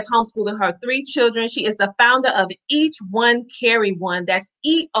homeschooled her 3 children. She is the founder of Each One Carry One. That's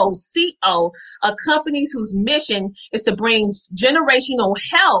EOCO, a company whose mission is to bring generational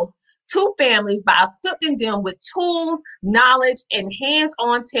health to families by equipping them with tools, knowledge, and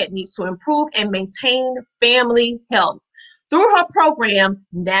hands-on techniques to improve and maintain family health. Through her program,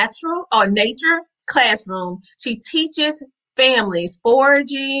 Nature Classroom, she teaches families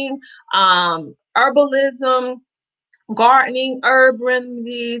foraging, herbalism, gardening, herb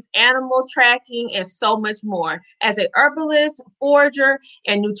remedies, animal tracking, and so much more. As a herbalist, forager,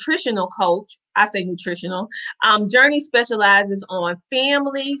 and nutritional coach, I say nutritional, Journey specializes on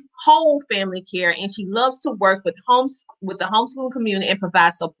whole family care, and she loves to work with the homeschooling community and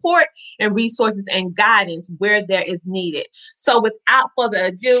provide support and resources and guidance where there is needed. So without further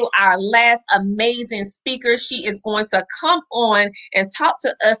ado, our last amazing speaker, she is going to come on and talk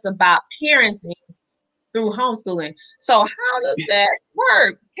to us about parenting through homeschooling. So how does that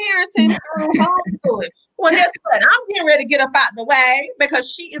work? Parenting through homeschooling. Well, guess what? I'm getting ready to get up out the way, because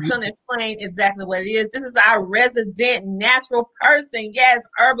she is going to explain exactly what it is. This is our resident natural person. Yes,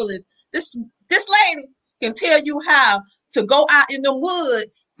 herbalist. This lady can tell you how to go out in the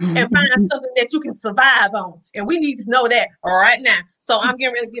woods and find something that you can survive on. And we need to know that right now. So I'm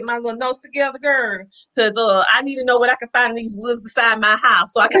getting ready to get my little notes together, girl, because I need to know what I can find in these woods beside my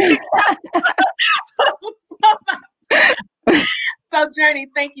house so I can So Journey,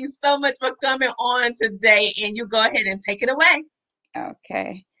 thank you so much for coming on today, and you go ahead and take it away.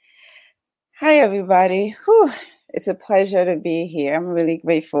 Okay. Hi, everybody. Whew. It's a pleasure to be here. I'm really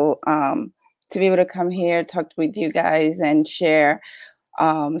grateful to be able to come here, talk with you guys, and share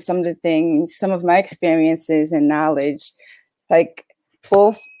some of my experiences and knowledge like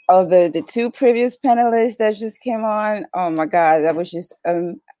both of the two previous panelists that just came on. Oh my God, that was just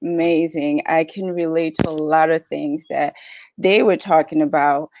amazing. I can relate to a lot of things that they were talking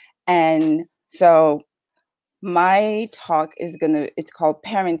about. And so my talk it's called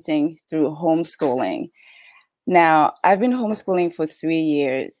Parenting Through Homeschooling. Now, I've been homeschooling for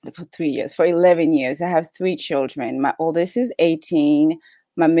 11 years. I have 3 children. My oldest is 18.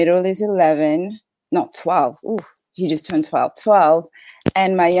 My middle is 11. No, 12. Ooh, he just turned 12. 12.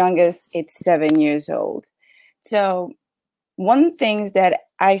 And my youngest, it's 7 years old. So one things that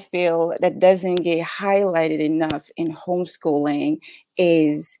I feel that doesn't get highlighted enough in homeschooling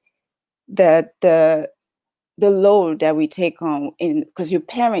is the load that we take on in, because you're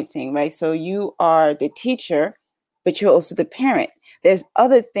parenting, right? So you are the teacher, but you're also the parent. There's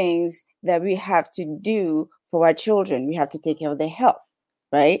other things that we have to do for our children. We have to take care of their health,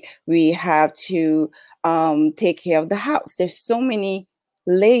 right? We have to take care of the house. There's so many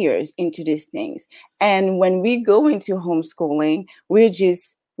layers into these things. And when we go into homeschooling, we're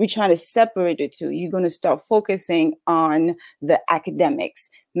trying to separate the two. You're going to start focusing on the academics,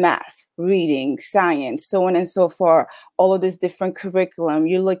 math, reading, science, so on and so forth, all of this different curriculum.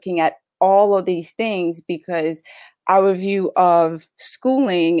 You're looking at all of these things because our view of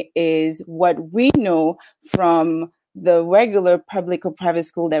schooling is what we know from the regular public or private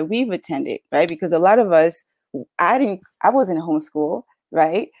school that we've attended, right? Because a lot of us, I wasn't homeschooled,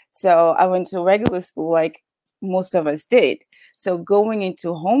 right? So I went to regular school like most of us did. So going into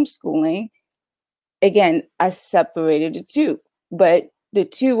homeschooling, again, I separated the two, but the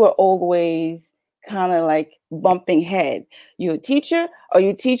two were always kind of like bumping head. You're a teacher, or you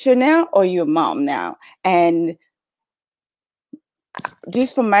a teacher now, or you're a mom now. And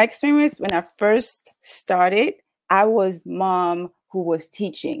just from my experience, when I first started, I was mom who was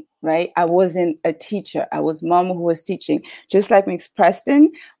teaching, right? I wasn't a teacher. I was mom who was teaching. Just like Miss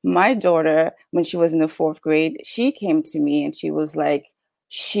Preston, my daughter, when she was in the 4th grade, she came to me and she was like,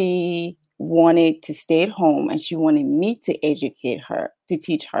 she wanted to stay at home and she wanted me to educate her, to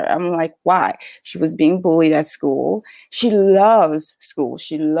teach her. I'm like, why? She was being bullied at school. She loves school.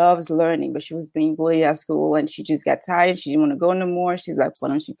 She loves learning, but she was being bullied at school and she just got tired. She didn't want to go no more. She's like, why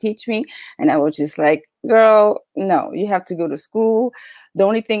don't you teach me? And I was just like, girl, no, you have to go to school. The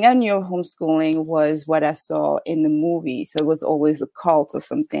only thing I knew of homeschooling was what I saw in the movie. So it was always a cult or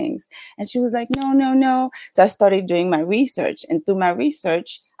some things. And she was like, no, no, no. So I started doing my research. And through my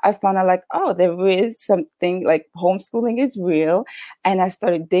research, I found out like, oh, there is something like homeschooling is real. And I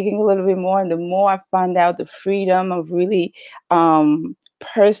started digging a little bit more. And the more I found out the freedom of really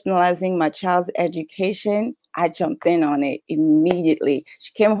personalizing my child's education, I jumped in on it immediately.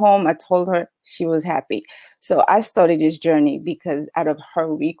 She came home. I told her, she was happy. So I started this journey because out of her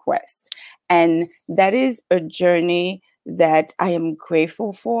request. And that is a journey that I am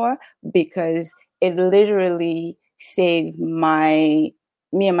grateful for because it literally saved me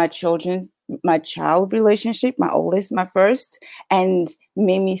and my child relationship, my oldest, my first, and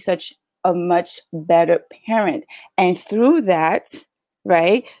made me such a much better parent. And through that,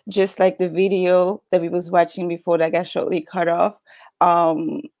 right, just like the video that we was watching before that got shortly cut off,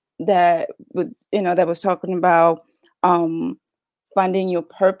 that was talking about finding your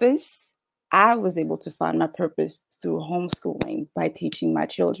purpose. I was able to find my purpose through homeschooling by teaching my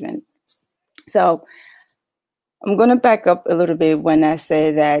children. So I'm going to back up a little bit when I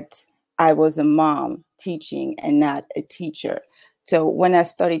say that I was a mom teaching and not a teacher. So when I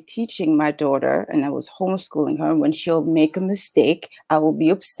started teaching my daughter and I was homeschooling her, when she'll make a mistake, I will be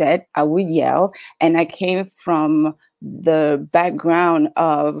upset, I will yell. And I came from the background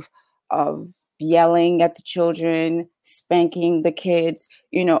of yelling at the children, spanking the kids,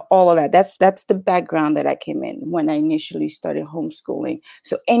 all of that. That's the background that I came in when I initially started homeschooling.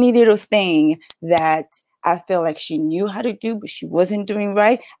 So any little thing that I felt like she knew how to do, but she wasn't doing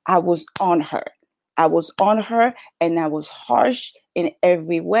right, I was on her. I was on her and I was harsh in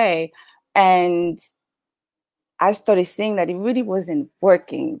every way. And I started seeing that it really wasn't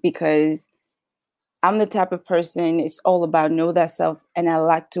working because I'm the type of person, it's all about know thyself, and I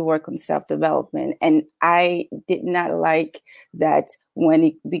like to work on self-development. And I did not like that when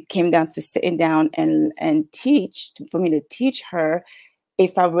it came down to sitting down and teach, for me to teach her,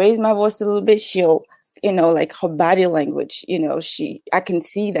 if I raise my voice a little bit, she'll, like her body language, I can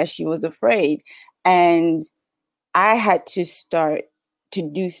see that she was afraid. And I had to start to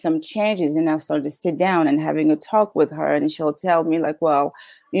do some changes, and I started to sit down and having a talk with her, and she'll tell me like, well,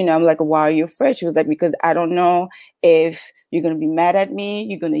 I'm like, why are you afraid? She was like, because I don't know if you're going to be mad at me,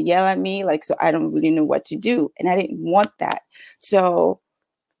 you're going to yell at me, like, so I don't really know what to do. And I didn't want that. So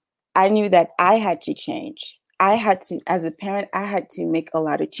I knew that I had to change. I had to, as a parent, I had to make a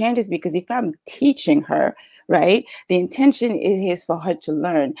lot of changes, because if I'm teaching her, right, the intention is for her to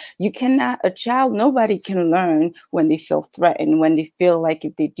learn. You cannot, a child, nobody can learn when they feel threatened, when they feel like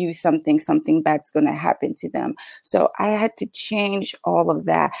if they do something, something bad's going to happen to them. So I had to change all of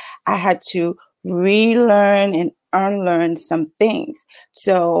that. I had to relearn and unlearn some things.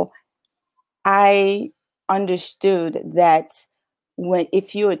 So I understood that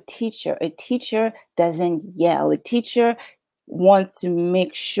if you're a teacher doesn't yell. A teacher wants to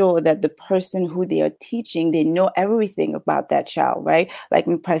make sure that the person who they are teaching, they know everything about that child, right? Like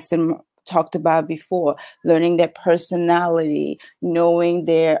Preston talked about before, learning their personality, knowing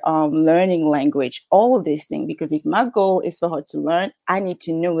their learning language, all of these things. Because if my goal is for her to learn, I need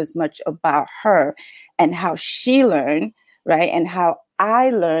to know as much about her and how she learned, right? And how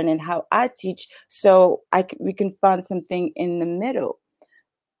I learn and how I teach, so we can find something in the middle.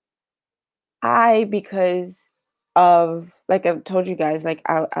 Because of, like I've told you guys, like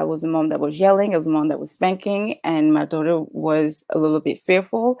I was a mom that was yelling, I was a mom that was spanking, and my daughter was a little bit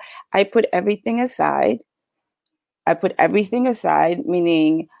fearful. I put everything aside.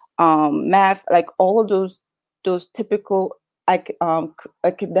 Meaning math, like all of those typical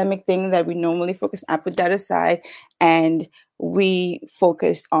academic things that we normally focus. I put that aside, and we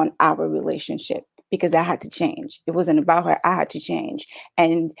focused on our relationship, because I had to change. It wasn't about her. I had to change.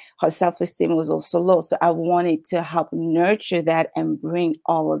 And her self-esteem was also low. So I wanted to help nurture that and bring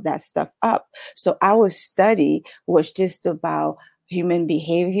all of that stuff up. So our study was just about human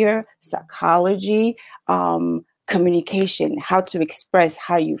behavior, psychology, communication, how to express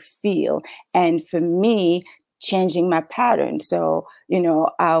how you feel. And for me, changing my pattern. So,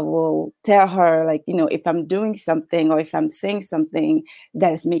 I will tell her, like, if I'm doing something or if I'm saying something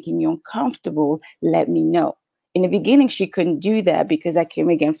that is making you uncomfortable, let me know. In the beginning, she couldn't do that, because I came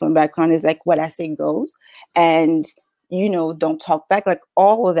again from a background is like, what I say goes, and, don't talk back, like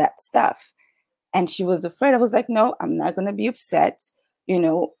all of that stuff. And she was afraid. I was like, no, I'm not going to be upset.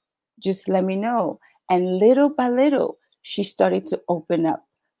 Just let me know. And little by little, she started to open up,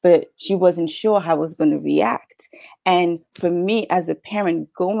 but she wasn't sure how I was going to react. And for me as a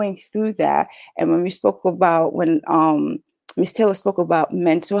parent going through that, and when Miss Taylor spoke about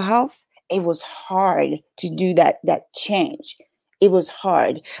mental health, it was hard to do that change. It was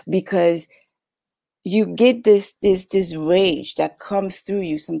hard because you get this rage that comes through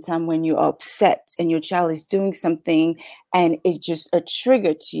you sometime when you're upset and your child is doing something and it's just a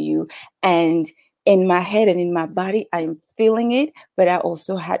trigger to you. And in my head and in my body, I'm feeling it, but I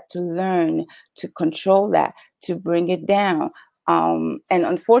also had to learn to control that, to bring it down. And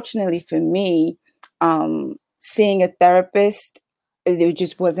unfortunately for me, seeing a therapist, it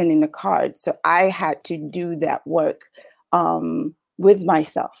just wasn't in the cards. So I had to do that work with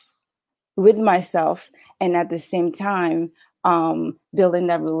myself, and at the same time building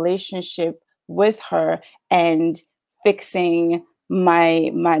that relationship with her and fixing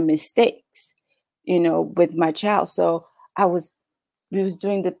my mistakes, with my child. So we was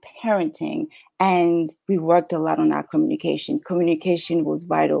doing the parenting, and we worked a lot on our communication was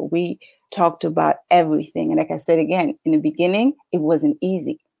vital. We talked about everything, and like I said again, in the beginning it wasn't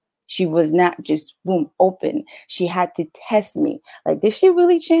easy. She was not just boom open. She had to test me, like, did she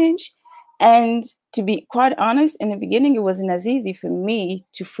really change? And to be quite honest, in the beginning, it wasn't as easy for me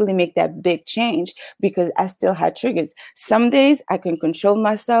to fully make that big change because I still had triggers. Some days I can control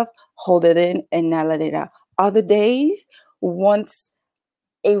myself, hold it in, and not let it out. Other days, once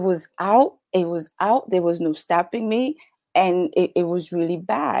it was out, it was out. There was no stopping me. And it was really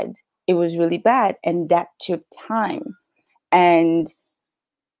bad. It was really bad. And that took time. And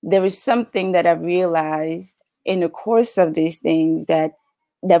there is something that I realized in the course of these things that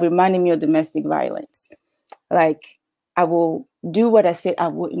reminded me of domestic violence. Like, I will do what I said I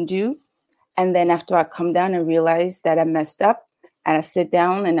wouldn't do. And then after I come down and realize that I messed up, and I sit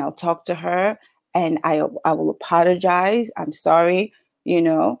down and I'll talk to her and I will apologize. I'm sorry,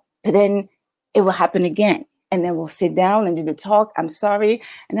 but then it will happen again. And then we'll sit down and do the talk. I'm sorry.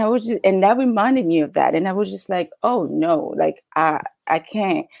 And that reminded me of that. And I was just like, oh no, like I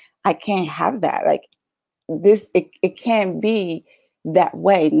can't have that. Like, it can't be that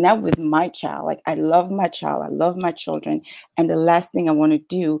way, not with my child. Like, I love my child, I love my children, and the last thing I want to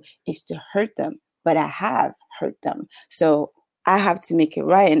do is to hurt them, but I have hurt them. So I have to make it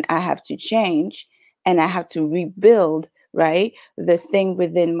right, and I have to change, and I have to rebuild, right, the thing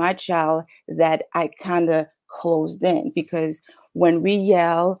within my child that I kind of closed in. Because when we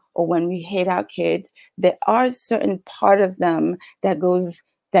yell or when we hate our kids, there are certain part of them that goes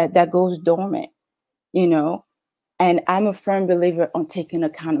dormant, and I'm a firm believer on taking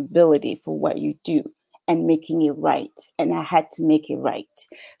accountability for what you do. and making it right. And I had to make it right.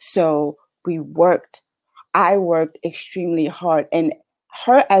 So I worked extremely hard. And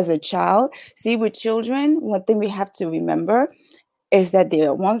her as a child, see, with children, one thing we have to remember is that they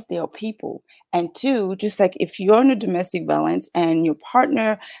are people. And two, just like if you're in a domestic violence and your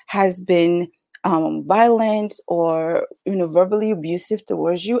partner has been violent or verbally abusive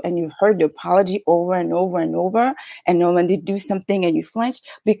towards you, and you heard the apology over and over and over, and then when they do something and you flinch,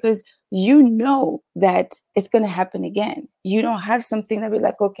 because you know that it's going to happen again. You don't have something that be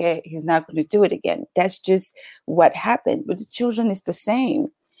like, okay, he's not going to do it again. That's just what happened. With the children, it's the same.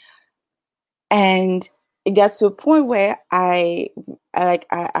 And it got to a point where I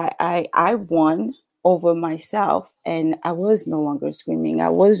won over myself, and I was no longer screaming. I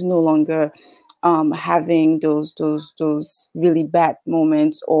was no longer having those really bad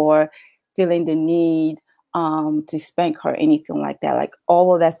moments or feeling the need to spank her, anything like that. Like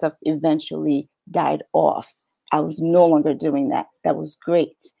all of that stuff eventually died off. I was no longer doing that. That was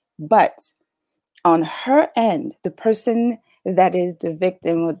great. But on her end, the person that is the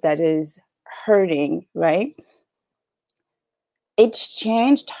victim or that is hurting, right? It's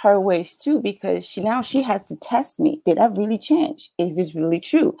changed her ways too, because she has to test me. Did I really change? Is this really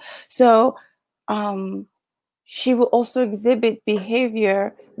true? So she will also exhibit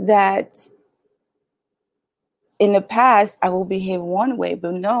behavior that in the past, I will behave one way,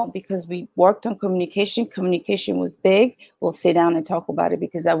 but no, because we worked on communication. Communication was big. We'll sit down and talk about it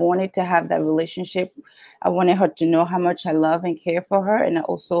because I wanted to have that relationship. I wanted her to know how much I love and care for her. And I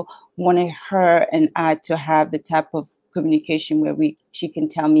also wanted her and I to have the type of communication where she can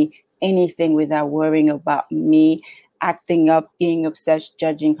tell me anything without worrying about me acting up, being obsessed,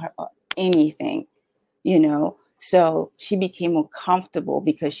 judging her, or anything, So she became more comfortable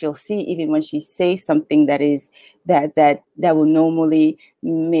because she'll see even when she says something that is that will normally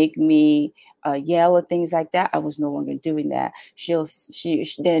make me yell or things like that. I was no longer doing that.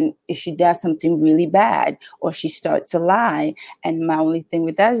 Then if she does something really bad or she starts to lie, and my only thing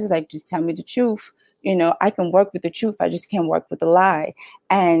with that is like, just tell me the truth. I can work with the truth. I just can't work with the lie.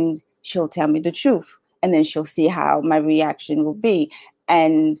 And she'll tell me the truth, and then she'll see how my reaction will be.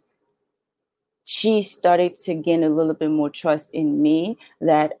 And she started to gain a little bit more trust in me,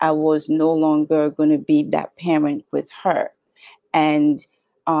 that I was no longer going to be that parent with her. And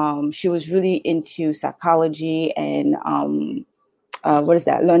she was really into psychology and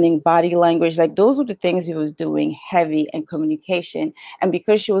learning body language. Like those were the things he was doing heavy in communication. And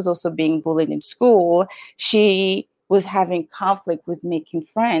because she was also being bullied in school, she was having conflict with making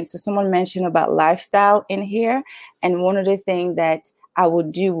friends. So someone mentioned about lifestyle in here. And one of the things that I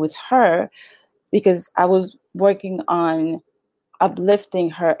would do with her, because I was working on uplifting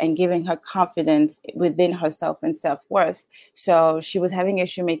her and giving her confidence within herself and self-worth. So she was having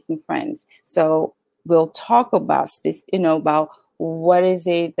issue making friends. So we'll talk about, about what is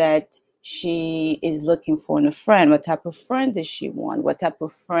it that she is looking for in a friend. What type of friend does she want? What type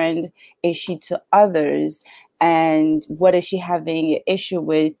of friend is she to others? And what is she having an issue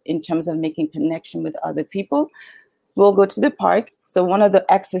with in terms of making connection with other people? We'll go to the park. So one of the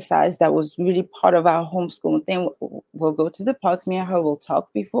exercise that was really part of our homeschool thing, we'll go to the park. Me and her will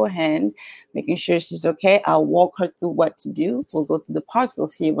talk beforehand, making sure she's okay. I'll walk her through what to do. We'll go to the park. We'll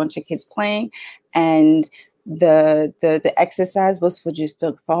see a bunch of kids playing. And the exercise was for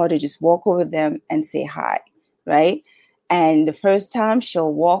her to just walk over them and say hi, right? And the first time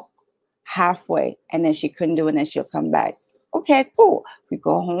she'll walk halfway and then she couldn't do it and then she'll come back. Okay, cool. We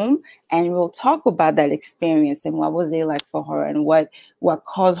go home and we'll talk about that experience and what was it like for her and what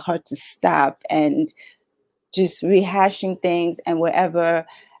caused her to stop, and just rehashing things. And wherever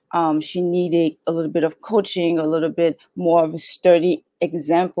she needed a little bit of coaching, a little bit more of a sturdy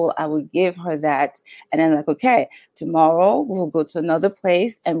example, I would give her that. And then like, okay, tomorrow we'll go to another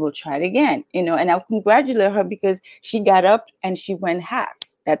place and we'll try it again, and I'll congratulate her because she got up and she went half.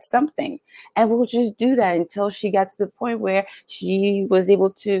 That's something. And we'll just do that until she got to the point where she was able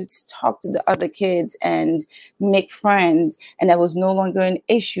to talk to the other kids and make friends. And that was no longer an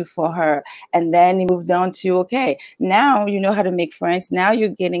issue for her. And then it moved on to, okay, now you know how to make friends. Now you're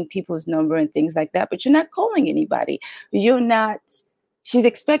getting people's number and things like that, but you're not calling anybody. She's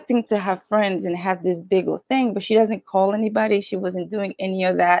expecting to have friends and have this big old thing, but she doesn't call anybody. She wasn't doing any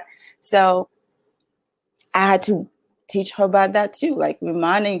of that. So I had to teach her about that too, like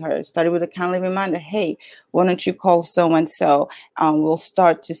reminding her, started with a kindly reminder, hey, why don't you call so-and-so? We'll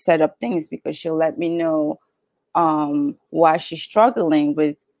start to set up things because she'll let me know why she's struggling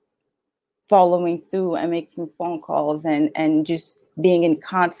with following through and making phone calls and just being in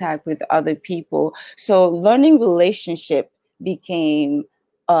contact with other people. So learning relationship became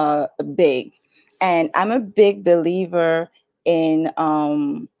big. And I'm a big believer in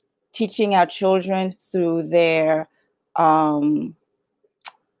teaching our children through their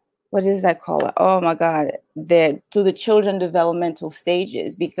what is that called? Oh my God, to the children developmental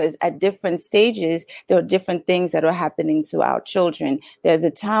stages, because at different stages, there are different things that are happening to our children. There's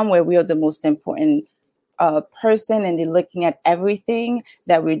a time where we are the most important person, and they're looking at everything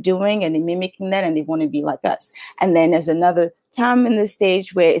that we're doing and they're mimicking that, and they want to be like us. And then there's another time in the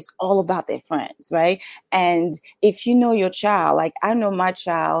stage where it's all about their friends, right? And if you know your child, like I know my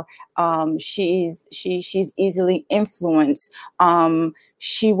child, she's easily influenced.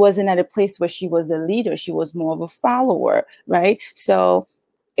 She wasn't at a place where she was a leader. She was more of a follower, right? So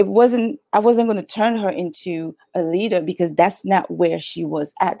I wasn't going to turn her into a leader, because that's not where she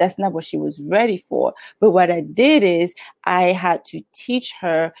was at. That's not what she was ready for. But what I did is I had to teach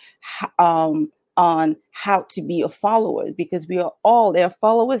her on how to be a follower, because there are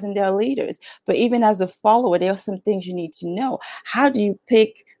followers and there are leaders. But even as a follower, there are some things you need to know. How do you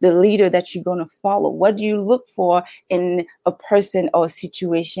pick the leader that you're going to follow? What do you look for in a person or a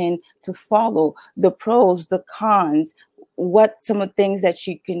situation to follow? The pros, the cons, what some of the things that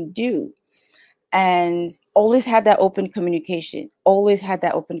you can do. And always had that open communication.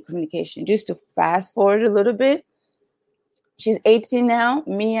 Just to fast forward a little bit, she's 18 now.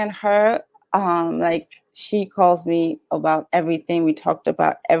 Me and her, like, she calls me about everything. We talked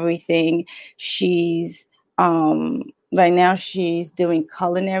about everything. She's right now she's doing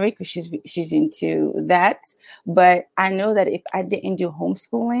culinary because she's into that. But I know that if I didn't do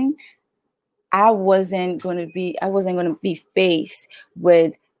homeschooling, I wasn't going to be faced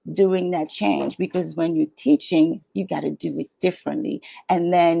with doing that change, because when you're teaching, you got to do it differently.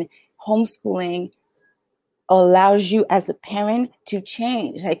 And then homeschooling allows you as a parent to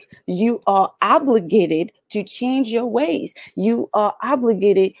change. Like, you are obligated to change your ways. You are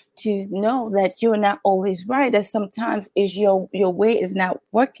obligated to know that you're not always right, that sometimes is your way is not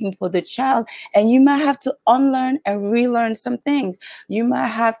working for the child, and you might have to unlearn and relearn some things. You might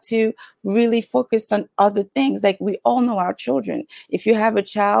have to really focus on other things. Like, we all know our children. If you have a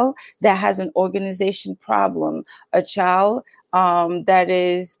child that has an organization problem, a child that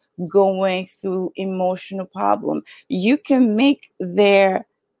is going through emotional problem, you can make their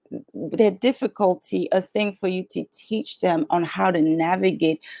difficulty a thing for you to teach them on how to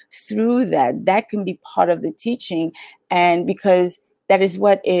navigate through that can be part of the teaching. And because that is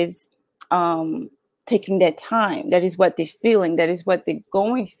what is taking their time, that is what they're feeling, that is what they're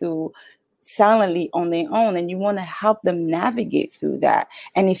going through silently on their own, and you want to help them navigate through that.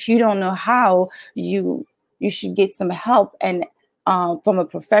 And if you don't know how, you should get some help, and from a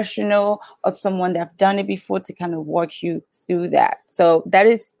professional or someone that's done it before, to kind of walk you through that. So that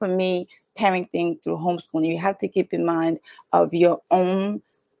is, for me, parenting through homeschooling. You have to keep in mind of your own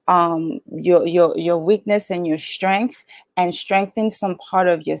your weakness and your strength, and strengthen some part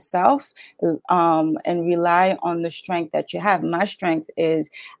of yourself, and rely on the strength that you have. My strength is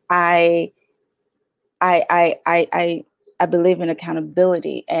I believe in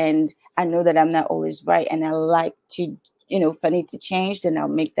accountability, and I know that I'm not always right, and I like to, if I need to change, then I'll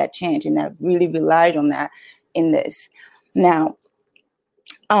make that change. And I really relied on that in this. Now,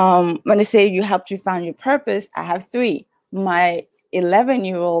 when I say you helped you find your purpose, I have three. My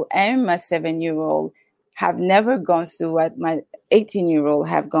 11-year-old and my 7-year-old have never gone through what my 18-year-old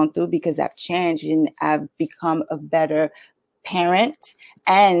have gone through, because I've changed and I've become a better parent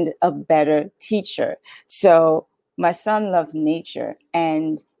and a better teacher. So my son loves nature,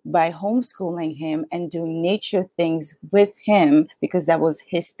 and by homeschooling him and doing nature things with him, because that was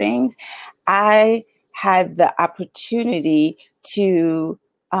his things, I had the opportunity to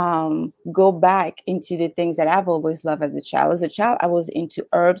go back into the things that I've always loved as a child. As a child, I was into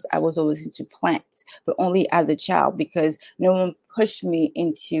herbs. I was always into plants, but only as a child, because no one pushed me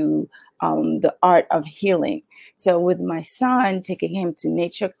into the art of healing. So with my son, taking him to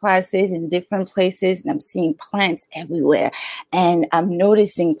nature classes in different places, and I'm seeing plants everywhere, and I'm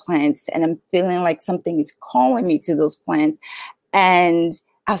noticing plants, and I'm feeling like something is calling me to those plants. And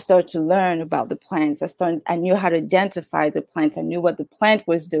I started to learn about the plants. I knew how to identify the plants. I knew what the plant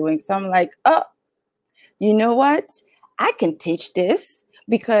was doing. So I'm like, oh, you know what? I can teach this,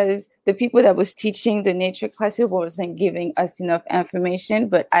 because the people that was teaching the nature classes wasn't giving us enough information,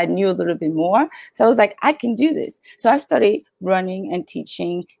 but I knew a little bit more. So I was like, I can do this. So I started running and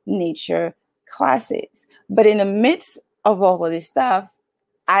teaching nature classes. But in the midst of all of this stuff,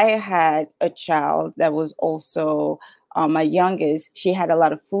 I had a child that was also my youngest. She had a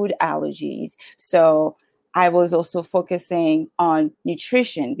lot of food allergies. So I was also focusing on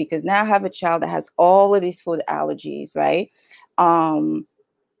nutrition, because now I have a child that has all of these food allergies, right?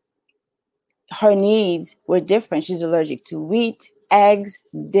 her needs were different. She's allergic to wheat, eggs,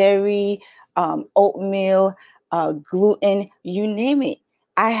 dairy, oatmeal, gluten, you name it.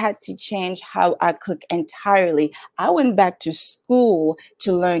 I had to change how I cook entirely. I went back to school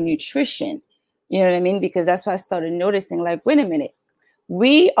to learn nutrition. You know what I mean? Because that's why I started noticing, like, wait a minute,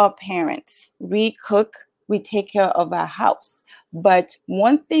 we are parents, we cook, we take care of our house. But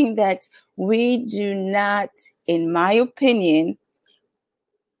one thing that we do not, in my opinion,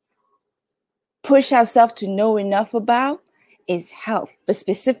 push ourselves to know enough about is health, but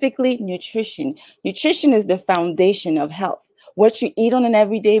specifically nutrition. Nutrition is the foundation of health. What you eat on an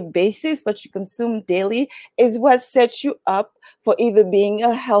everyday basis, what you consume daily, is what sets you up for either being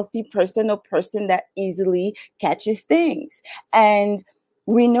a healthy person or person that easily catches things. And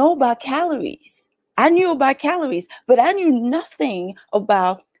we know about calories. I knew about calories, but I knew nothing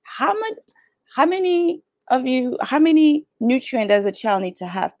about how many how many nutrients does a child need to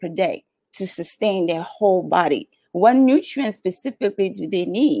have per day to sustain their whole body? What nutrients specifically do they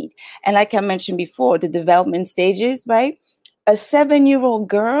need? And like I mentioned before, the development stages, right? A 7-year-old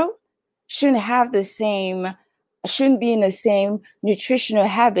girl shouldn't be in the same nutritional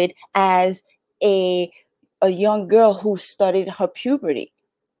habit as a young girl who started her puberty,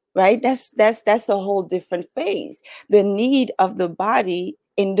 right? That's a whole different phase. The need of the body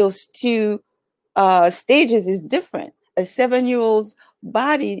in those two stages is different. A 7-year-old's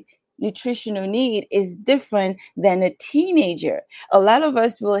body nutritional need is different than a teenager. A lot of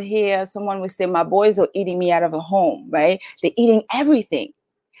us will hear someone will say, my boys are eating me out of a home, right? They're eating everything.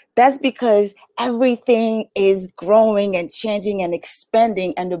 That's because everything is growing and changing and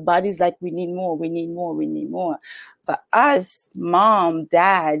expanding, and the body's like, we need more, we need more, we need more. For us, mom,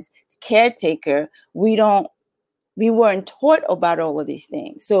 dad, caretaker, we weren't taught about all of these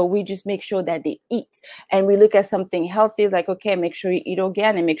things. So we just make sure that they eat. And we look at something healthy, it's like, okay, make sure you eat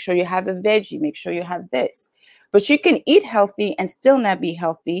organic, make sure you have a veggie, make sure you have this. But you can eat healthy and still not be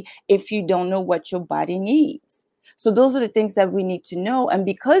healthy if you don't know what your body needs. So those are the things that we need to know. And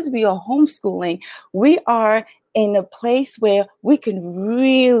because we are homeschooling, we are in a place where we can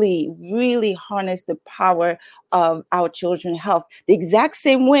really, really harness the power of our children's health. The exact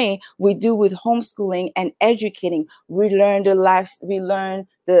same way we do with homeschooling and educating. We learn the love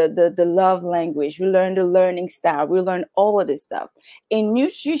language, we learn the learning style, we learn all of this stuff. In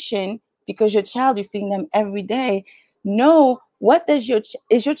nutrition, because your child, you're feeding them every day, know what is your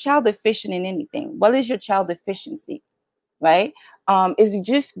child deficient in anything? What is your child deficiency, right? Is it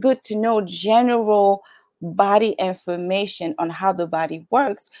just good to know general body information on how the body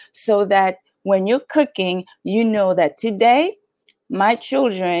works, so that when you're cooking, you know that today, my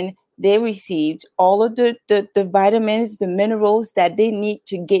children, they received all of the vitamins, the minerals that they need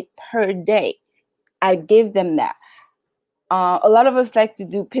to get per day. I gave them that. A lot of us like to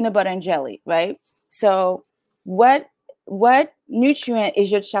do peanut butter and jelly, right? So what nutrient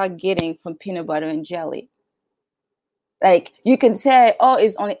is your child getting from peanut butter and jelly? Like, you can say, oh,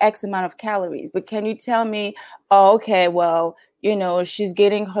 it's only X amount of calories, but can you tell me, oh, okay, well, she's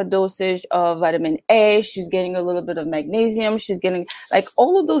getting her dosage of vitamin A, she's getting a little bit of magnesium, she's getting, like,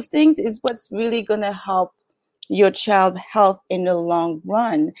 all of those things is what's really going to help your child's health in the long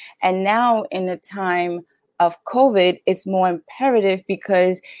run. And now in the time of COVID, it's more imperative,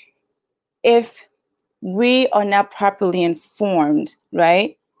 because if we are not properly informed,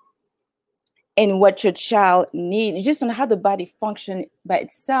 right, in what your child needs, just on how the body functions by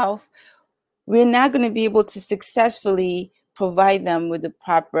itself, we're not going to be able to successfully provide them with the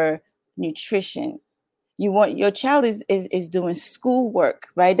proper nutrition. Your child is doing schoolwork,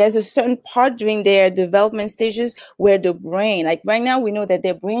 right? There's a certain part during their development stages where the brain, like right now, we know that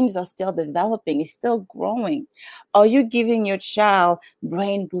their brains are still developing, it's still growing. Are you giving your child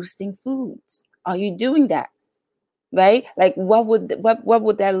brain boosting foods? Are you doing that? Right? Like, what would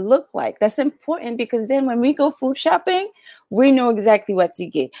that look like? That's important, because then when we go food shopping, we know exactly what to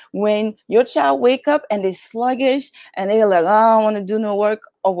get. When your child wake up and they're sluggish and they're like, oh, I don't want to do no work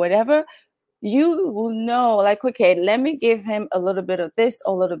or whatever, you will know, like, okay, let me give him a little bit of this,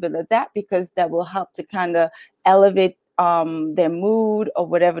 a little bit of that, because that will help to kind of elevate their mood or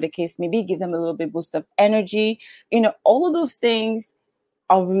whatever the case may be, give them a little bit boost of energy. All of those things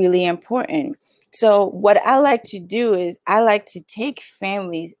are really important. So what I like to do is I like to take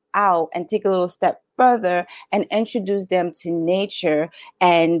families out and take a little step further and introduce them to nature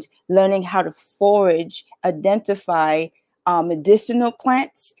and learning how to forage, identify medicinal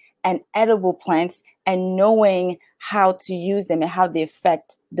plants and edible plants, and knowing how to use them and how they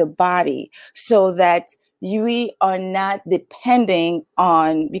affect the body, so that we are not depending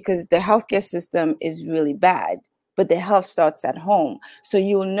on, because the healthcare system is really bad, but the health starts at home. So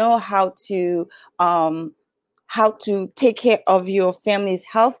you'll know how to take care of your family's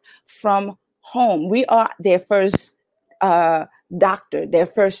health from home. We are their first doctor, their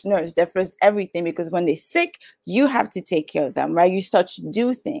first nurse, their first everything, because when they're sick, you have to take care of them, right? You start to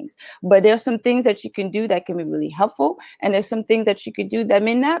do things, but there's some things that you can do that can be really helpful, and there's some things that you could do that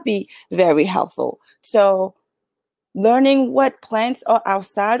may not be very helpful. So learning what plants are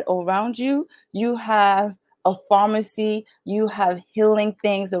outside around you, you have a pharmacy, you have healing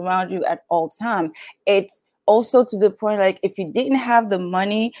things around you at all time. It's also to the point, like, if you didn't have the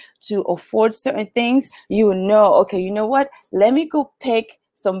money to afford certain things, you would know, okay, you know what? Let me go pick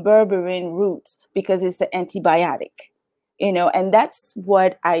some berberine roots because it's an antibiotic, and that's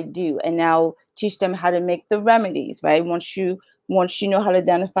what I do. And I'll teach them how to make the remedies, right? Once you know how to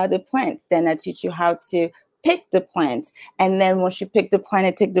identify the plants, then I teach you how to pick the plant. And then once you pick the plant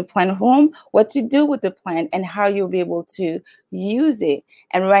and take the plant home, what to do with the plant and how you'll be able to use it.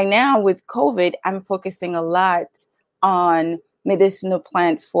 And right now with COVID, I'm focusing a lot on medicinal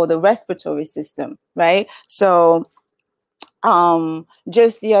plants for the respiratory system, right? So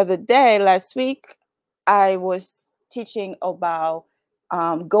just the other day, last week, I was teaching about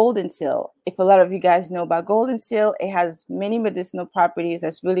golden seal. If a lot of you guys know about golden seal, it has many medicinal properties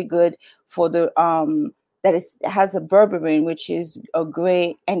that's really good for the it has a berberine, which is a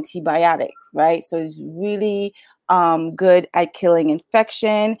great antibiotic, right? So it's really good at killing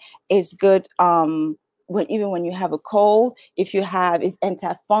infection. It's good even when you have a cold. It's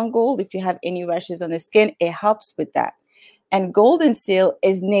antifungal. If you have any rashes on the skin, it helps with that. And golden seal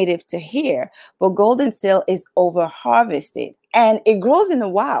is native to here, but golden seal is over harvested and it grows in the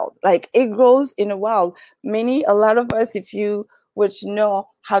wild. Like, it grows in the wild. A lot of us, if you would know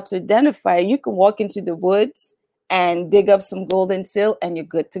how to identify, you can walk into the woods and dig up some golden seal and you're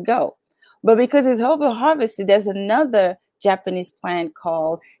good to go. But because it's over harvested, there's another Japanese plant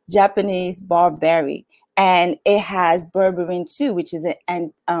called Japanese barberry, and it has berberine too, which is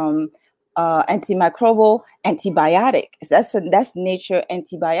an antimicrobial antibiotic. That's nature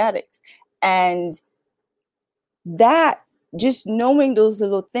antibiotics. And that, just knowing those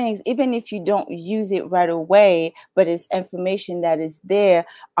little things, even if you don't use it right away, but it's information that is there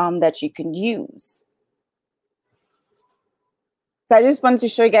that you can use. So I just wanted to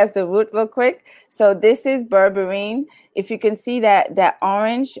show you guys the root real quick. So this is berberine. If you can see that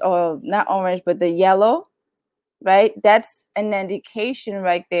orange, or not orange, but the yellow, right? That's an indication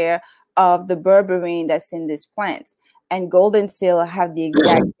right there of the berberine that's in this plant. And golden seal have the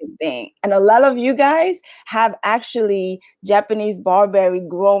exact same thing. And a lot of you guys have actually Japanese barberry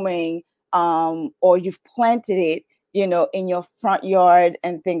growing, or you've planted it, in your front yard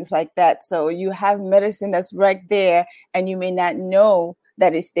and things like that. So you have medicine that's right there, and you may not know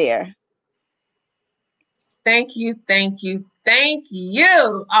that it's there. Thank you.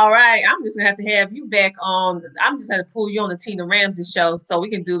 All right. I'm just going to have you back on. I'm just going to pull you on the Tina Ramsey show so we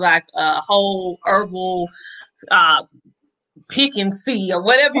can do like a whole herbal pick and see, or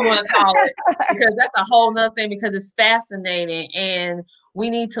whatever you want to call it, because that's a whole nother thing, because it's fascinating and we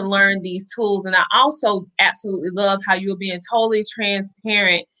need to learn these tools. And I also absolutely love how you're being totally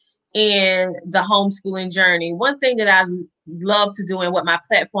transparent in the homeschooling journey. One thing that I love to do and what my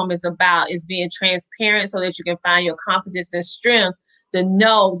platform is about is being transparent so that you can find your confidence and strength to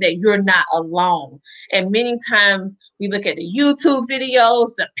know that you're not alone. And many times we look at the YouTube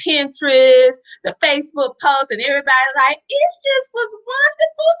videos, the Pinterest, the Facebook posts, and everybody like, it just was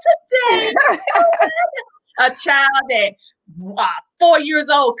wonderful today. A child that 4 years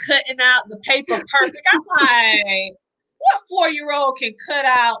old cutting out the paper perfect. I'm like, what 4-year-old can cut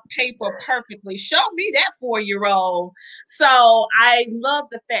out paper perfectly? Show me that 4-year-old. So I love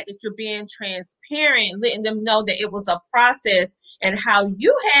the fact that you're being transparent, letting them know that it was a process and how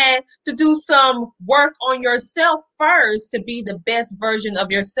you had to do some work on yourself first to be the best version of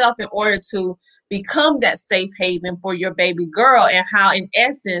yourself in order to become that safe haven for your baby girl, and how in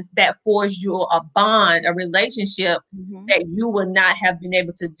essence that forged you a bond, a relationship that you would not have been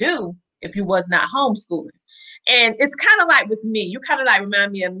able to do if you was not homeschooling. And it's kind of like with me, you kind of like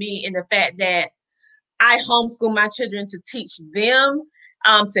remind me of me in the fact that I homeschool my children to teach them,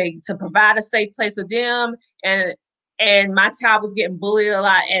 to provide a safe place for them. And my child was getting bullied a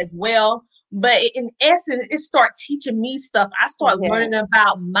lot as well. But in essence, it started teaching me stuff. I started learning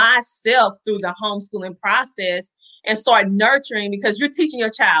about myself through the homeschooling process and start nurturing, because you're teaching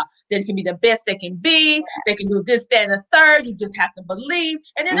your child that it can be the best they can be. They can do this, that, and the third. You just have to believe.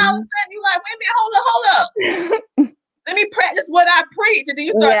 And then all of a sudden you're like, wait a minute, hold up. Let me practice what I preach. And then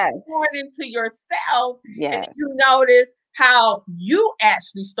you start pouring into yourself. And then you notice how you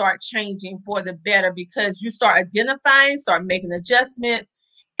actually start changing for the better because you start identifying, start making adjustments.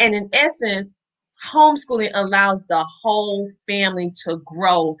 And in essence, homeschooling allows the whole family to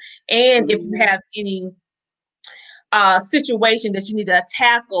grow. And if you have any situation that you need to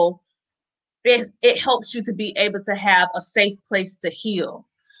tackle, it helps you to be able to have a safe place to heal.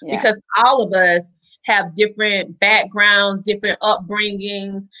 Yeah. Because all of us have different backgrounds, different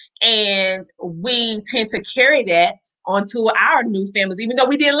upbringings, and we tend to carry that onto our new families. Even though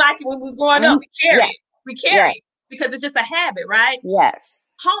we didn't like it when we was growing up, we carry it. We carry it because it's just a habit, right?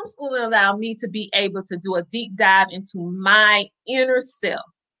 Yes. Homeschooling allowed me to be able to do a deep dive into my inner self,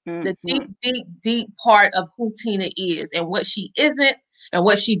 the deep, deep, deep part of who Tina is and what she isn't and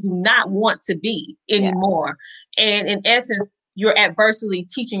what she do not want to be anymore. And in essence, you're adversely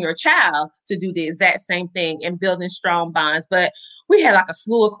teaching your child to do the exact same thing and building strong bonds. But we had like a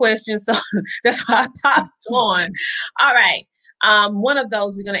slew of questions, so that's why I popped on. All right. One of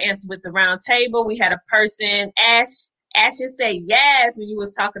those we're going to answer with the round table. We had a person, Ashley said yes when you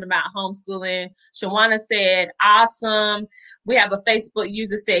was talking about homeschooling. Shawana said awesome. We have a Facebook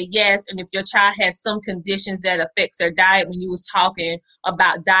user said yes. And if your child has some conditions that affects their diet, when you was talking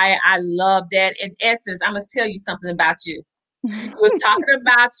about diet, I love that. In essence, I must tell you something about you. You was talking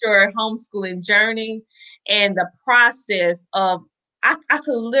about your homeschooling journey and the process of, I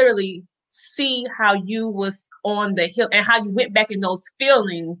could literally see how you was on the hill and how you went back in those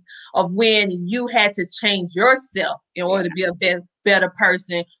feelings of when you had to change yourself in order to be a better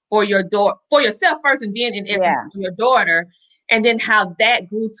person for your daughter, for yourself first, and then in essence for your daughter. And then how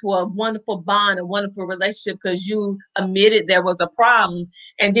that grew to a wonderful bond, a wonderful relationship because you admitted there was a problem,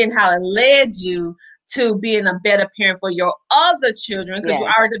 and then how it led you to being a better parent for your other children because you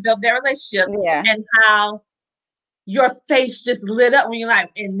already developed that relationship, and how your face just lit up when you're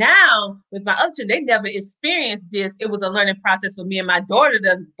like, and now with my other children, they never experienced this. It was a learning process for me and my daughter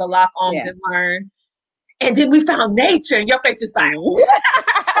to lock arms and learn. And then we found nature, and your face just like,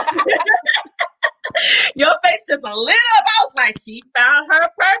 your face just lit up. I was like, she found her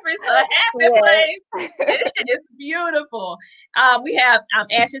purpose, her happy place. It's beautiful. We have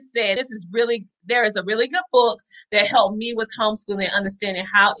Ashley said there is a really good book that helped me with homeschooling and understanding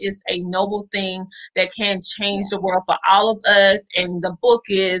how it's a noble thing that can change the world for all of us. And the book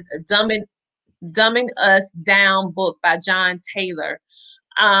is Dumbing Us Down book by John Taylor.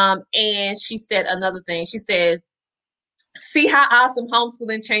 And she said another thing. She said, see how awesome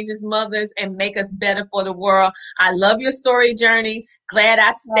homeschooling changes mothers and make us better for the world. I love your story journey. Glad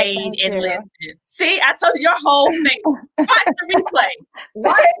I stayed and listened. See, I told you your whole thing. Watch the replay.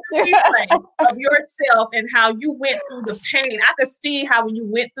 Watch the replay of yourself and how you went through the pain. I could see how when you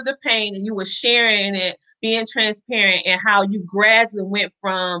went through the pain and you were sharing it, being transparent, and how you gradually went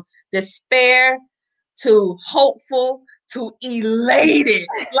from despair to hopeful to elated,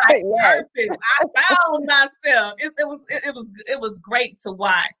 like purpose. I found myself. It was great to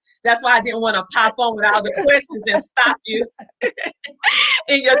watch. That's why I didn't want to pop on with all the questions and stop you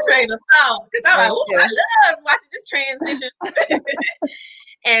in your train of thought, because I'm like, oh, I love watching this transition.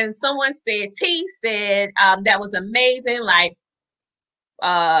 And someone said, T said that was amazing, like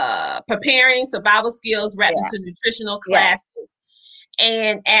preparing survival skills wrapped into nutritional classes.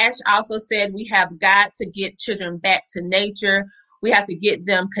 And Ash also said we have got to get children back to nature. We have to get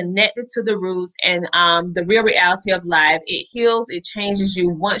them connected to the roots and the real reality of life. It heals, it changes you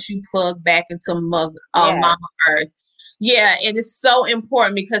once you plug back into Mama Earth. Yeah, and it's so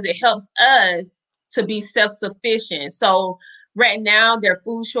important because it helps us to be self-sufficient. So right now there are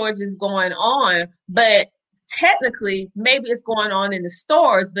food shortages going on, but technically maybe it's going on in the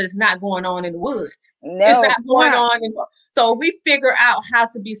stores, but it's not going on in the woods. It's not going on in. So we figure out how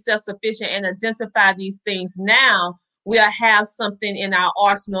to be self-sufficient and identify these things now. We'll have something in our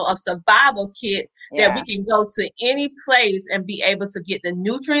arsenal of survival kits that we can go to any place and be able to get the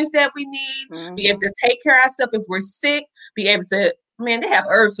nutrients that we need, be able to take care of ourselves if we're sick, be able to, man, they have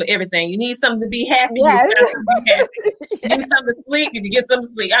herbs for everything. You need something to be happy, you need something to be happy. You need something to sleep, you can get something to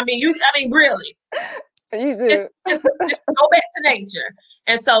sleep. I mean, really. Just go back to nature.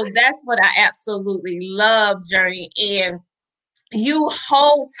 And so that's what I absolutely love, Journey. And you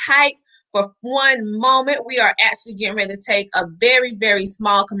hold tight for one moment. We are actually getting ready to take a very, very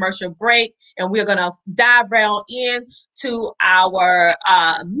small commercial break, and we're going to dive right on in to our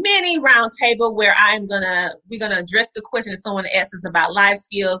mini round table where we're going to address the question that someone asked us about life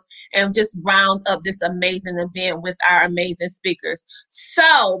skills and just round up this amazing event with our amazing speakers.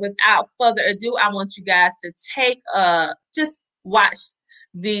 So without further ado, I want you guys to just watch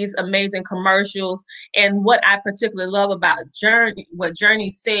these amazing commercials. And what I particularly love about Journey, what Journey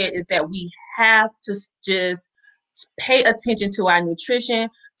said is that we have to just pay attention to our nutrition,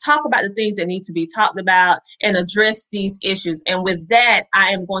 talk about the things that need to be talked about, and address these issues. And with that, I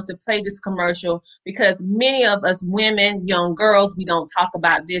am going to play this commercial because many of us women, young girls, we don't talk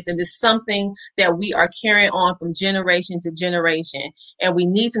about this. And it's something that we are carrying on from generation to generation. And we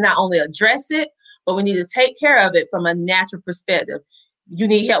need to not only address it, but we need to take care of it from a natural perspective. You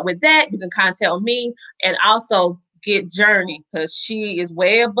need help with that, you can contact me, and also get Journey, because she is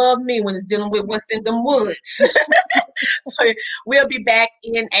way above me when it's dealing with what's in the woods. So we'll be back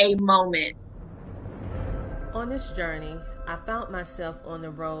in a moment. On this journey, I found myself on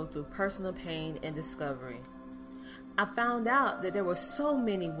the road through personal pain and discovery. I found out that there were so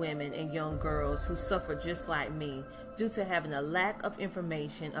many women and young girls who suffered just like me due to having a lack of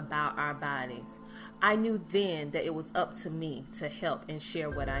information about our bodies. I knew then that it was up to me to help and share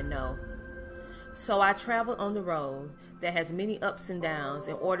what I know. So I traveled on the road that has many ups and downs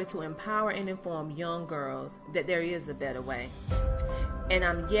in order to empower and inform young girls that there is a better way. And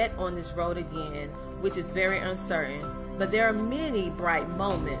I'm yet on this road again, which is very uncertain, but there are many bright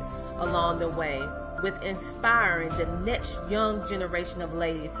moments along the way with inspiring the next young generation of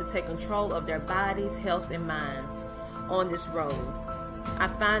ladies to take control of their bodies, health, and minds. On this road, I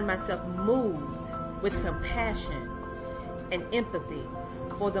find myself moved with compassion and empathy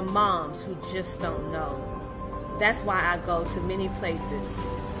for the moms who just don't know. That's why I go to many places,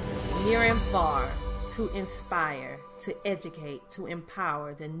 near and far, to inspire, to educate, to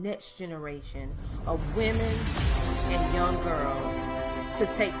empower the next generation of women and young girls to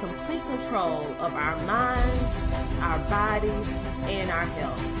take complete control of our minds, our bodies, and our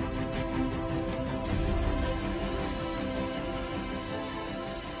health.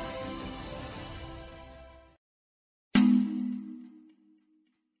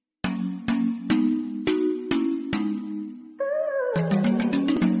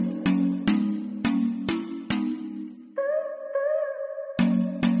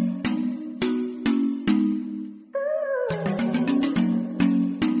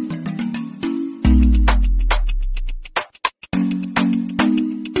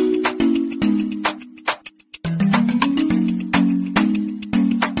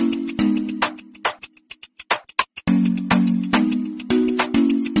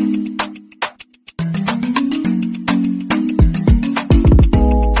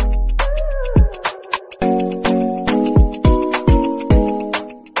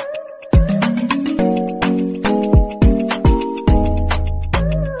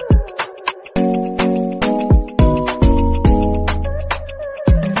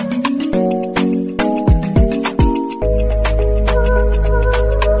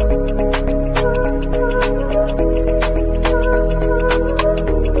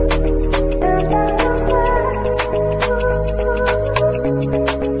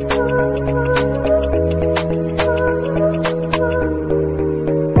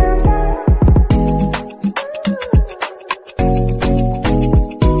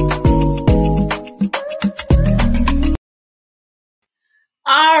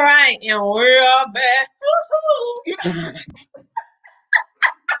 All right, and we're back.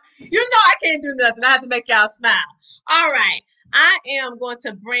 You know I can't do nothing. I have to make y'all smile. All right. I am going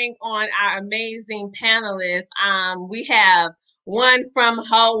to bring on our amazing panelists. We have one from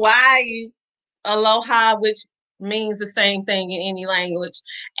Hawaii, Aloha, which means the same thing in any language.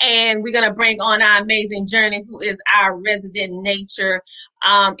 And we're going to bring on our amazing Journey, who is our resident nature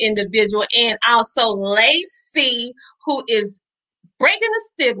individual. And also Lacey, who is breaking the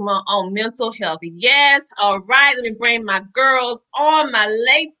stigma on mental health. Yes, all right. Let me bring my girls on, my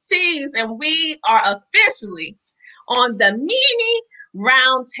ladies, and we are officially on the mini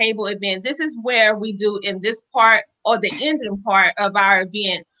round table event. This is where we do in this part or the ending part of our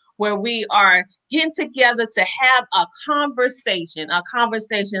event, where we are getting together to have a conversation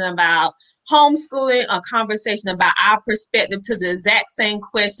about homeschooling, a conversation about our perspective to the exact same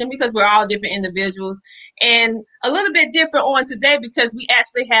question, because we're all different individuals, and a little bit different on today because we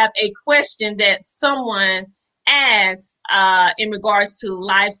actually have a question that someone asks in regards to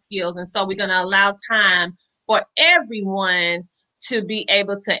life skills. And so we're going to allow time for everyone to be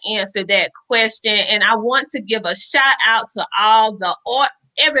able to answer that question. And I want to give a shout out to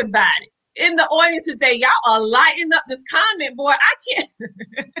everybody in the audience today. Y'all are lighting up this comment board. I can't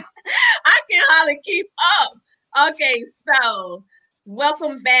hardly keep up. Okay, so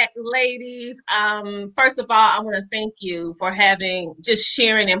welcome back, ladies. First of all, I want to thank you for just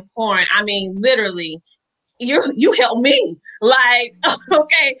sharing and pouring. I mean, literally, you helped me. Like,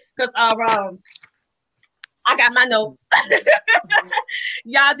 okay, because I got my notes.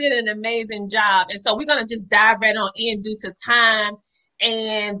 Y'all did an amazing job. And so we're going to just dive right on in due to time.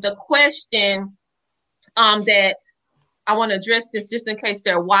 And the question that I want to address this just in case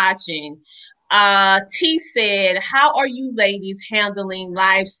they're watching. T said, how are you ladies handling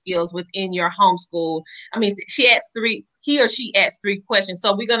life skills within your homeschool? I mean, he or she asked three questions.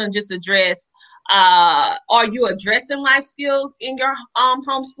 So we're going to just address, are you addressing life skills in your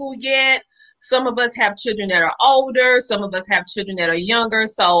homeschool yet? Some of us have children that are older. Some of us have children that are younger.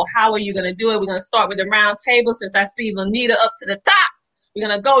 So how are you going to do it? We're going to start with the round table since I see Lanita up to the top. We're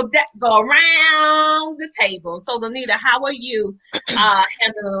gonna go around the table. So, Lanita, how are you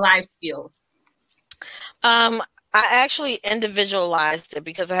handling life skills? I actually individualized it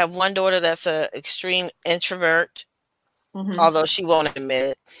because I have one daughter that's an extreme introvert, although she won't admit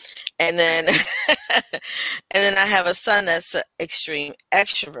it, and then and then I have a son that's an extreme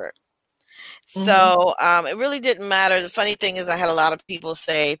extrovert. So it really didn't matter. The funny thing is, I had a lot of people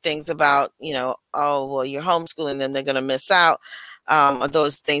say things about, oh, well, you're homeschooling them, they're going to miss out. Of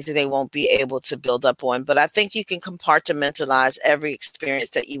those things that they won't be able to build up on. But I think you can compartmentalize every experience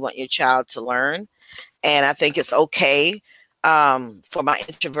that you want your child to learn. And I think it's okay for my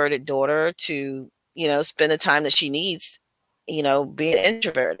introverted daughter to, spend the time that she needs, being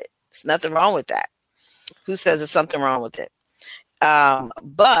introverted. There's nothing wrong with that. Who says there's something wrong with it?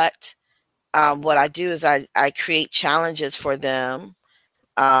 But what I do is I create challenges for them.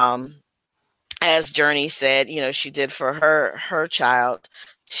 As Journey said, she did for her child,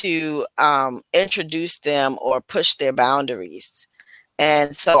 to introduce them or push their boundaries.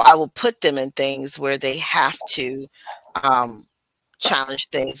 And so I will put them in things where they have to challenge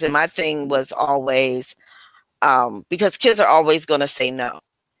things. And my thing was always, because kids are always going to say no,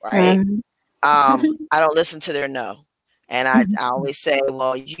 right? I don't listen to their no. And I always say,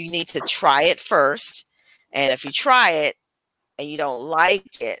 well, you need to try it first. And if you try it and you don't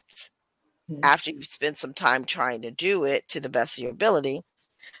like it, after you've spent some time trying to do it to the best of your ability,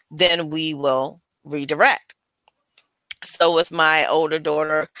 then we will redirect. So with my older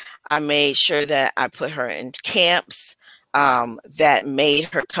daughter, I made sure that I put her in camps that made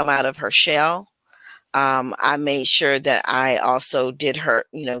her come out of her shell. I made sure that I also did her,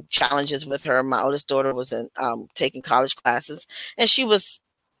 challenges with her. My oldest daughter was in taking college classes, and she was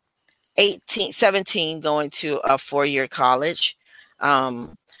 17, going to a 4-year college.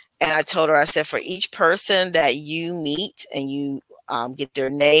 And I told her, I said, for each person that you meet and you get their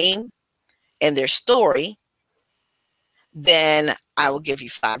name and their story, then I will give you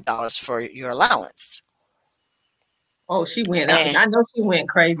 $5 for your allowance. Oh, she went up. I know she went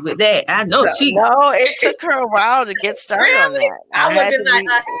crazy with that. I know she. No, it took her a while to get started really? on that. I would have been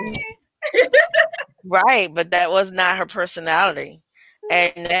like, right, but that was not her personality.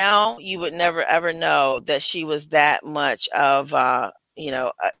 And now you would never ever know that she was that much of an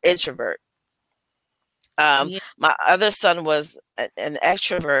introvert. My other son was an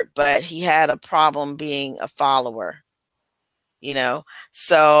extrovert, but he had a problem being a follower.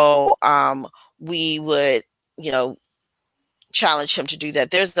 So we would, challenge him to do that.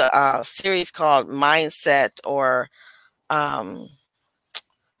 There's a series called Mindset, or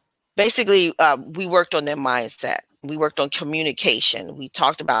basically we worked on their mindset. We worked on communication. We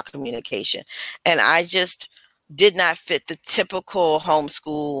talked about communication, and I just did not fit the typical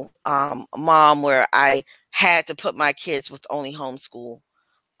homeschool mom where I had to put my kids with only homeschoolers.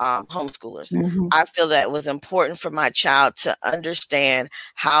 I feel that it was important for my child to understand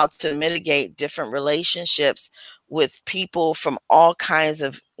how to mitigate different relationships with people from all kinds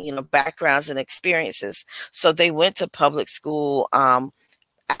of backgrounds and experiences. So they went to public school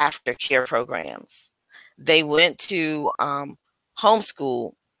aftercare programs. They went to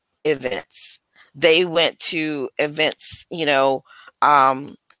homeschool events. They went to events,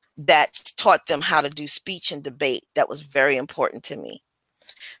 that taught them how to do speech and debate. That was very important to me.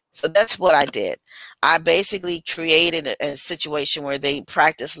 So that's what I did. I basically created a situation where they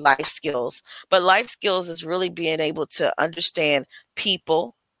practice life skills. But life skills is really being able to understand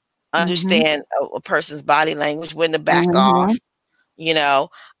people, understand a person's body language, when to back off,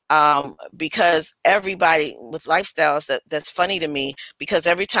 because everybody with lifestyles, that's funny to me, because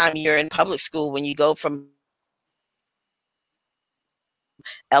every time you're in public school, when you go from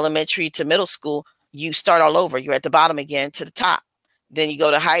elementary to middle school, you start all over. You're at the bottom again to the top. Then you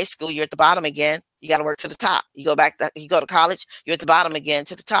go to high school, you're at the bottom again. You got to work to the top. You go to college, you're at the bottom again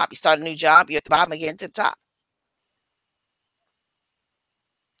to the top. You start a new job, you're at the bottom again to the top.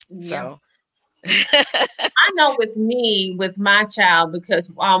 Yeah. So I know with my child,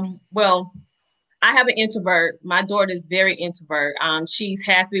 because I have an introvert. My daughter is very introvert. She's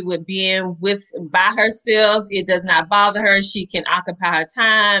happy with being by herself. It does not bother her. She can occupy her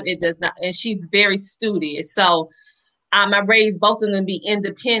time. It does not, and she's very studious. So I raised both of them to be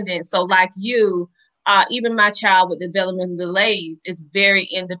independent. So like you, even my child with developmental delays is very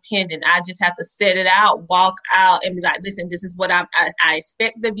independent. I just have to set it out, walk out, and be like, listen, this is what I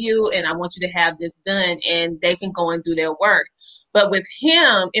expect of you, and I want you to have this done, and they can go and do their work. But with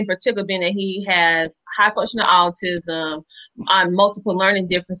him in particular, being that he has high functional autism, multiple learning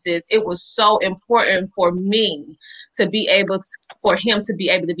differences, it was so important for me to be able to, for him to be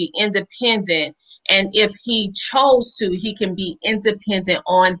able to be independent. And if he chose to, he can be independent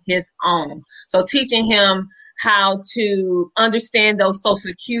on his own. So teaching him how to understand those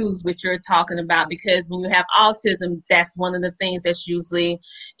social cues which you're talking about, because when you have autism, that's one of the things that's usually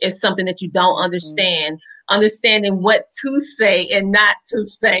is something that you don't understand. Understanding what to say and not to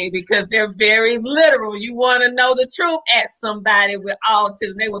say, because they're very literal. You want to know the truth at somebody with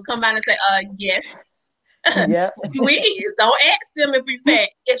autism, they will come out and say, yes. Yep. You is. Don't ask them if you're fat.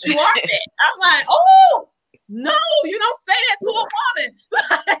 Yes, you are fat. I'm like, oh, no, you don't say that to a woman.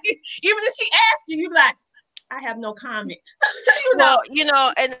 Like, even if she asks you, you be like, I have no comment. Well,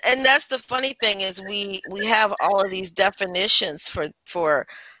 and that's the funny thing is we have all of these definitions for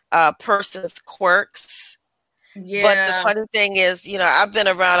person's quirks. Yeah. But the funny thing is, I've been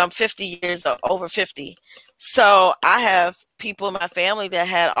around, I'm 50 years, over 50. So I have people in my family that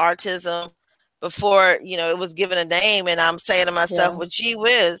had autism before, it was given a name. And I'm saying to myself, well, gee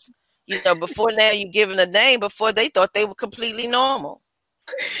whiz, before now you given a name, before they thought they were completely normal.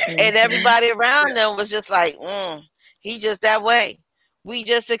 And everybody around them was just like, he just that way. We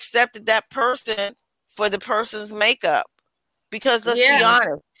just accepted that person for the person's makeup. Because let's be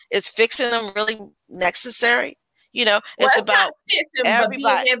honest, is fixing them really necessary? It's about fixing, everybody.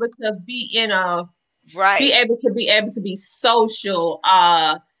 But being able to be in a be able to be social.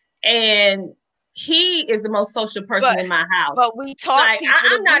 And he is the most social person in my house. But we taught people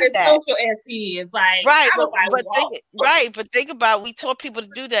I'm not as social as he is. Like, right, I was but think about, we taught people to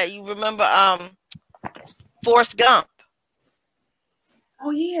do that. You remember Forrest Gump?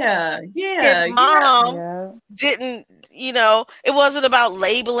 Oh yeah. His mom didn't, it wasn't about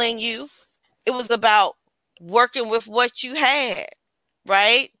labeling you. It was about working with what you had,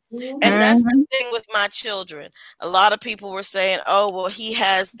 right? Mm-hmm. And that's the thing with my children. A lot of people were saying, oh, well, he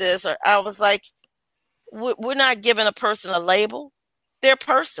has this, or I was like, we're not giving a person a label. They're a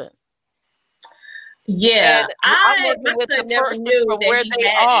person. Yeah. I never knew that where they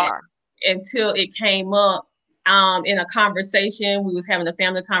are until it came up in a conversation. We was having a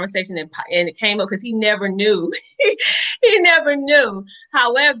family conversation, and it came up because he never knew. He never knew.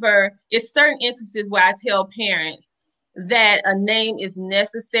 However, it's certain instances where I tell parents that a name is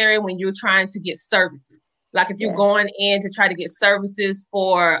necessary when you're trying to get services. Like if you're going in to try to get services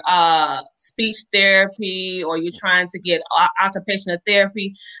for speech therapy, or you're trying to get occupational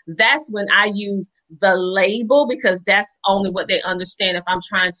therapy, that's when I use the label, because that's only what they understand if I'm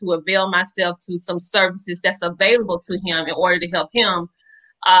trying to avail myself to some services that's available to him in order to help him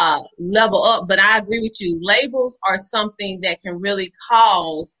level up. But I agree with you. Labels are something that can really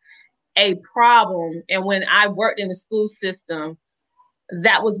cause a problem. And when I worked in the school system,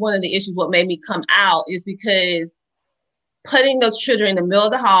 that was one of the issues. What made me come out is because putting those children in the middle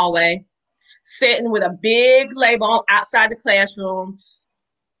of the hallway, sitting with a big label outside the classroom,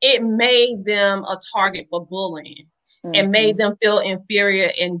 it made them a target for bullying and made them feel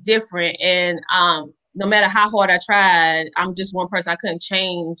inferior and different. And no matter how hard I tried, I'm just one person. I couldn't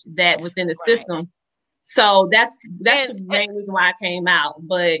change that within the system. So that's the main reason why I came out.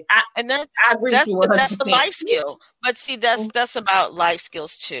 But I agree with you 100%. That's a life skill. But see, that's about life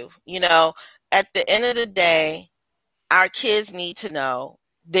skills too. At the end of the day, our kids need to know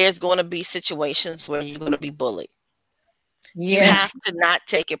there's going to be situations where you're going to be bullied. Yeah. You have to not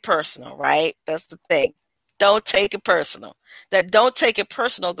take it personal, right? That's the thing. Don't take it personal. That don't take it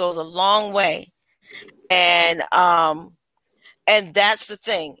personal goes a long way. And that's the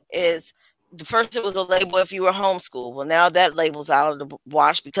thing is, the first it was a label if you were homeschooled. Well, now that label's out of the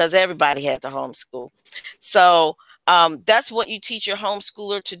wash because everybody had to homeschool. So that's what you teach your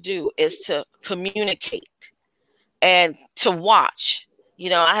homeschooler to do, is to communicate and to watch.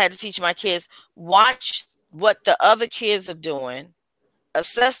 I had to teach my kids, watch what the other kids are doing,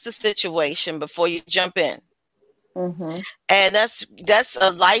 assess the situation before you jump in. Mm-hmm. And that's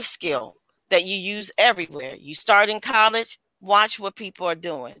a life skill that you use everywhere. You start in college, watch what people are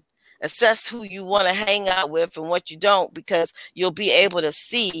doing. Assess who you want to hang out with and what you don't, because you'll be able to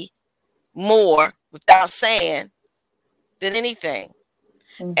see more without saying than anything.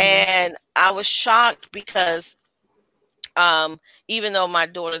 Mm-hmm. And I was shocked because even though my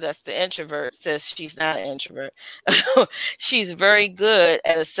daughter, that's the introvert, says she's not an introvert, she's very good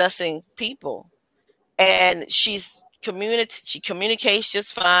at assessing people. And she communicates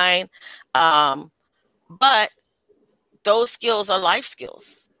just fine. But those skills are life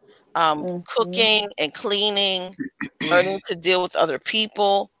skills. Cooking and cleaning, learning to deal with other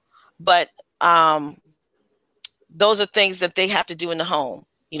people. But those are things that they have to do in the home.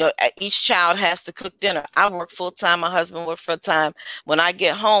 You know, each child has to cook dinner. I work full time. My husband works full time. When I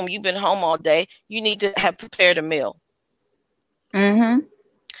get home, you've been home all day. You need to have prepared a meal. You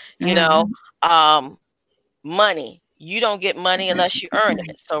know, money. You don't get money unless you earn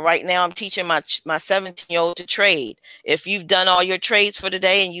it. So right now I'm teaching my 17-year-old to trade. If you've done all your trades for the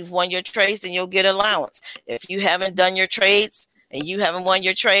day and you've won your trades, then you'll get allowance. If you haven't done your trades and you haven't won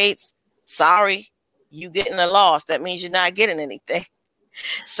your trades, sorry, you getting a loss. That means you're not getting anything.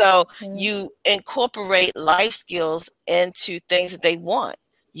 So you incorporate life skills into things that they want.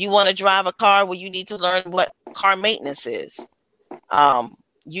 You want to drive a car, well, you need to learn what car maintenance is.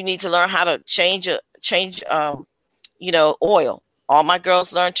 You need to learn how to change oil. All my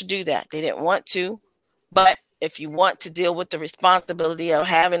girls learned to do that. They didn't want to, but if you want to deal with the responsibility of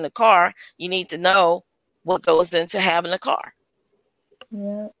having the car, you need to know what goes into having a car.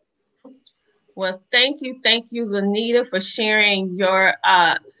 Yeah. Well, thank you, Lanita, for sharing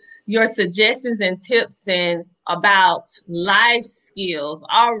your suggestions and tips and about life skills.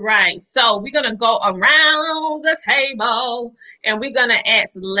 All right, so we're gonna go around the table and we're gonna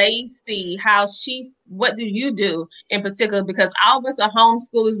ask Lacey what do you do in particular? Because all of us are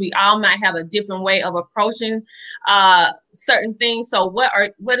homeschoolers, we all might have a different way of approaching certain things. So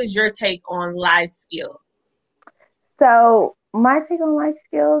what is your take on life skills? So my take on life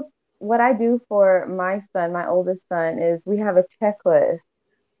skills, what I do for my son, my oldest son, is we have a checklist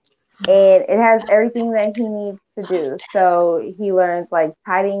and it has everything that he needs to do. So he learns like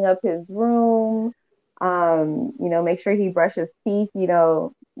tidying up his room, make sure he brushes teeth,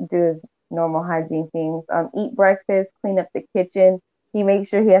 do his normal hygiene things, eat breakfast, clean up the kitchen. He makes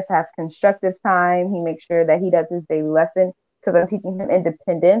sure he has to have constructive time. He makes sure that he does his daily lesson because I'm teaching him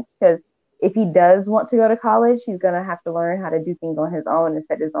independence, because if he does want to go to college, he's going to have to learn how to do things on his own and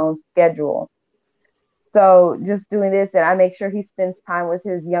set his own schedule. So just doing this, and I make sure he spends time with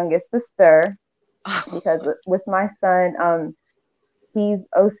his youngest sister, because with my son, he's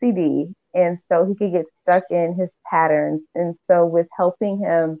OCD, and so he could get stuck in his patterns. And so with helping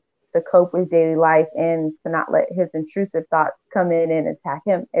him to cope with daily life and to not let his intrusive thoughts come in and attack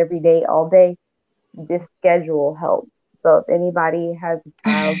him every day, all day, this schedule helps. So if anybody has a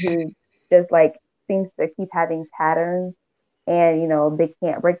child who just like seems to keep having patterns and they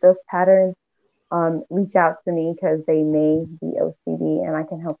can't break those patterns, reach out to me because they may be OCD and I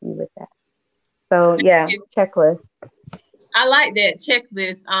can help you with that. So yeah, checklist. I like that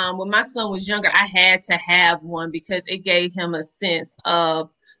checklist. When my son was younger, I had to have one because it gave him a sense of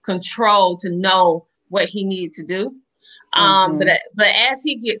control to know what he needed to do. But as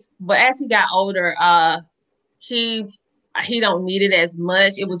he got older, he don't need it as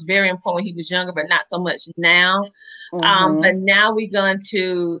much. It was very important when he was younger, but not so much now. But now we're going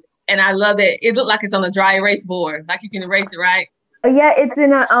to, and I love that it looked like it's on a dry erase board, like you can erase it, right? Yeah, it's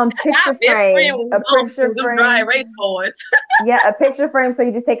in a picture frame. A picture frame. Dry erase boards. Yeah, a picture frame. So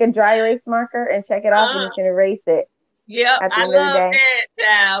you just take a dry erase marker and check it off, and you can erase it. Yeah, I love that,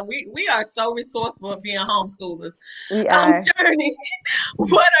 child. We are so resourceful being homeschoolers. We are. Journey,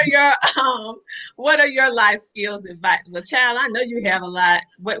 what are your life skills advice? Well, child, I know you have a lot.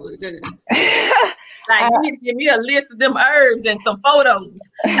 What was good? Like, you need to give me a list of them herbs and some photos.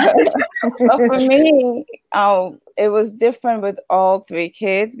 Well, for me, it was different with all three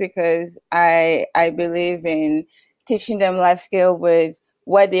kids because I believe in teaching them life skill with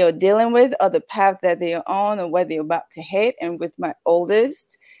what they are dealing with or the path that they are on or what they're about to hit. And with my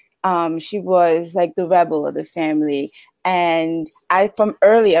oldest, she was like the rebel of the family. And from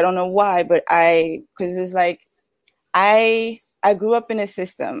early, I don't know why, but because it's like, I grew up in a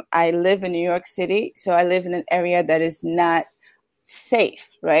system. I live in New York City, so I live in an area that is not safe,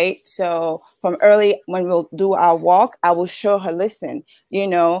 right? So from early, when we'll do our walk, I will show her, listen, you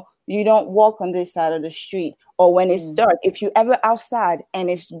don't walk on this side of the street. Or when it's dark, if you're ever outside and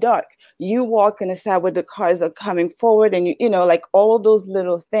it's dark, you walk on the side where the cars are coming forward, and like all of those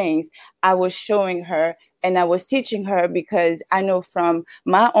little things I was showing her and I was teaching her, because I know from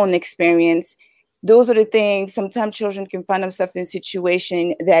my own experience, those are the things sometimes children can find themselves in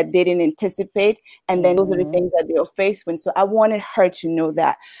situations that they didn't anticipate. And then those are the things that they're faced with. So I wanted her to know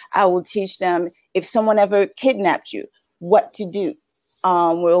that. I will teach them, if someone ever kidnapped you, what to do.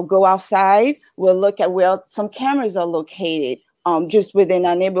 We'll go outside. We'll look at where some cameras are located. just within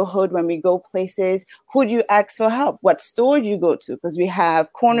our neighborhood, when we go places, who do you ask for help? What store do you go to? Because we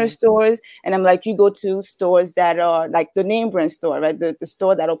have corner stores, and I'm like, you go to stores that are like the name brand store, right? The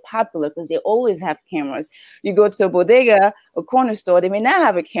store that are popular because they always have cameras. You go to a bodega, a corner store, they may not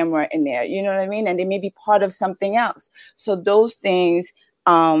have a camera in there, you know what I mean? And they may be part of something else. So those things,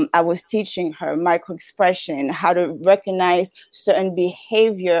 I was teaching her micro expression, how to recognize certain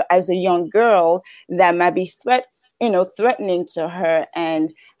behavior as a young girl that might be threatening to her,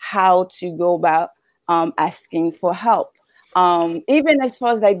 and how to go about asking for help. Even as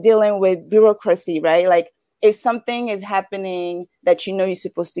far as like dealing with bureaucracy, right? Like if something is happening that you're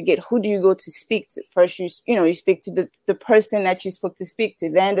supposed to get, who do you go to speak to? First, you speak to the person that you're supposed to speak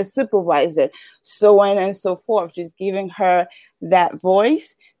to, then the supervisor, so on and so forth, just giving her that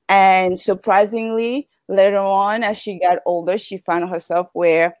voice. And surprisingly, later on, as she got older, she found herself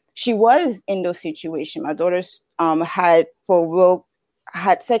where she was in those situations. My daughter's had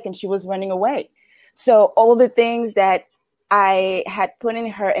second, she was running away. So all the things that I had put in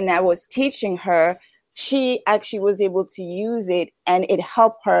her and I was teaching her, she actually was able to use it, and it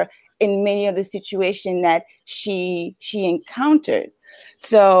helped her in many of the situations that she encountered.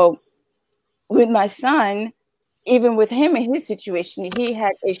 So with my son, even with him in his situation, he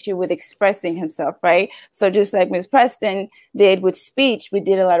had issue with expressing himself, right? So just like Ms. Preston did with speech, we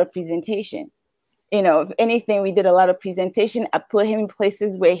did a lot of presentation. If anything, we did a lot of presentation. I put him in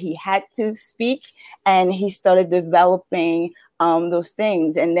places where he had to speak, and he started developing those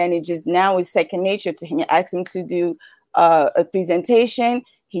things. And then it just now is second nature to him. You ask him to do a presentation,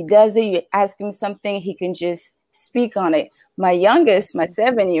 he does it. You ask him something, he can just speak on it. My youngest, my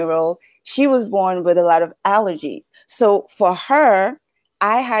 7-year-old, she was born with a lot of allergies. So for her,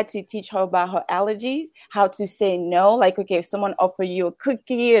 I had to teach her about her allergies, how to say no. Like, okay, if someone offer you a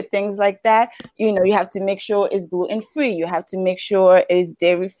cookie or things like that, you have to make sure it's gluten-free. You have to make sure it's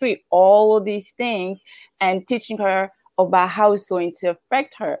dairy-free, all of these things, and teaching her about how it's going to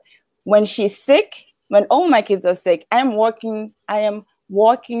affect her. When she's sick, when all my kids are sick, I am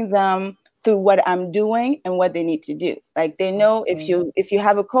walking them through what I'm doing and what they need to do. Like, they know if you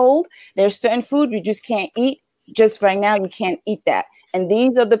have a cold, there's certain food you just can't eat. Just right now, you can't eat that. And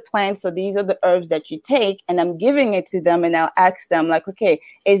these are the plants, or these are the herbs that you take, and I'm giving it to them, and I'll ask them like, okay,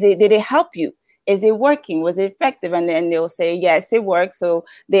 did it help you? Is it working? Was it effective? And then they'll say, yes, it works. So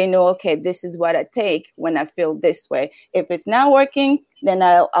they know, okay, this is what I take when I feel this way. If it's not working, then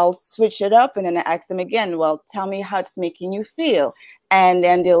I'll switch it up, and then I ask them again, well, tell me how it's making you feel. And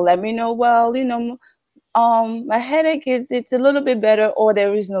then they'll let me know, well, my headache it's a little bit better, or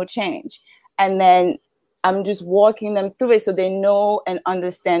there is no change. And then I'm just walking them through it so they know and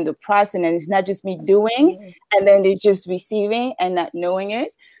understand the process. And it's not just me doing and then they're just receiving and not knowing it.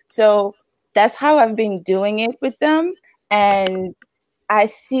 So that's how I've been doing it with them. And I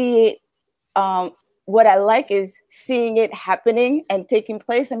see it. What I like is seeing it happening and taking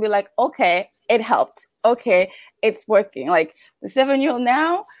place and be like, okay, it helped. Okay, it's working. Like the 7-year-old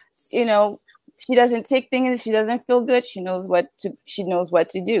now, she doesn't take things. She doesn't feel good. She knows what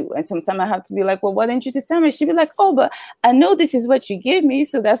to do. And sometimes I have to be like, well, why didn't you just tell me? She'd be like, oh, but I know this is what you give me.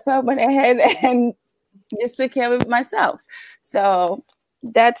 So that's why I went ahead and just took care of it myself. So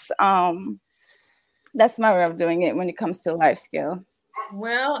that's my way of doing it when it comes to life skill.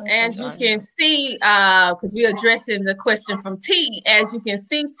 Well, as you can see, because we're addressing the question from T, as you can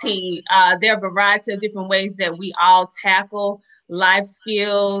see, T, there are a variety of different ways that we all tackle life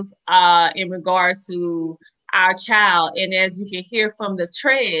skills in regards to our child. And as you can hear from the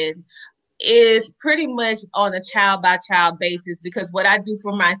thread, is pretty much on a child by child basis, because what I do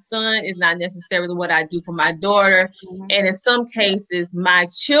for my son is not necessarily what I do for my daughter. Mm-hmm. And in some cases, my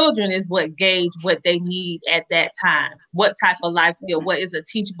children is what gauge what they need at that time, what type of life skill, what is a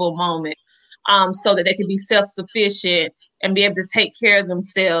teachable moment, so that they can be self-sufficient and be able to take care of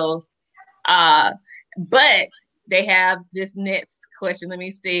themselves. But they have this next question. Let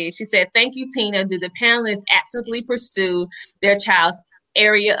me see. She said, thank you, Tina. Do the panelists actively pursue their child's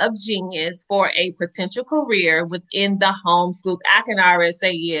area of genius for a potential career within the homeschool? I can already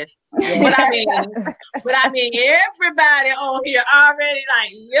say yes. But I mean, everybody on here already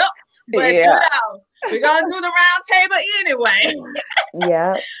like, yep. But we're gonna do the round table anyway.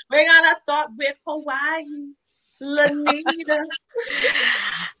 Yeah. We're gonna start with Hawaii. Lanita.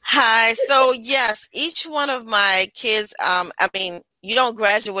 Hi. So yes, each one of my kids, you don't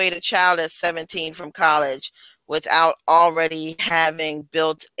graduate a child at 17 from college without already having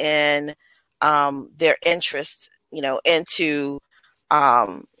built in their interests, into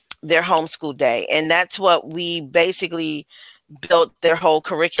their homeschool day. And that's what we basically built their whole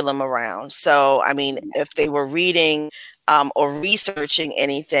curriculum around. So, if they were reading or researching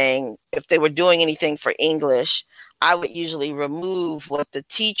anything, if they were doing anything for English, I would usually remove what the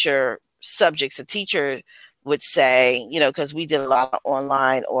teacher would say, because we did a lot of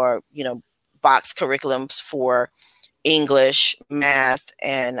online or, box curriculums for English, math,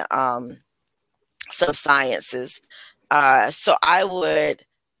 and some sciences. So I would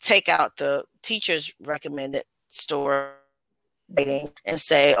take out the teacher's recommended story and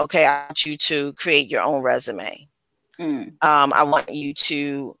say, okay, I want you to create your own resume. I want you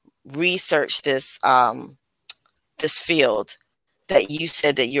to research this field that you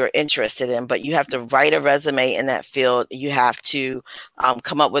said that you're interested in, but you have to write a resume in that field. You have to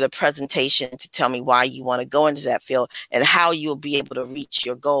come up with a presentation to tell me why you want to go into that field and how you'll be able to reach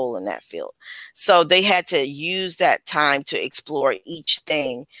your goal in that field. So they had to use that time to explore each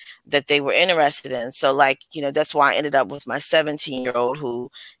thing that they were interested in. So that's why I ended up with my 17-year-old who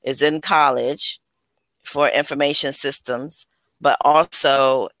is in college for information systems, but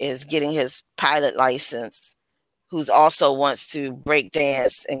also is getting his pilot license, who's also wants to break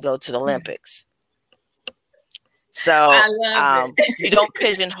dance and go to the Olympics. So I love it. You don't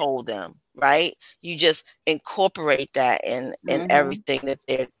pigeonhole them, right? You just incorporate that in everything that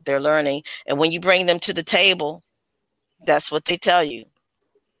they're learning. And when you bring them to the table, that's what they tell you.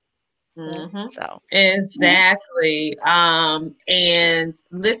 So Exactly. And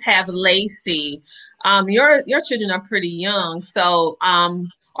let's have Lacey. Your children are pretty young, so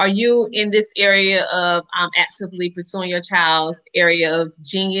are you in this area of actively pursuing your child's area of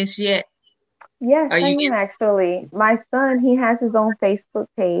genius yet? Yes, Are I you am actually. My son, he has his own Facebook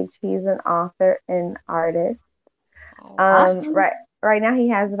page. He's an author and artist. Awesome. Right now he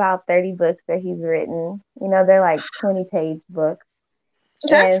has about 30 books that he's written. They're like 20-page books.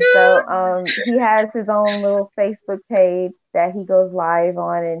 That's And good. so he has his own little Facebook page that he goes live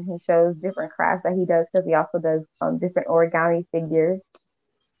on, and he shows different crafts that he does, because he also does different origami figures.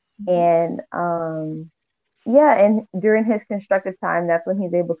 And yeah, and during his constructive time, that's when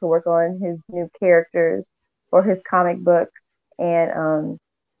he's able to work on his new characters for his comic books. And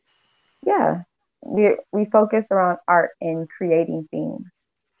yeah, we focus around art and creating things.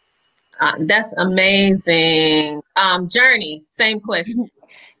 That's amazing. Journey, same question.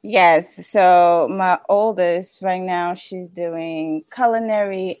 Yes. So my oldest right now, she's doing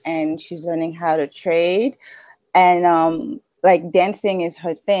culinary and she's learning how to trade. And like dancing is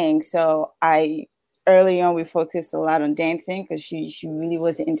her thing. So early on we focused a lot on dancing because she really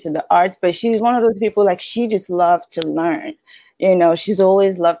wasn't into the arts, but she's one of those people, like, she just loved to learn. She's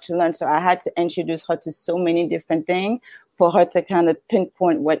always loved to learn. So I had to introduce her to so many different things for her to kind of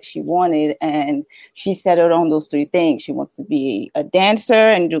pinpoint what she wanted. And she settled on those three things. She wants to be a dancer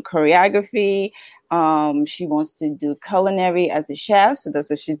and do choreography. She wants to do culinary as a chef. So that's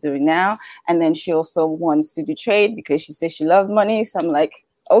what she's doing now. And then she also wants to do trade because she says she loves money. So I'm like,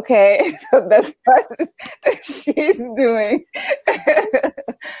 okay, so that's what she's doing.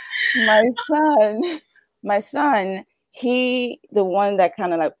 My son, the one that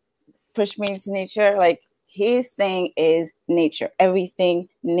kind of like pushed me into nature, like his thing is nature, everything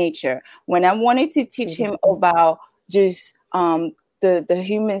nature. When I wanted to teach him about just the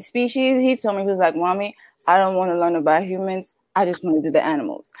human species, he told me, he was like, Mommy, I don't want to learn about humans. I just want to do the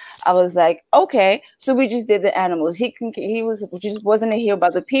animals. I was like, okay. So we just did the animals. He just wasn't here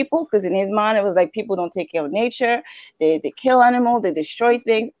about the people, because in his mind it was like, people don't take care of nature. They kill animals. They destroy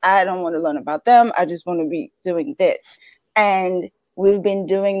things. I don't want to learn about them. I just want to be doing this. And we've been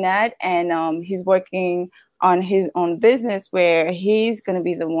doing that. And he's working on his own business where he's going to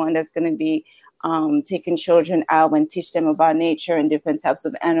be the one that's going to be taking children out and teach them about nature and different types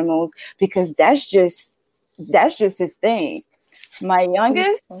of animals, because that's just his thing. My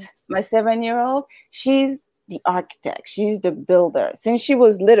youngest, my 7-year-old, she's the architect. She's the builder. Since she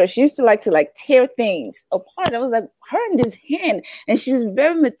was little, she used to like tear things apart. I was like, her and this hand, and she was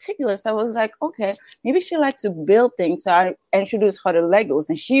very meticulous. I was like, okay, maybe she likes to build things. So I introduced her to Legos,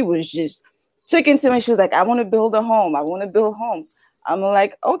 and she was just took into me. She was like, I want to build a home. I want to build homes. I'm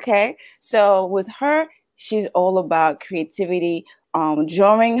like, okay. So with her, she's all about creativity,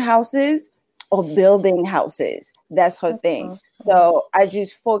 drawing houses or building houses. That's her thing. Awesome. So I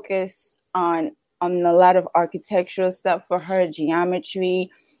just focus on a lot of architectural stuff for her, geometry,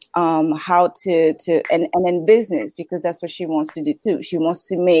 how to and then business, because that's what she wants to do too. She wants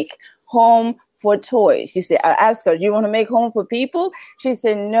to make home for toys. She said, I asked her, do you want to make home for people? She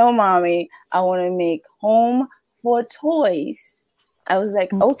said, no, Mommy, I want to make home for toys. I was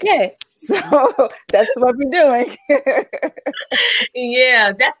like, okay, so that's what we're doing.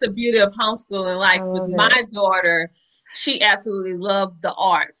 Yeah, that's the beauty of homeschooling. Like with my daughter, She absolutely loved the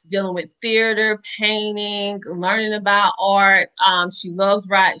arts, dealing with theater, painting, learning about art. She loves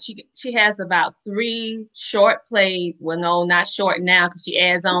writing. She has about 3 short plays. Well, no, not short now because she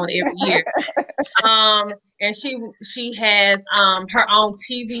adds on every year. And she has her own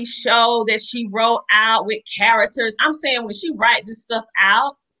TV show that she wrote out with characters. I'm saying when she write this stuff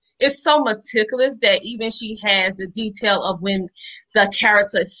out, it's so meticulous that even she has the detail of when the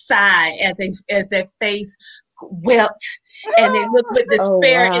characters sigh as their face wept and they look with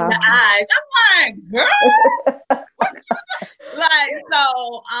despair in the eyes. I'm like, girl, like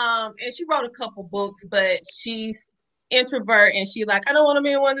so. And she wrote a couple books, but she's introvert and she like, I don't want to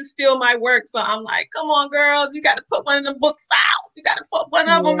be the one to steal my work. So I'm like, come on, girl, you got to put one of them books out. You got to put one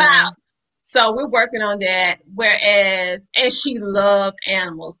of them out. So we're working on that. Whereas, and she loved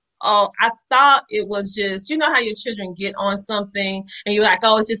animals. Oh, I thought it was just, you know how your children get on something and you're like,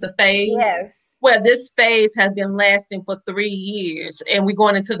 oh, it's just a phase. Yes. Well, this phase has been lasting for 3 years and we're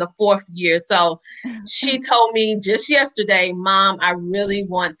going into the 4th year. So she told me just yesterday, Mom, I really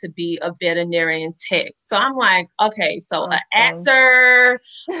want to be a veterinarian tech. So I'm like, okay, so an actor,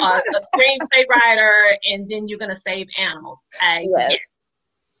 a screenplay writer, and then you're going to save animals. Yes.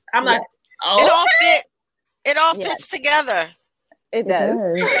 I'm like, oh, it all fits together. It does.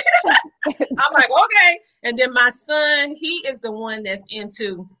 I'm like, okay. And then my son, he is the one that's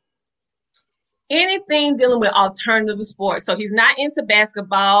into anything dealing with alternative sports. So he's not into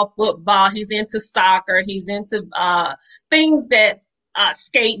basketball, football. He's into soccer. He's into things that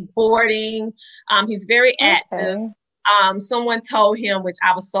skateboarding. He's very active. Someone told him, which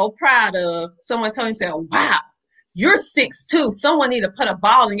I was so proud of, someone told him, said, wow, you're 6'2". Someone need to put a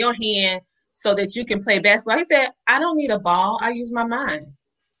ball in your hand so that you can play basketball. He said, I don't need a ball. I use my mind.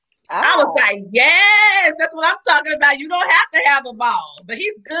 I was like, yes, that's what I'm talking about. You don't have to have a ball, but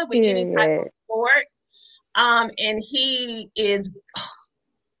he's good with any type of sport. And he is,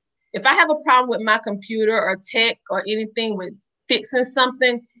 if I have a problem with my computer or tech or anything with fixing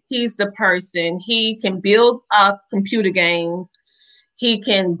something, he's the person. He can build computer games. He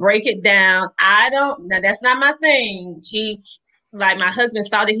can break it down. Now that's not my thing. Like my husband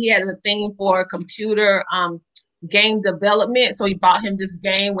saw that he had a thing for computer game development. So he bought him this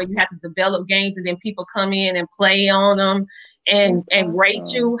game where you have to develop games and then people come in and play on them and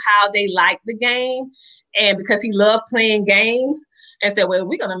rate you how they like the game. And because he loved playing games and said, well,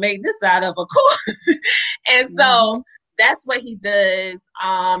 we're going to make this out of a course. And so that's what he does.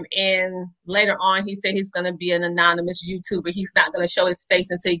 And later on, he said he's going to be an anonymous YouTuber. He's not going to show his face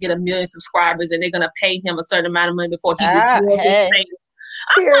until he get 1 million subscribers, and they're going to pay him a certain amount of money before he reveals his face.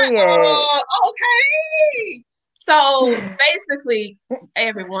 I'm like, oh, okay. So basically,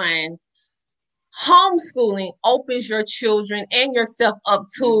 everyone, homeschooling opens your children and yourself up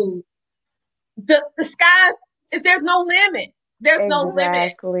to the skies. There's no limit. There's no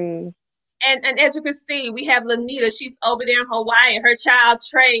limit. And as you can see, we have Lanita. She's over there in Hawaii. Her child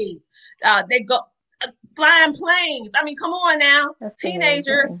trades. They go flying planes. I mean, come on now,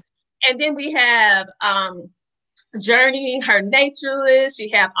 teenager. Amazing. And then we have Journey, her naturalist.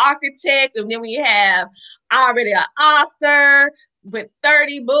 She have architect, and then we have already an author with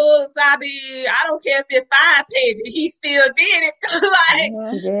 30 books. I don't care if it's 5 pages, he still did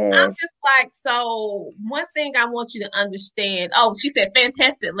it. I'm just like, so one thing I want you to understand. Oh, she said,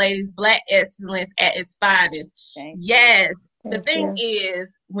 fantastic, ladies, Black excellence at its finest. Yes. The thing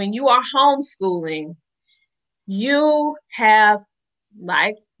is, when you are homeschooling, you have,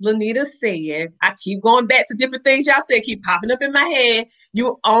 like Lanita said, I keep going back to different things y'all said, keep popping up in my head.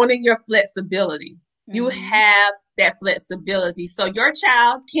 You owning your flexibility. You have that flexibility. So your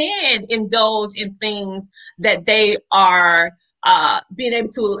child can indulge in things that they are being able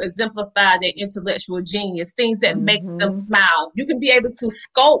to exemplify their intellectual genius, things that makes them smile. You can be able to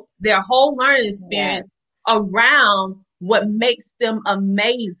scope their whole learning experience around what makes them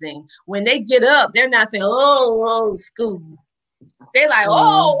amazing. When they get up, they're not saying, oh, school. They're like,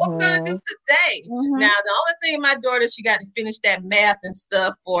 oh, what we're going to do today? Now, the only thing my daughter, she got to finish that math and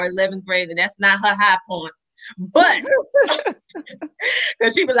stuff for 11th grade, and that's not her high point. But,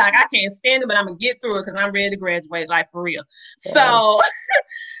 because she was like, I can't stand it, but I'm going to get through it because I'm ready to graduate, like, for real. So,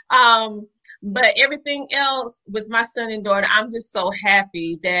 but everything else with my son and daughter, I'm just so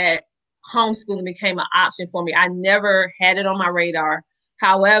happy that homeschooling became an option for me. I never had it on my radar.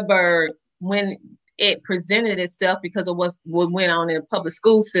 However, when it presented itself because of what went on in the public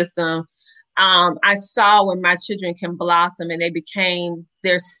school system, I saw when my children can blossom and they became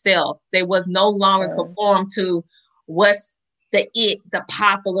their self. They was no longer conformed to what's the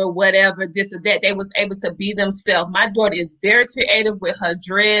popular, whatever, this or that. They was able to be themselves. My daughter is very creative with her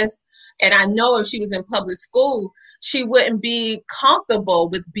dress And I know if she was in public school, she wouldn't be comfortable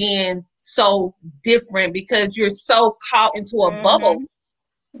with being so different because you're so caught into a bubble.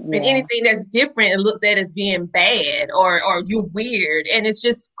 And Yeah. anything that's different, it looks at as being bad or you're weird. And it's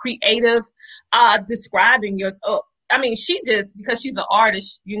just creative describing your. Oh, I mean, she just, because she's an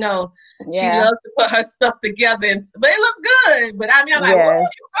artist, you know, she Yeah. loves to put her stuff together, but it looks good. But I mean, I'm like, whoa, Yes.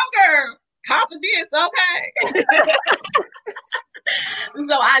 you go, girl. Confidence, okay.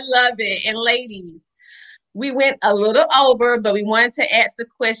 So I love it. And ladies, we went a little over, but we wanted to ask a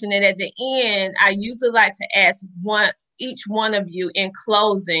question. And at the end, I usually like to ask each one of you in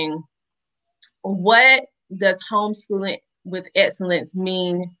closing, what does homeschooling with excellence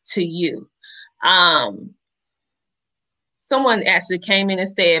mean to you? Someone actually came in and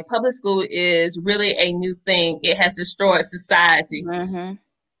said public school is really a new thing. It has destroyed society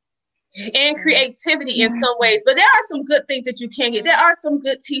and creativity in some ways, but there are some good things that you can get. There are some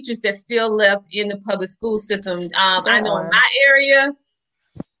good teachers that still left in the public school system. I know in my area,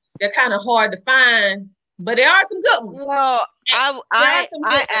 they're kind of hard to find, but there are some good ones. Well, I some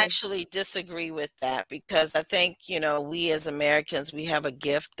good ones. actually disagree with that because I think, you know, we as Americans, we have a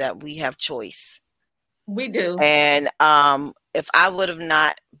gift that we have choice. We do. And if I would have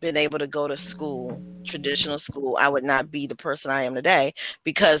not been able to go to school, traditional school, I would not be the person I am today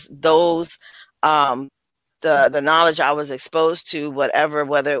because those the knowledge I was exposed to, whatever,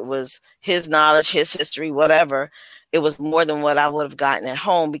 whether it was his knowledge, his history, whatever, it was more than what I would have gotten at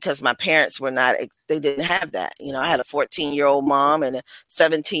home because my parents were not, they didn't have that. You know, I had a 14-year-old mom and a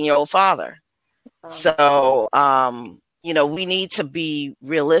 17-year-old father. So, you know, we need to be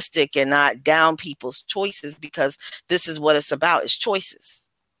realistic and not down people's choices because this is what it's about, is choices.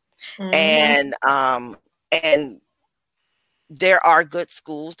 And there are good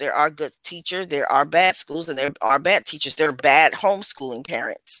schools, there are good teachers, there are bad schools, and there are bad teachers. There are bad homeschooling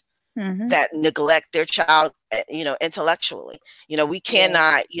parents that neglect their child, you know, intellectually. You know, we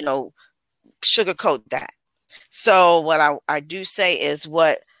cannot, you know, sugarcoat that. So what I do say is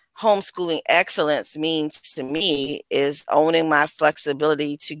what homeschooling excellence means to me is owning my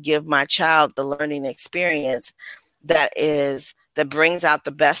flexibility to give my child the learning experience that brings out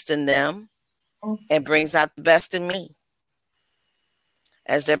the best in them and brings out the best in me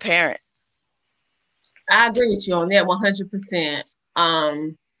as their parent. I agree with you on that 100%.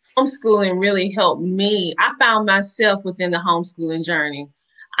 Homeschooling really helped me. I found myself within the homeschooling journey.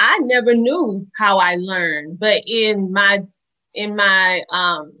 I never knew how I learned, but in my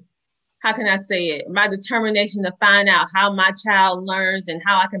how can I say it? My determination to find out how my child learns and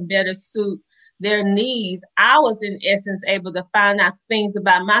how I can better suit their needs, I was in essence able to find out things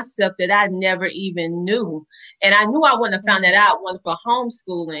about myself that I never even knew. And I knew I wouldn't have found that out one for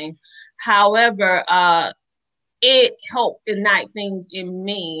homeschooling. However, it helped ignite things in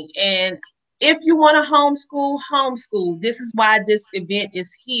me. And if you want to homeschool, homeschool. This is why this event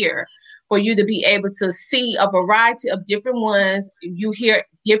is here, for you to be able to see a variety of different ones. You hear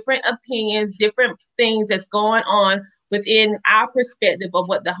different opinions, different things that's going on within our perspective of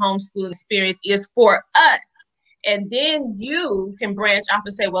what the homeschool experience is for us. And then you can branch off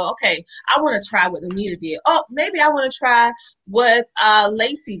and say, well, okay, I want to try what Anita did. Oh, maybe I want to try what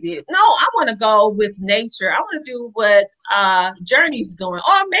Lacey did. No, I want to go with nature. I want to do what Journey's doing.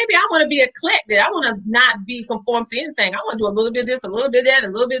 Or maybe I want to be eclectic. I want to not be conformed to anything. I want to do a little bit of this, a little bit of that,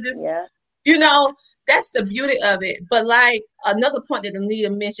 a little bit of this. Yeah. You know, that's the beauty of it. But like another point that Anita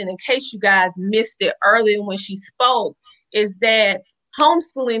mentioned, in case you guys missed it earlier when she spoke, is that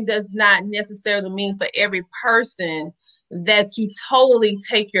homeschooling does not necessarily mean for every person that you totally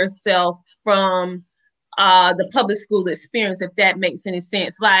take yourself from the public school experience, if that makes any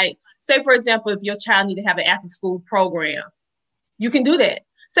sense. Like, say, for example, if your child need to have an after-school program, you can do that.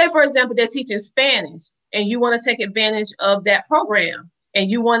 Say, for example, they're teaching Spanish and you want to take advantage of that program and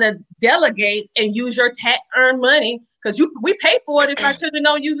you want to delegate and use your tax-earned money, because we pay for it if our children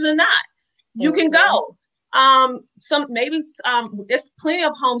don't use it or not. You can go. There's plenty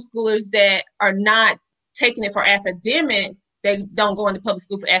of homeschoolers that are not taking it for academics. They don't go into public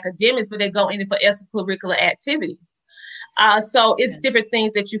school for academics, but they go in it for extracurricular activities. So it's different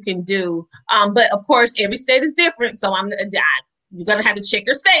things that you can do. But of course, every state is different. So you're going to have to check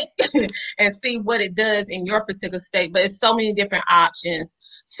your state and see what it does in your particular state. But it's so many different options.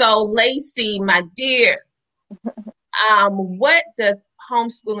 So Lacey, my dear, what does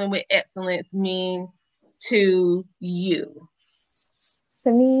homeschooling with excellence mean to you?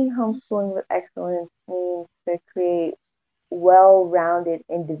 To me, homeschooling with excellence means to create well-rounded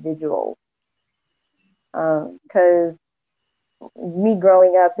individuals. Because me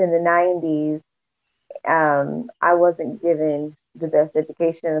growing up in the 90s, I wasn't given the best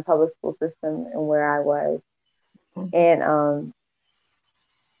education in the public school system and where I was. And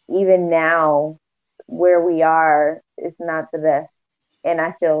even now, where we are is not the best. And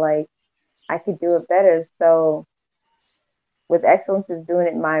I feel like I could do it better. So, with excellence, is doing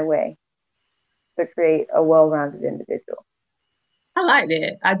it my way to create a well-rounded individual. I like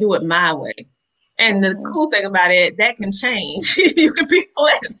that. I do it my way. And the cool thing about it, that can change. You can be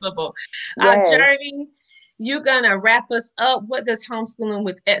flexible. Yes. Journey, you're going to wrap us up. What does homeschooling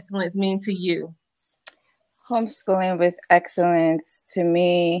with excellence mean to you? Homeschooling with excellence to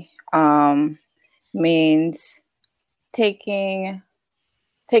me means taking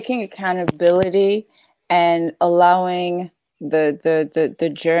accountability and allowing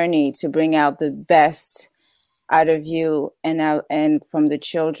the journey to bring out the best out of you and from the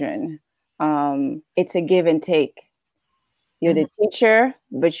children. It's a give and take. You're the teacher,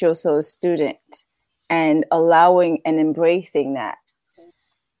 but you're also a student, and allowing and embracing that.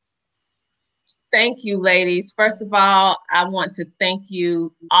 Thank you, ladies. First of all, I want to thank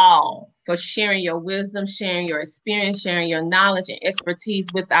you all for sharing your wisdom, sharing your experience, sharing your knowledge and expertise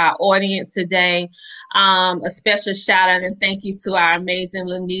with our audience today. A special shout out and thank you to our amazing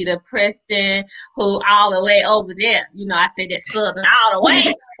Lanita Preston, who all the way over there, I say that southern all the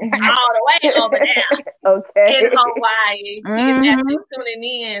way over there. Okay. In Hawaii. She is actually tuning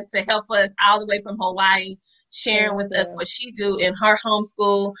in to help us all the way from Hawaii, sharing with us what she do in her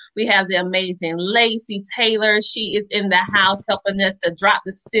homeschool. We have the amazing Lacey Taylor. She is in the house helping us to drop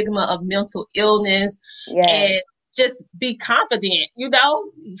the stigma of mental illness and just be confident,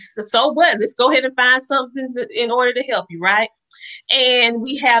 So what? Let's go ahead and find something in order to help you, right? And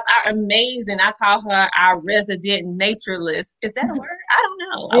we have our amazing, I call her our resident naturalist. Is that a word? I don't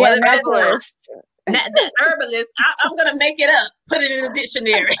know. Yeah, naturalist. That herbalist, I'm going to make it up, put it in the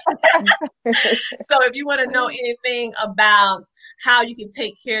dictionary. So if you want to know anything about how you can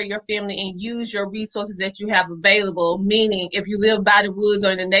take care of your family and use your resources that you have available, meaning if you live by the woods or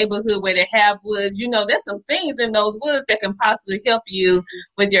in a neighborhood where they have woods, there's some things in those woods that can possibly help you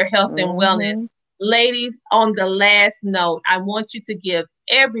with your health and wellness. Ladies, on the last note, I want you to give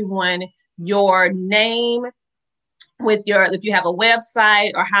everyone your name, if you have a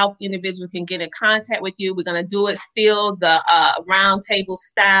website or how individuals can get in contact with you. We're going to do it still the round table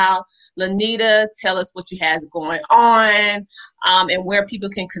style. Lanita, tell us what you have going on and where people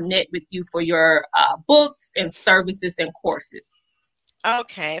can connect with you for your books and services and courses.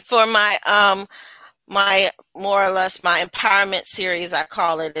 Okay. For my more or less my empowerment series, I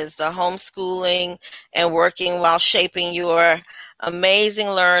call it, is the Homeschooling and Working While Shaping Your Amazing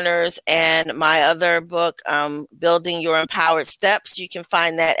Learners, and my other book, Building Your Empowered Steps. You can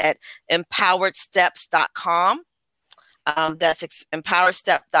find that at empoweredsteps.com. That's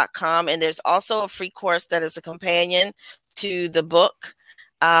empoweredstep.com. And there's also a free course that is a companion to the book.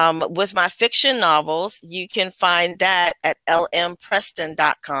 With my fiction novels, you can find that at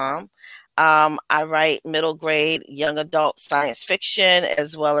lmpreston.com. I write middle grade, young adult science fiction,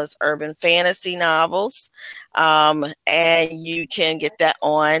 as well as urban fantasy novels. And you can get that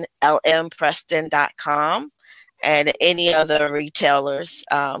on lmpreston.com and any other retailers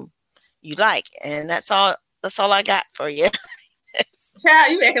you like. And that's all I got for you.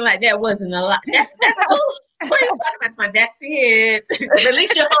 Child, you acting like that wasn't a lot. That's cool. What are you talking about? That's it. At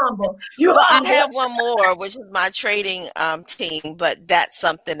least you're humble. I have one more, which is my trading team, but that's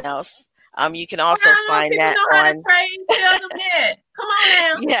something else. You can also find that know how to trade. Tell them that. Come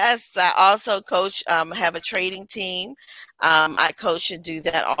on now. Yes, I also coach, have a trading team. I coach and do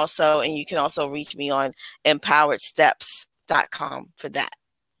that also. And you can also reach me on empoweredsteps.com for that.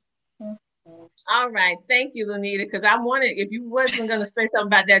 All right. Thank you, Lanita, because I wanted, if you wasn't going to say something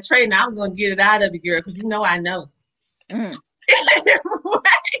about that trading, I was going to get it out of you, girl, because I know. Right.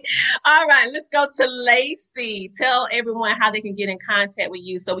 All right, let's go to Lacey. Tell everyone how they can get in contact with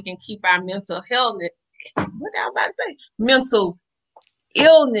you so we can keep our mental health. What I was about to say? Mental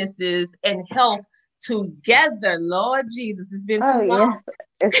illnesses and health together. Lord Jesus, it's been too long.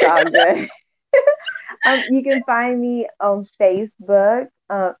 Yes. It's all good. You can find me on Facebook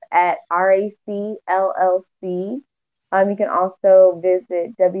at RACLLC. You can also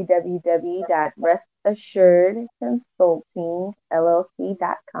visit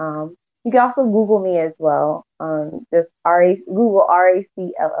www.restassuredconsultingllc.com. You can also Google me as well. Just Google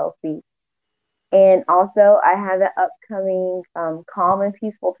RACLLC. And also, I have an upcoming Calm and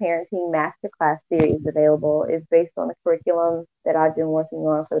Peaceful Parenting Masterclass series available. It's based on the curriculum that I've been working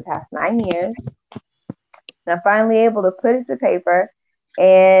on for the past 9 years. And I'm finally able to put it to paper.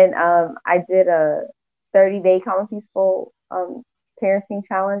 And I did a 30-day Calm and Peaceful parenting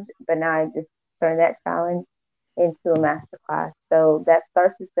challenge, but now I just turned that challenge into a masterclass. So that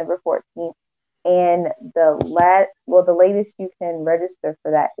starts December 14th. And the latest you can register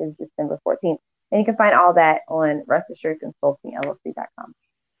for that is December 14th. And you can find all that on restassuredconsultingllc.com.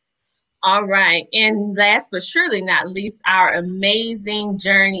 All right. And last but surely not least, our amazing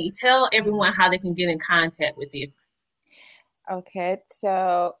journey. Tell everyone how they can get in contact with you. Okay,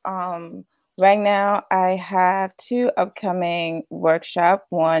 so right now I have 2 upcoming workshops.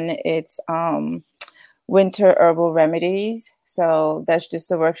 One, it's winter herbal remedies. So that's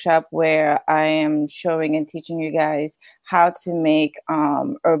just a workshop where I am showing and teaching you guys how to make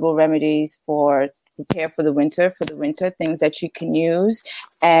herbal remedies for prepare for the winter, things that you can use,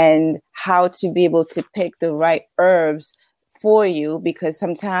 and how to be able to pick the right herbs for you, because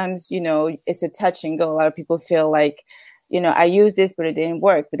sometimes, it's a touch and go. A lot of people feel like, I used this, but it didn't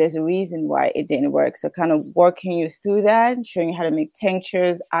work. But there's a reason why it didn't work. So kind of working you through that, showing you how to make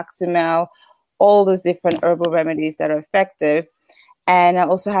tinctures, oxymel, all those different herbal remedies that are effective. And I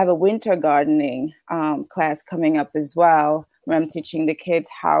also have a winter gardening class coming up as well, where I'm teaching the kids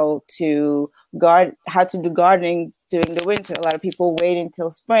how to do gardening during the winter. A lot of people wait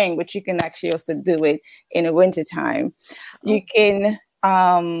until spring, but you can actually also do it in the winter time. You can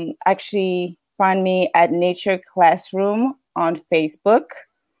actually find me at Nature Classroom on Facebook.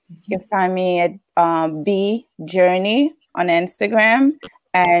 You can find me at B Journey on Instagram.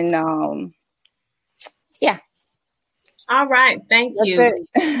 And yeah. All right. Thank you.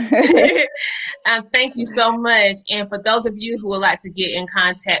 Thank you so much. And for those of you who would like to get in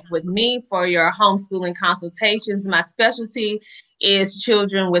contact with me for your homeschooling consultations, my specialty is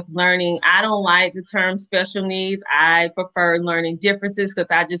children with learning. I don't like the term special needs. I prefer learning differences, because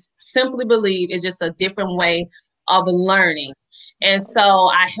I just simply believe it's just a different way of learning. And so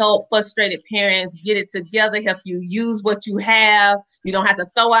I help frustrated parents get it together, help you use what you have. You don't have to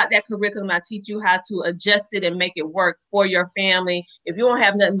throw out that curriculum. I teach you how to adjust it and make it work for your family. If you don't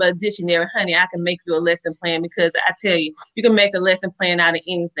have nothing but a dictionary, honey, I can make you a lesson plan, because I tell you, you can make a lesson plan out of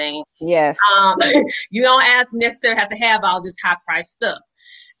anything. Yes. You don't necessarily have to have all this high price stuff.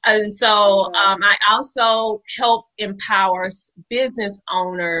 And so I also help empower business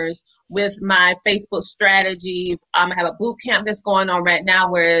owners with my Facebook strategies. I have a boot camp that's going on right now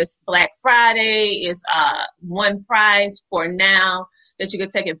where it's Black Friday. Is one prize for now that you can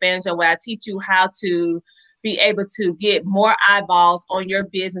take advantage of, where I teach you how to be able to get more eyeballs on your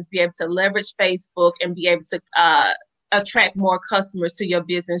business, be able to leverage Facebook, and be able to attract more customers to your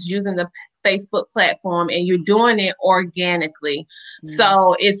business using the Facebook platform, and you're doing it organically.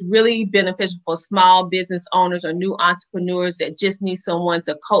 So it's really beneficial for small business owners or new entrepreneurs that just need someone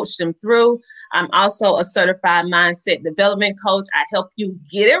to coach them through. I'm also a certified mindset development coach. I help you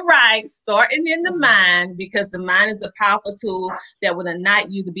get it right, starting in the mind, because the mind is the powerful tool that will ignite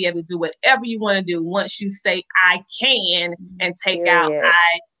you to be able to do whatever you want to do once you say I can and take out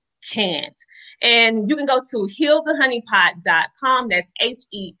I can't. And you can go to healthehoneypot.com. That's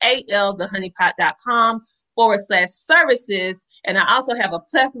HEAL, thehoneypot.com /services. And I also have a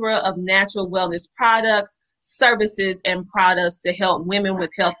plethora of natural wellness products, services, and products to help women with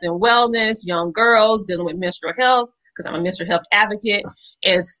health and wellness, young girls dealing with menstrual health, because I'm a menstrual health advocate,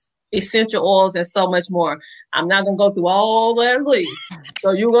 is essential oils, and so much more. I'm not going to go through all that list.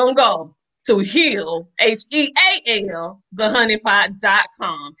 So you're going to go to heal, HEAL,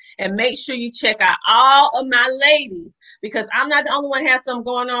 thehoneypot.com. And make sure you check out all of my ladies, because I'm not the only one who has something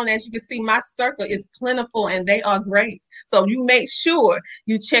going on. As you can see, my circle is plentiful and they are great. So you make sure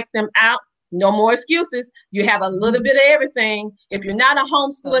you check them out. No more excuses. You have a little bit of everything. If you're not a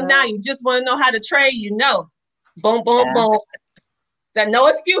homeschooler now, you just want to know how to trade, boom, boom, boom. There are no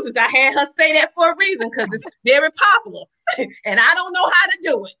excuses. I had her say that for a reason, because it's very popular and I don't know how to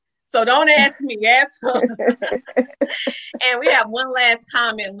do it. So don't ask me, ask her. And we have one last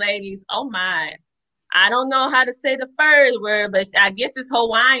comment, ladies. Oh my, I don't know how to say the first word, but I guess it's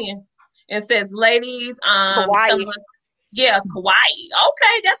Hawaiian. It says, ladies, Hawaii. Yeah, Kauai.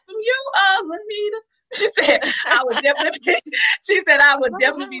 Okay, that's from you, Lanita. She said, I would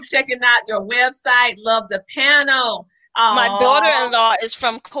definitely be checking out your website. Love the panel. My daughter-in-law is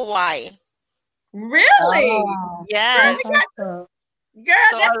from Kauai. Really? Oh, yes. Girl,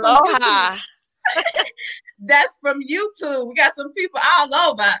 so that's aloha. That's from YouTube. We got some people all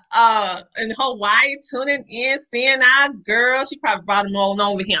over in Hawaii tuning in, seeing our girl. She probably brought them all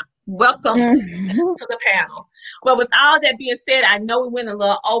over here. Welcome to the panel. Well, with all that being said, I know we went a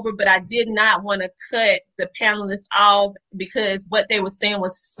little over, but I did not want to cut the panelists off, because what they were saying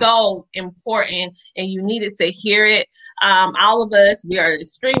was so important and you needed to hear it. All of us, we are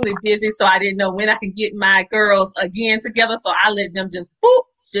extremely busy, so I didn't know when I could get my girls again together, so I let them just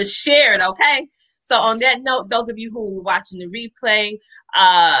share it, okay? So on that note, those of you who are watching the replay,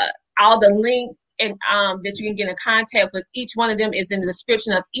 all the links and that you can get in contact with each one of them is in the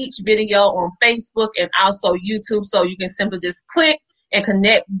description of each video on Facebook and also YouTube. So you can simply just click and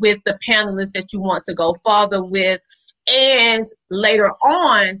connect with the panelists that you want to go further with. And later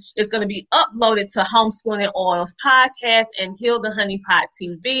on, it's going to be uploaded to Homeschooling Oils podcast and Heal the Honey Pot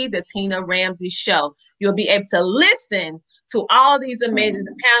TV, the Tina Ramsey Show. You'll be able to listen to all these amazing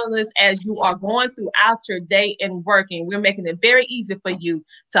panelists as you are going throughout your day and working. We're making it very easy for you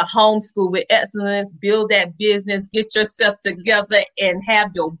to homeschool with excellence, build that business, get yourself together, and have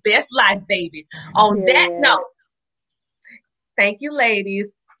your best life, baby. On that note, thank you,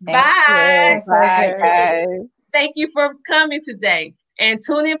 ladies. Bye. Bye, guys. Thank you for coming today. And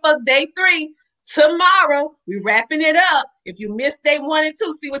tune in for day 3 tomorrow. We're wrapping it up. If you missed day 1 and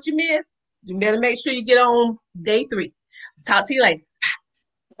 2, see what you missed. You better make sure you get on day 3. Let's talk to you later.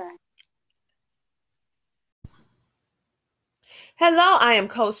 Bye. Hello, I am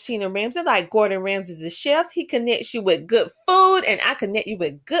Coach Tina Ramsey. Like Gordon Ramsay, the chef, he connects you with good food, and I connect you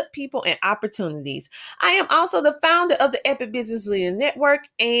with good people and opportunities. I am also the founder of the Epic Business Leader Network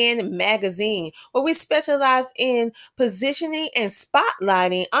and magazine, where we specialize in positioning and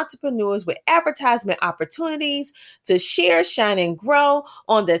spotlighting entrepreneurs with advertisement opportunities to share, shine, and grow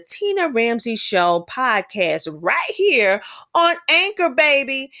on the Tina Ramsey Show podcast right here on Anchor,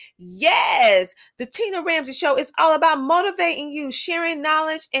 baby. Yes, the Tina Ramsey Show is all about motivating you, sharing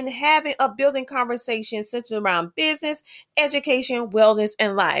knowledge, and having a building conversation centered around business, education, wellness,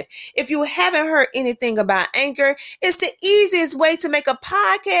 and life. If you haven't heard anything about Anchor, it's the easiest way to make a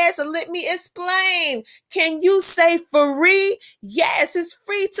podcast. And let me explain. Can you say free? Yes, it's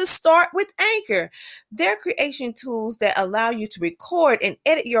free to start with Anchor. They're creation tools that allow you to record and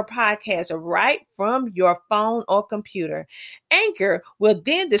edit your podcast right from your phone or computer. Anchor will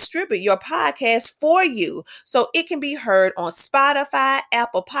then distribute your podcast for you so it can be heard on Spotify,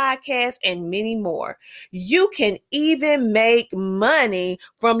 Apple Podcasts, and many more. You can even make money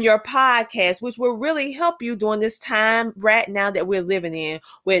from your podcast, which will really help you during this time right now that we're living in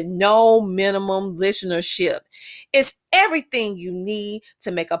with no minimum listenership. It's everything you need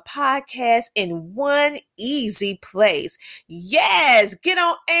to make a podcast in one easy place. Yes, get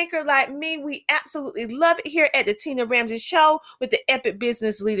on Anchor like me. We absolutely love it here at the Tina Ramsey Show with the Epic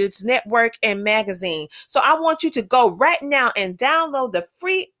Business Leaders Network and magazine. So I want you to go right now and download the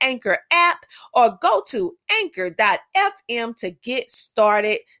free Anchor app or go to anchor.fm to get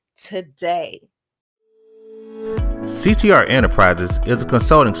started today. CTR Enterprises is a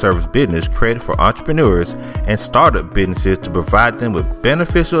consulting service business created for entrepreneurs and startup businesses to provide them with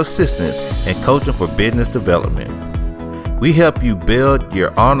beneficial assistance and coaching for business development. We help you build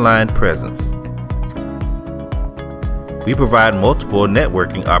your online presence. We provide multiple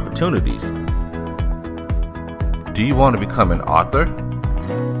networking opportunities. Do you want to become an author?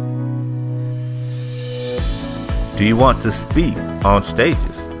 Do you want to speak on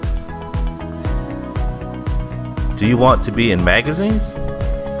stages? Do you want to be in magazines?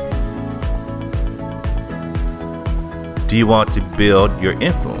 Do you want to build your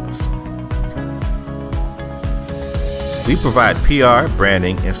influence? We provide PR,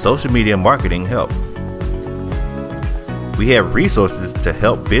 branding, and social media marketing help. We have resources to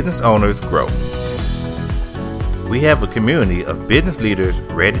help business owners grow. We have a community of business leaders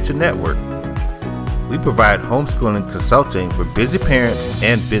ready to network. We provide homeschooling consulting for busy parents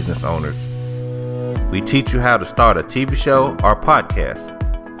and business owners. We teach you how to start a TV show or podcast.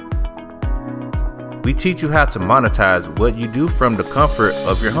 We teach you how to monetize what you do from the comfort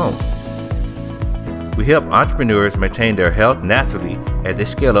of your home. We help entrepreneurs maintain their health naturally as they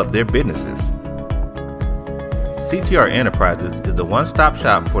scale up their businesses. CTR Enterprises is the one-stop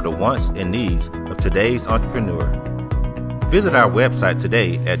shop for the wants and needs of today's entrepreneur. Visit our website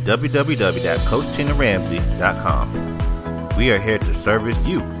today at www.coachtinaramsey.com. We are here to service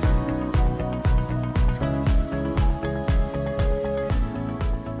you.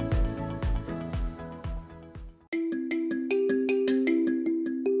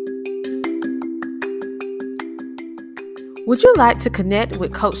 Would you like to connect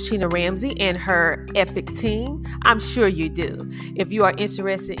with Coach Tina Ramsey and her epic team? I'm sure you do. If you are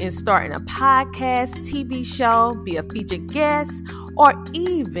interested in starting a podcast, TV show, be a featured guest, or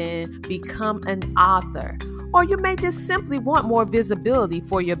even become an author, or you may just simply want more visibility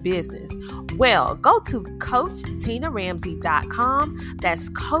for your business, well, go to CoachTinaRamsey.com. That's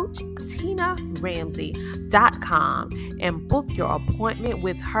CoachTinaRamsey.com and book your appointment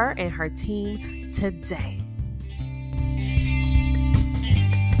with her and her team today.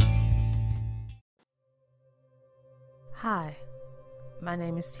 Hi, my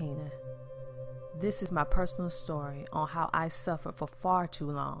name is Tina. This is my personal story on how I suffered for far too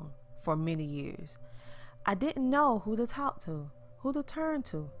long, for many years. I didn't know who to talk to, who to turn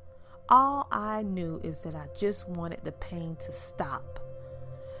to. All I knew is that I just wanted the pain to stop.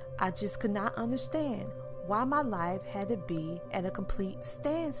 I just could not understand why my life had to be at a complete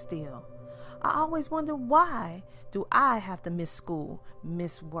standstill. I always wondered, why do I have to miss school,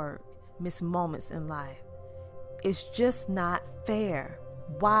 miss work, miss moments in life? It's just not fair.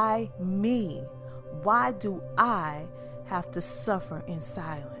 Why me? Why do I have to suffer in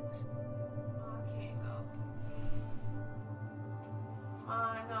silence? I can't go.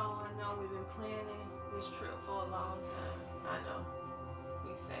 I know we've been planning this trip for a long time. I know.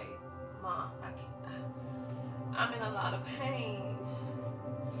 We say, Mom, I can't. I'm in a lot of pain.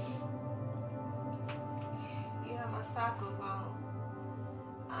 Yeah, my cycle's on.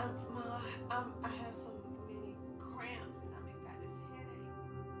 I have so many cramps and I've got this headache.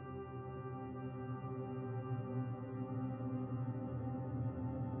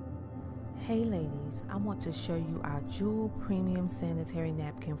 Hey ladies, I want to show you our Jewel Premium Sanitary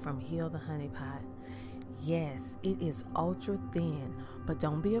Napkin from Heal the Honey Pot. Yes, it is ultra thin, but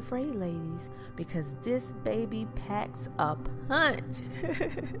don't be afraid ladies, because this baby packs a punch.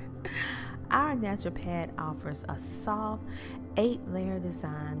 Our natural pad offers a soft 8-layer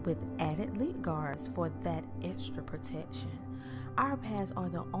design with added leak guards for that extra protection. Our pads are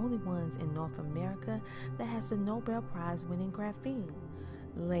the only ones in North America that has the Nobel Prize winning graphene.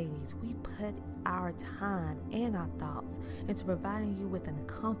 Ladies, we put our time and our thoughts into providing you with an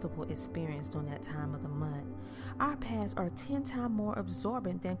comfortable experience during that time of the month. Our pads are 10 times more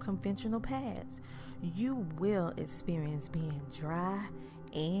absorbent than conventional pads. You will experience being dry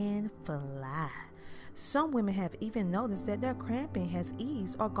and fly. Some women have even noticed that their cramping has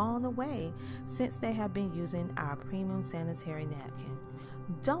eased or gone away since they have been using our premium sanitary napkin.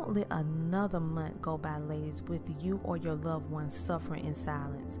 Don't let another month go by, ladies, with you or your loved ones suffering in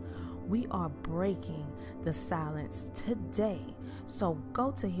silence. We are breaking the silence today. So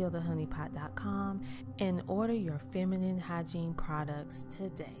go to healthehoneypot.com and order your feminine hygiene products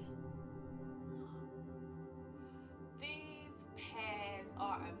today. These pads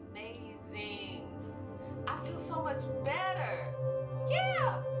are amazing. I feel so much better.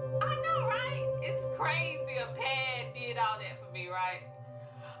 Yeah, I know, right? It's crazy a pad did all that for me, right?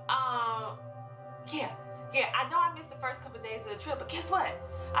 Yeah, I know I missed the first couple of days of the trip, but guess what?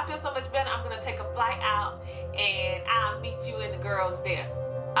 I feel so much better. I'm going to take a flight out and I'll meet you and the girls there.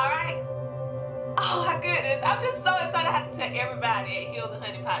 All right? Oh my goodness. I'm just so excited. I have to tell everybody at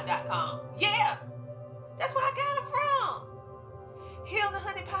healthehoneypot.com. Yeah, that's where I got them from.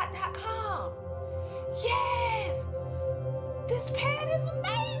 Healthehoneypot.com. Yes, this pad is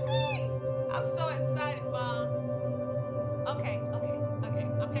amazing. I'm so excited, Mom. Okay.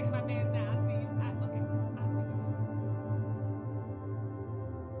 I'm packing my bags now. I'll see you. I'll see you.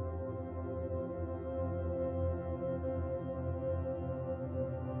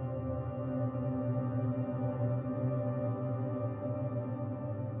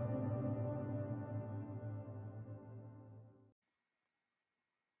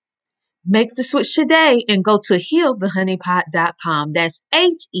 Make the switch today and go to healthehoneypot.com. That's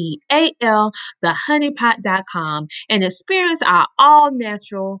HEAL, thehoneypot.com, and experience our all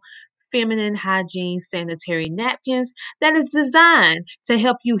natural feminine hygiene sanitary napkins that is designed to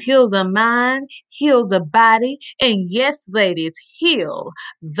help you heal the mind, heal the body, and yes, ladies, heal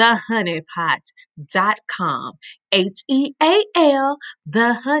thehoneypot.com. HEAL,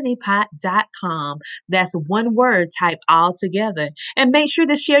 thehoneypot.com. That's one word typed all together. And make sure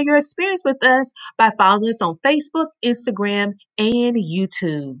to share your experience with us by following us on Facebook, Instagram, and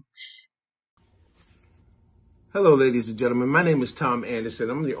YouTube. Hello, ladies and gentlemen. My name is Tom Anderson.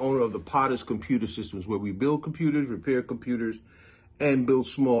 I'm the owner of the Potter's Computer Systems, where we build computers, repair computers, and build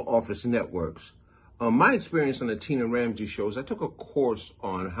small office networks. My experience on the Tina Ramsey show is I took a course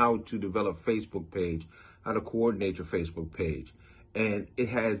on how to develop a Facebook page, how to coordinate your Facebook page, and it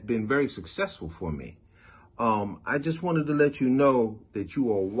has been very successful for me. I just wanted to let you know that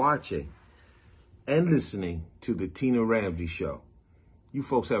you are watching and listening to the Tina Ramsey show. You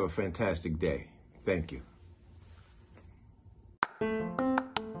folks have a fantastic day. Thank you.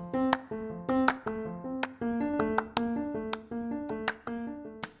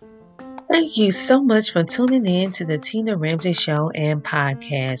 Thank you so much for tuning in to the Tina Ramsey Show and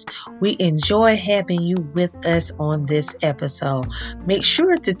podcast. We enjoy having you with us on this episode. Make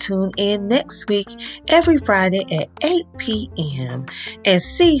sure to tune in next week, every Friday at 8 p.m. and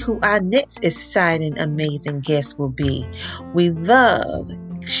see who our next exciting, amazing guest will be. We love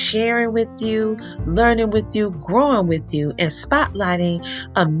sharing with you, learning with you, growing with you, and spotlighting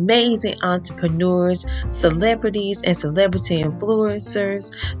amazing entrepreneurs, celebrities, and celebrity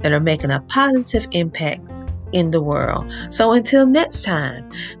influencers that are making a positive impact in the world. So until next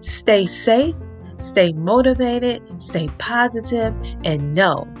time, stay safe, stay motivated, stay positive, and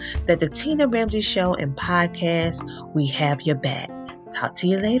know that the Tina Ramsey Show and podcast, we have your back. Talk to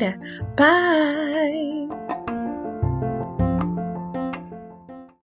you later. Bye.